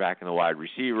running back, and the wide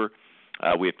receiver.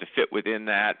 We have to fit within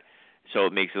that, so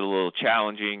it makes it a little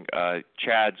challenging.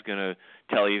 Chad's going to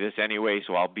tell you this anyway,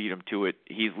 so I'll beat him to it.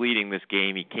 He's leading this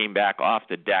game. He came back off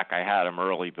the deck. I had him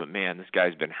early, but, man, this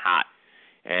guy's been hot.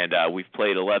 And we've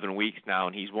played 11 weeks now,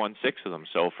 and he's won 6 of them.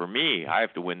 So for me, I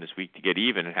have to win this week to get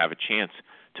even and have a chance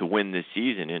to win this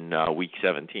season in week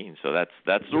 17. So that's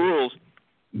the rules.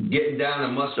 Getting down to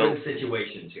must-win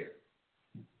situations here.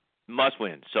 Must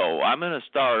win. So I'm going to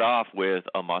start off with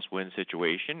a must-win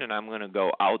situation, and I'm going to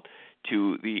go out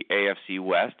to the AFC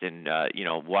West. And,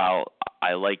 while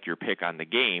I like your pick on the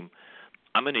game,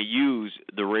 I'm going to use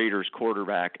the Raiders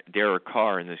quarterback, Derek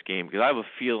Carr, in this game, because I have a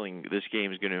feeling this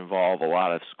game is going to involve a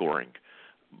lot of scoring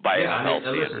by NFL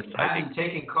standards. Listen,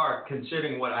 taking Carr,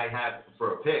 considering what I had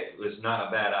for a pick, was not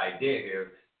a bad idea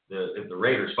here. If the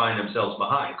Raiders find themselves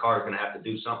behind, Carr's going to have to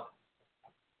do something.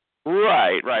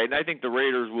 Right. And I think the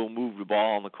Raiders will move the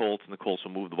ball on the Colts, and the Colts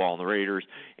will move the ball on the Raiders,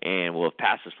 and we'll have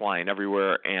passes flying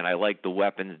everywhere. And I like the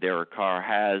weapons Derek Carr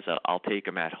has. I'll take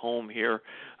him at home here.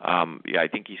 I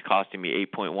think he's costing me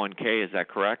 $8.1K. Is that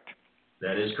correct?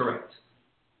 That is correct.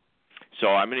 So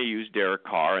I'm going to use Derek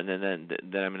Carr, and then I'm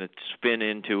going to spin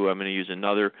into. I'm going to use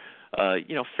another,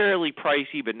 fairly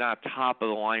pricey but not top of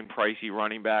the line pricey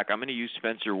running back. I'm going to use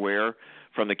Spencer Ware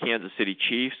from the Kansas City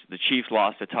Chiefs. The Chiefs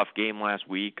lost a tough game last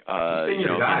week. This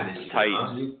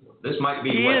might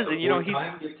be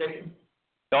time you're taking.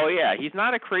 Oh, yeah, he's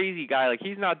not a crazy guy. Like,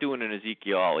 he's not doing an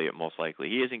Ezekiel Elliott, most likely.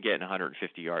 He isn't getting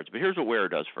 150 yards. But here's what Ware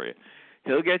does for you.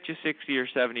 He'll get you 60 or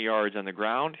 70 yards on the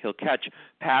ground. He'll catch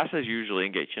passes usually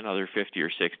and get you another 50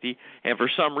 or 60. And for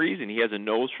some reason, he has a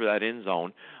nose for that end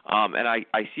zone. And I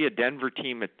see a Denver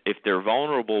team, if they're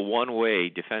vulnerable one way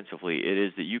defensively, it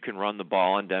is that you can run the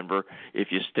ball on Denver if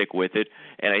you stick with it.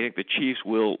 And I think the Chiefs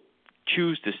will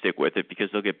choose to stick with it because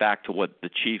they'll get back to what the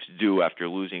Chiefs do after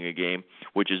losing a game,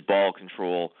 which is ball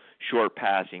control, short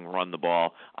passing, run the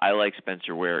ball. I like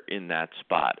Spencer Ware in that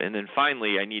spot. And then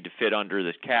finally, I need to fit under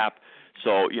this cap.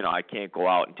 So, I can't go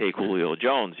out and take Julio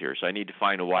Jones here. So I need to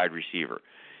find a wide receiver.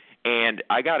 And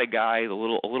I got a guy, a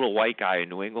little white guy in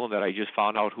New England that I just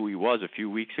found out who he was a few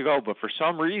weeks ago. But for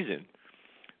some reason,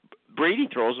 Brady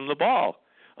throws him the ball.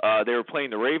 They were playing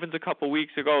the Ravens a couple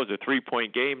weeks ago. It was a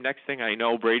 3-point game. Next thing I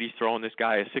know, Brady's throwing this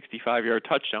guy a 65-yard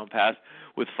touchdown pass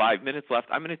with 5 minutes left.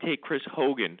 I'm going to take Chris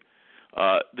Hogan,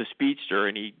 the speedster,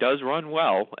 and he does run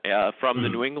well, from the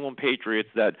New England Patriots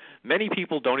that many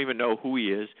people don't even know who he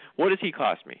is. What does he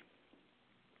cost me?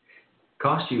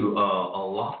 Cost you a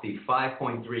lofty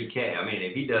 $5.3K. I mean,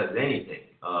 if he does anything,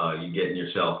 you're getting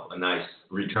yourself a nice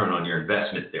return on your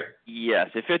investment there. Yes,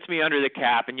 it fits me under the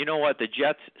cap. And you know what? The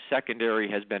Jets' secondary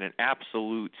has been an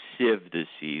absolute sieve this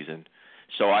season.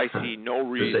 So I see no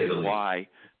reason why,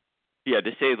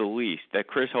 to say the least, that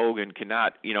Chris Hogan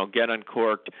cannot, get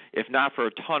uncorked, if not for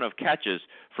a ton of catches,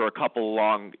 for a couple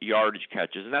long yardage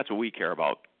catches. And that's what we care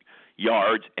about,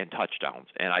 yards and touchdowns.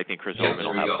 And I think Chris Hogan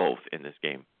will have both in this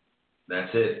game. That's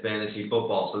it, fantasy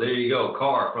football. So there you go.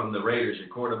 Carr from the Raiders, your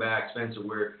quarterback. Spencer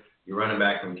Ware, your running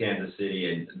back from Kansas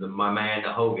City. And my man,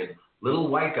 Hogan, little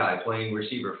white guy playing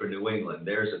receiver for New England.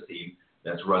 There's a theme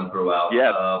that's run throughout.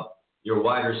 Your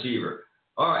wide receiver.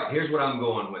 All right, here's what I'm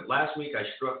going with. Last week I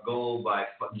struck gold by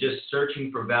just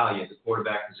searching for value at the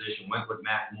quarterback position. Went with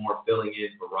Matt Moore filling in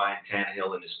for Ryan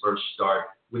Tannehill in his first start.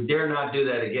 We dare not do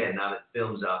that again now that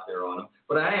film's out there on him.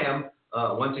 But I am,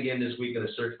 once again this week, going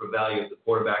to search for value at the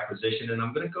quarterback position, and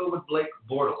I'm going to go with Blake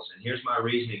Bortles. And here's my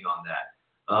reasoning on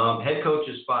that. Head coach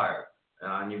is fired.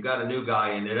 And you've got a new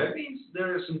guy in there. That means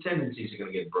there are some tendencies that are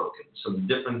going to get broken. Some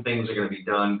different things are going to be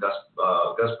done.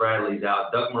 Gus Bradley's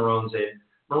out. Doug Marrone's in.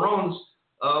 Marrone's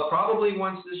probably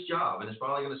wants this job and is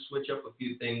probably going to switch up a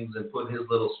few things and put his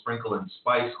little sprinkle and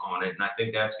spice on it. And I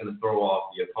think that's going to throw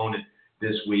off the opponent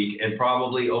this week and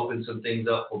probably open some things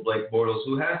up for Blake Bortles,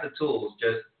 who has the tools,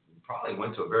 just probably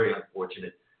went to a very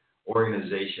unfortunate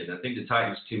organization. I think the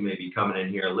Titans, too, may be coming in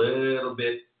here a little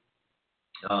bit,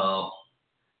 a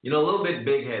little bit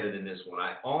big-headed in this one.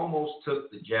 I almost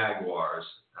took the Jaguars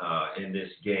in this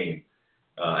game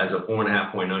as a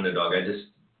 4.5-point underdog.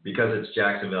 Because it's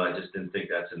Jacksonville, I just didn't think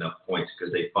that's enough points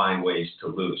because they find ways to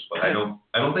lose. But I don't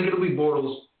think it'll be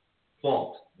Bortles'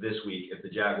 fault this week if the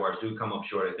Jaguars do come up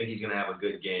short. I think he's going to have a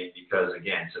good game because,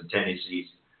 again, some tendencies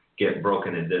get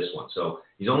broken in this one. So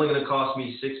he's only going to cost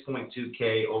me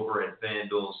 $6.2K over at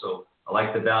FanDuel. So I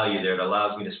like the value there. It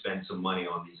allows me to spend some money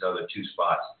on these other two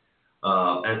spots.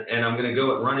 And I'm going to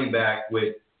go at running back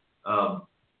with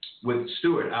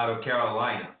Stewart out of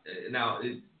Carolina. Now,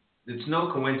 it's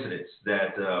no coincidence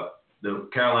that the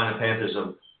Carolina Panthers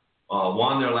have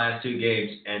won their last two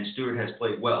games, and Stewart has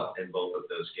played well in both of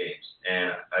those games.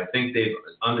 And I think they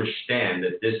understand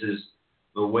that this is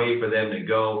the way for them to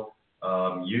go.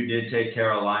 You did take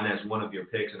Carolina as one of your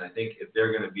picks, and I think if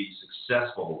they're going to be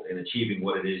successful in achieving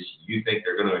what it is you think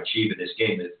they're going to achieve in this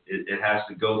game, it has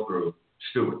to go through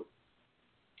Stewart.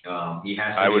 He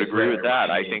has to. I would agree with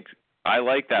that. I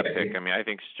like that pick. I mean, I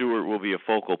think Stewart will be a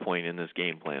focal point in this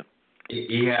game plan.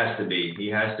 He has to be. He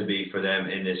has to be for them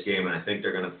in this game, and I think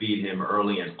they're going to feed him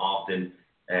early and often.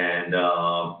 And,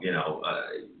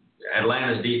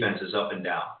 Atlanta's defense is up and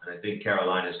down, and I think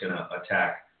Carolina's going to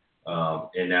attack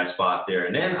in that spot there.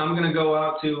 And then I'm going to go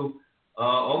out to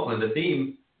Oakland. The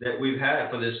theme that we've had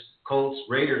for this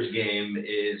Colts-Raiders game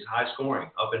is high scoring,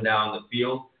 up and down the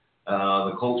field.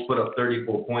 The Colts put up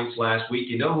 34 points last week.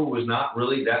 You know who was not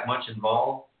really that much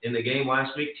involved in the game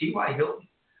last week? T.Y. Hilton.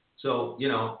 So,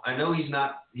 I know he's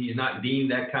not deemed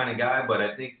that kind of guy, but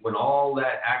I think when all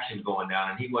that action's going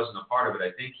down and he wasn't a part of it,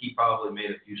 I think he probably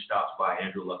made a few stops by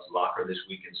Andrew Luck's locker this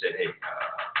week and said, hey,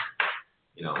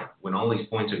 when all these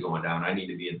points are going down, I need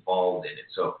to be involved in it.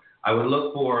 So I would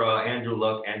look for Andrew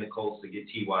Luck and the Colts to get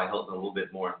T.Y. Hilton a little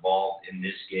bit more involved in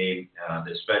this game.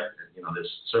 There's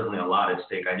certainly a lot at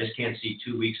stake. I just can't see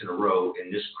 2 weeks in a row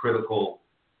in this critical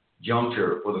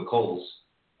juncture for the Colts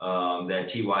that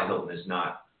T.Y. Hilton is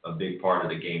not a big part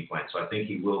of the game plan. So I think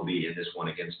he will be in this one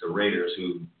against the Raiders,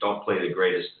 who don't play the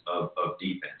greatest of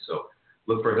defense. So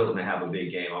look for Hilton to have a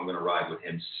big game. I'm going to ride with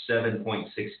him.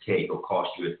 7.6K will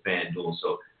cost you at FanDuel.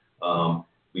 So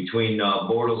between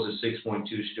Bortles at 6.2,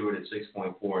 Stewart at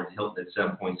 6.4, and Hilton at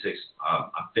 7.6, I'm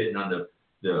fitting on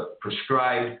the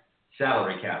prescribed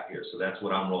salary cap here. So that's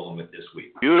what I'm rolling with this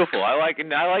week. Beautiful. I like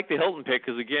the Hilton pick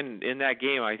because, again, in that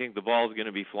game, I think the ball is going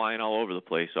to be flying all over the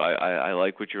place. So I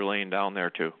like what you're laying down there,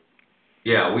 too.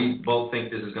 Yeah, we both think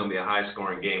this is going to be a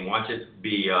high-scoring game. Watch it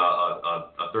be a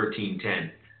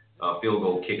 13-10 field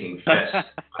goal kicking fest.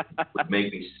 Would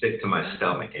make me sick to my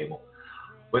stomach, Abel.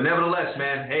 But nevertheless,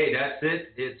 man, hey, that's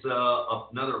it. It's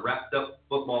another wrapped-up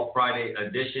Football Friday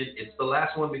edition. It's the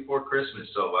last one before Christmas.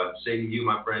 So I say to you,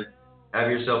 my friend, have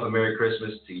yourself a Merry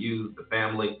Christmas to you, the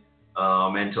family,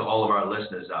 and to all of our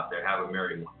listeners out there. Have a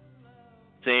Merry one.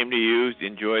 Same to you.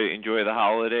 Enjoy the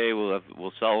holiday.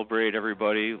 We'll celebrate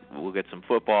everybody. We'll get some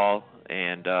football,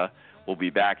 and we'll be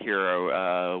back here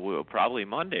probably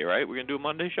Monday, right? We're gonna do a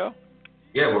Monday show.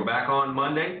 Yeah, we're back on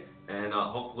Monday, and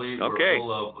hopefully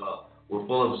we're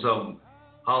full of some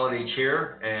holiday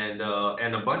cheer and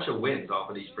a bunch of wins off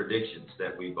of these predictions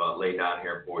that we've laid out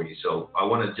here for you. So I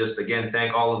want to just again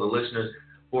thank all of the listeners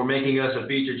for making us a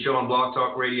featured show on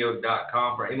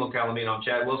blogtalkradio.com. For Emil Calamino, I'm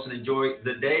Chad Wilson. Enjoy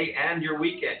the day and your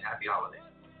weekend. Happy holidays.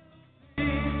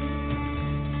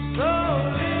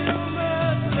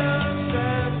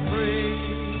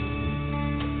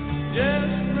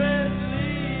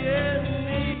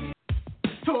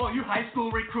 To all you high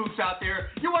school recruits out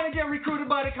there, you want to get recruited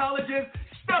by the colleges?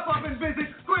 Step up and visit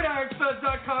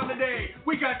GridironStuds.com today.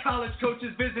 We got college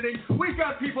coaches visiting. We've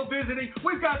got people visiting.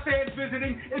 We've got fans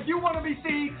visiting. If you want to be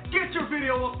seen, get your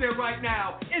video up there right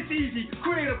now. It's easy.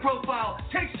 Create a profile.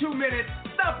 Takes 2 minutes.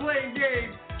 Stop playing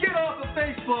games. Get off of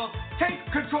Facebook. Take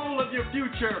control of your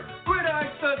future.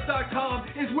 GridironStuds.com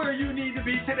is where you need to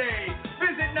be today.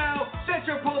 Visit now, set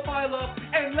your profile up,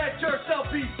 and let yourself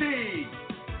be seen.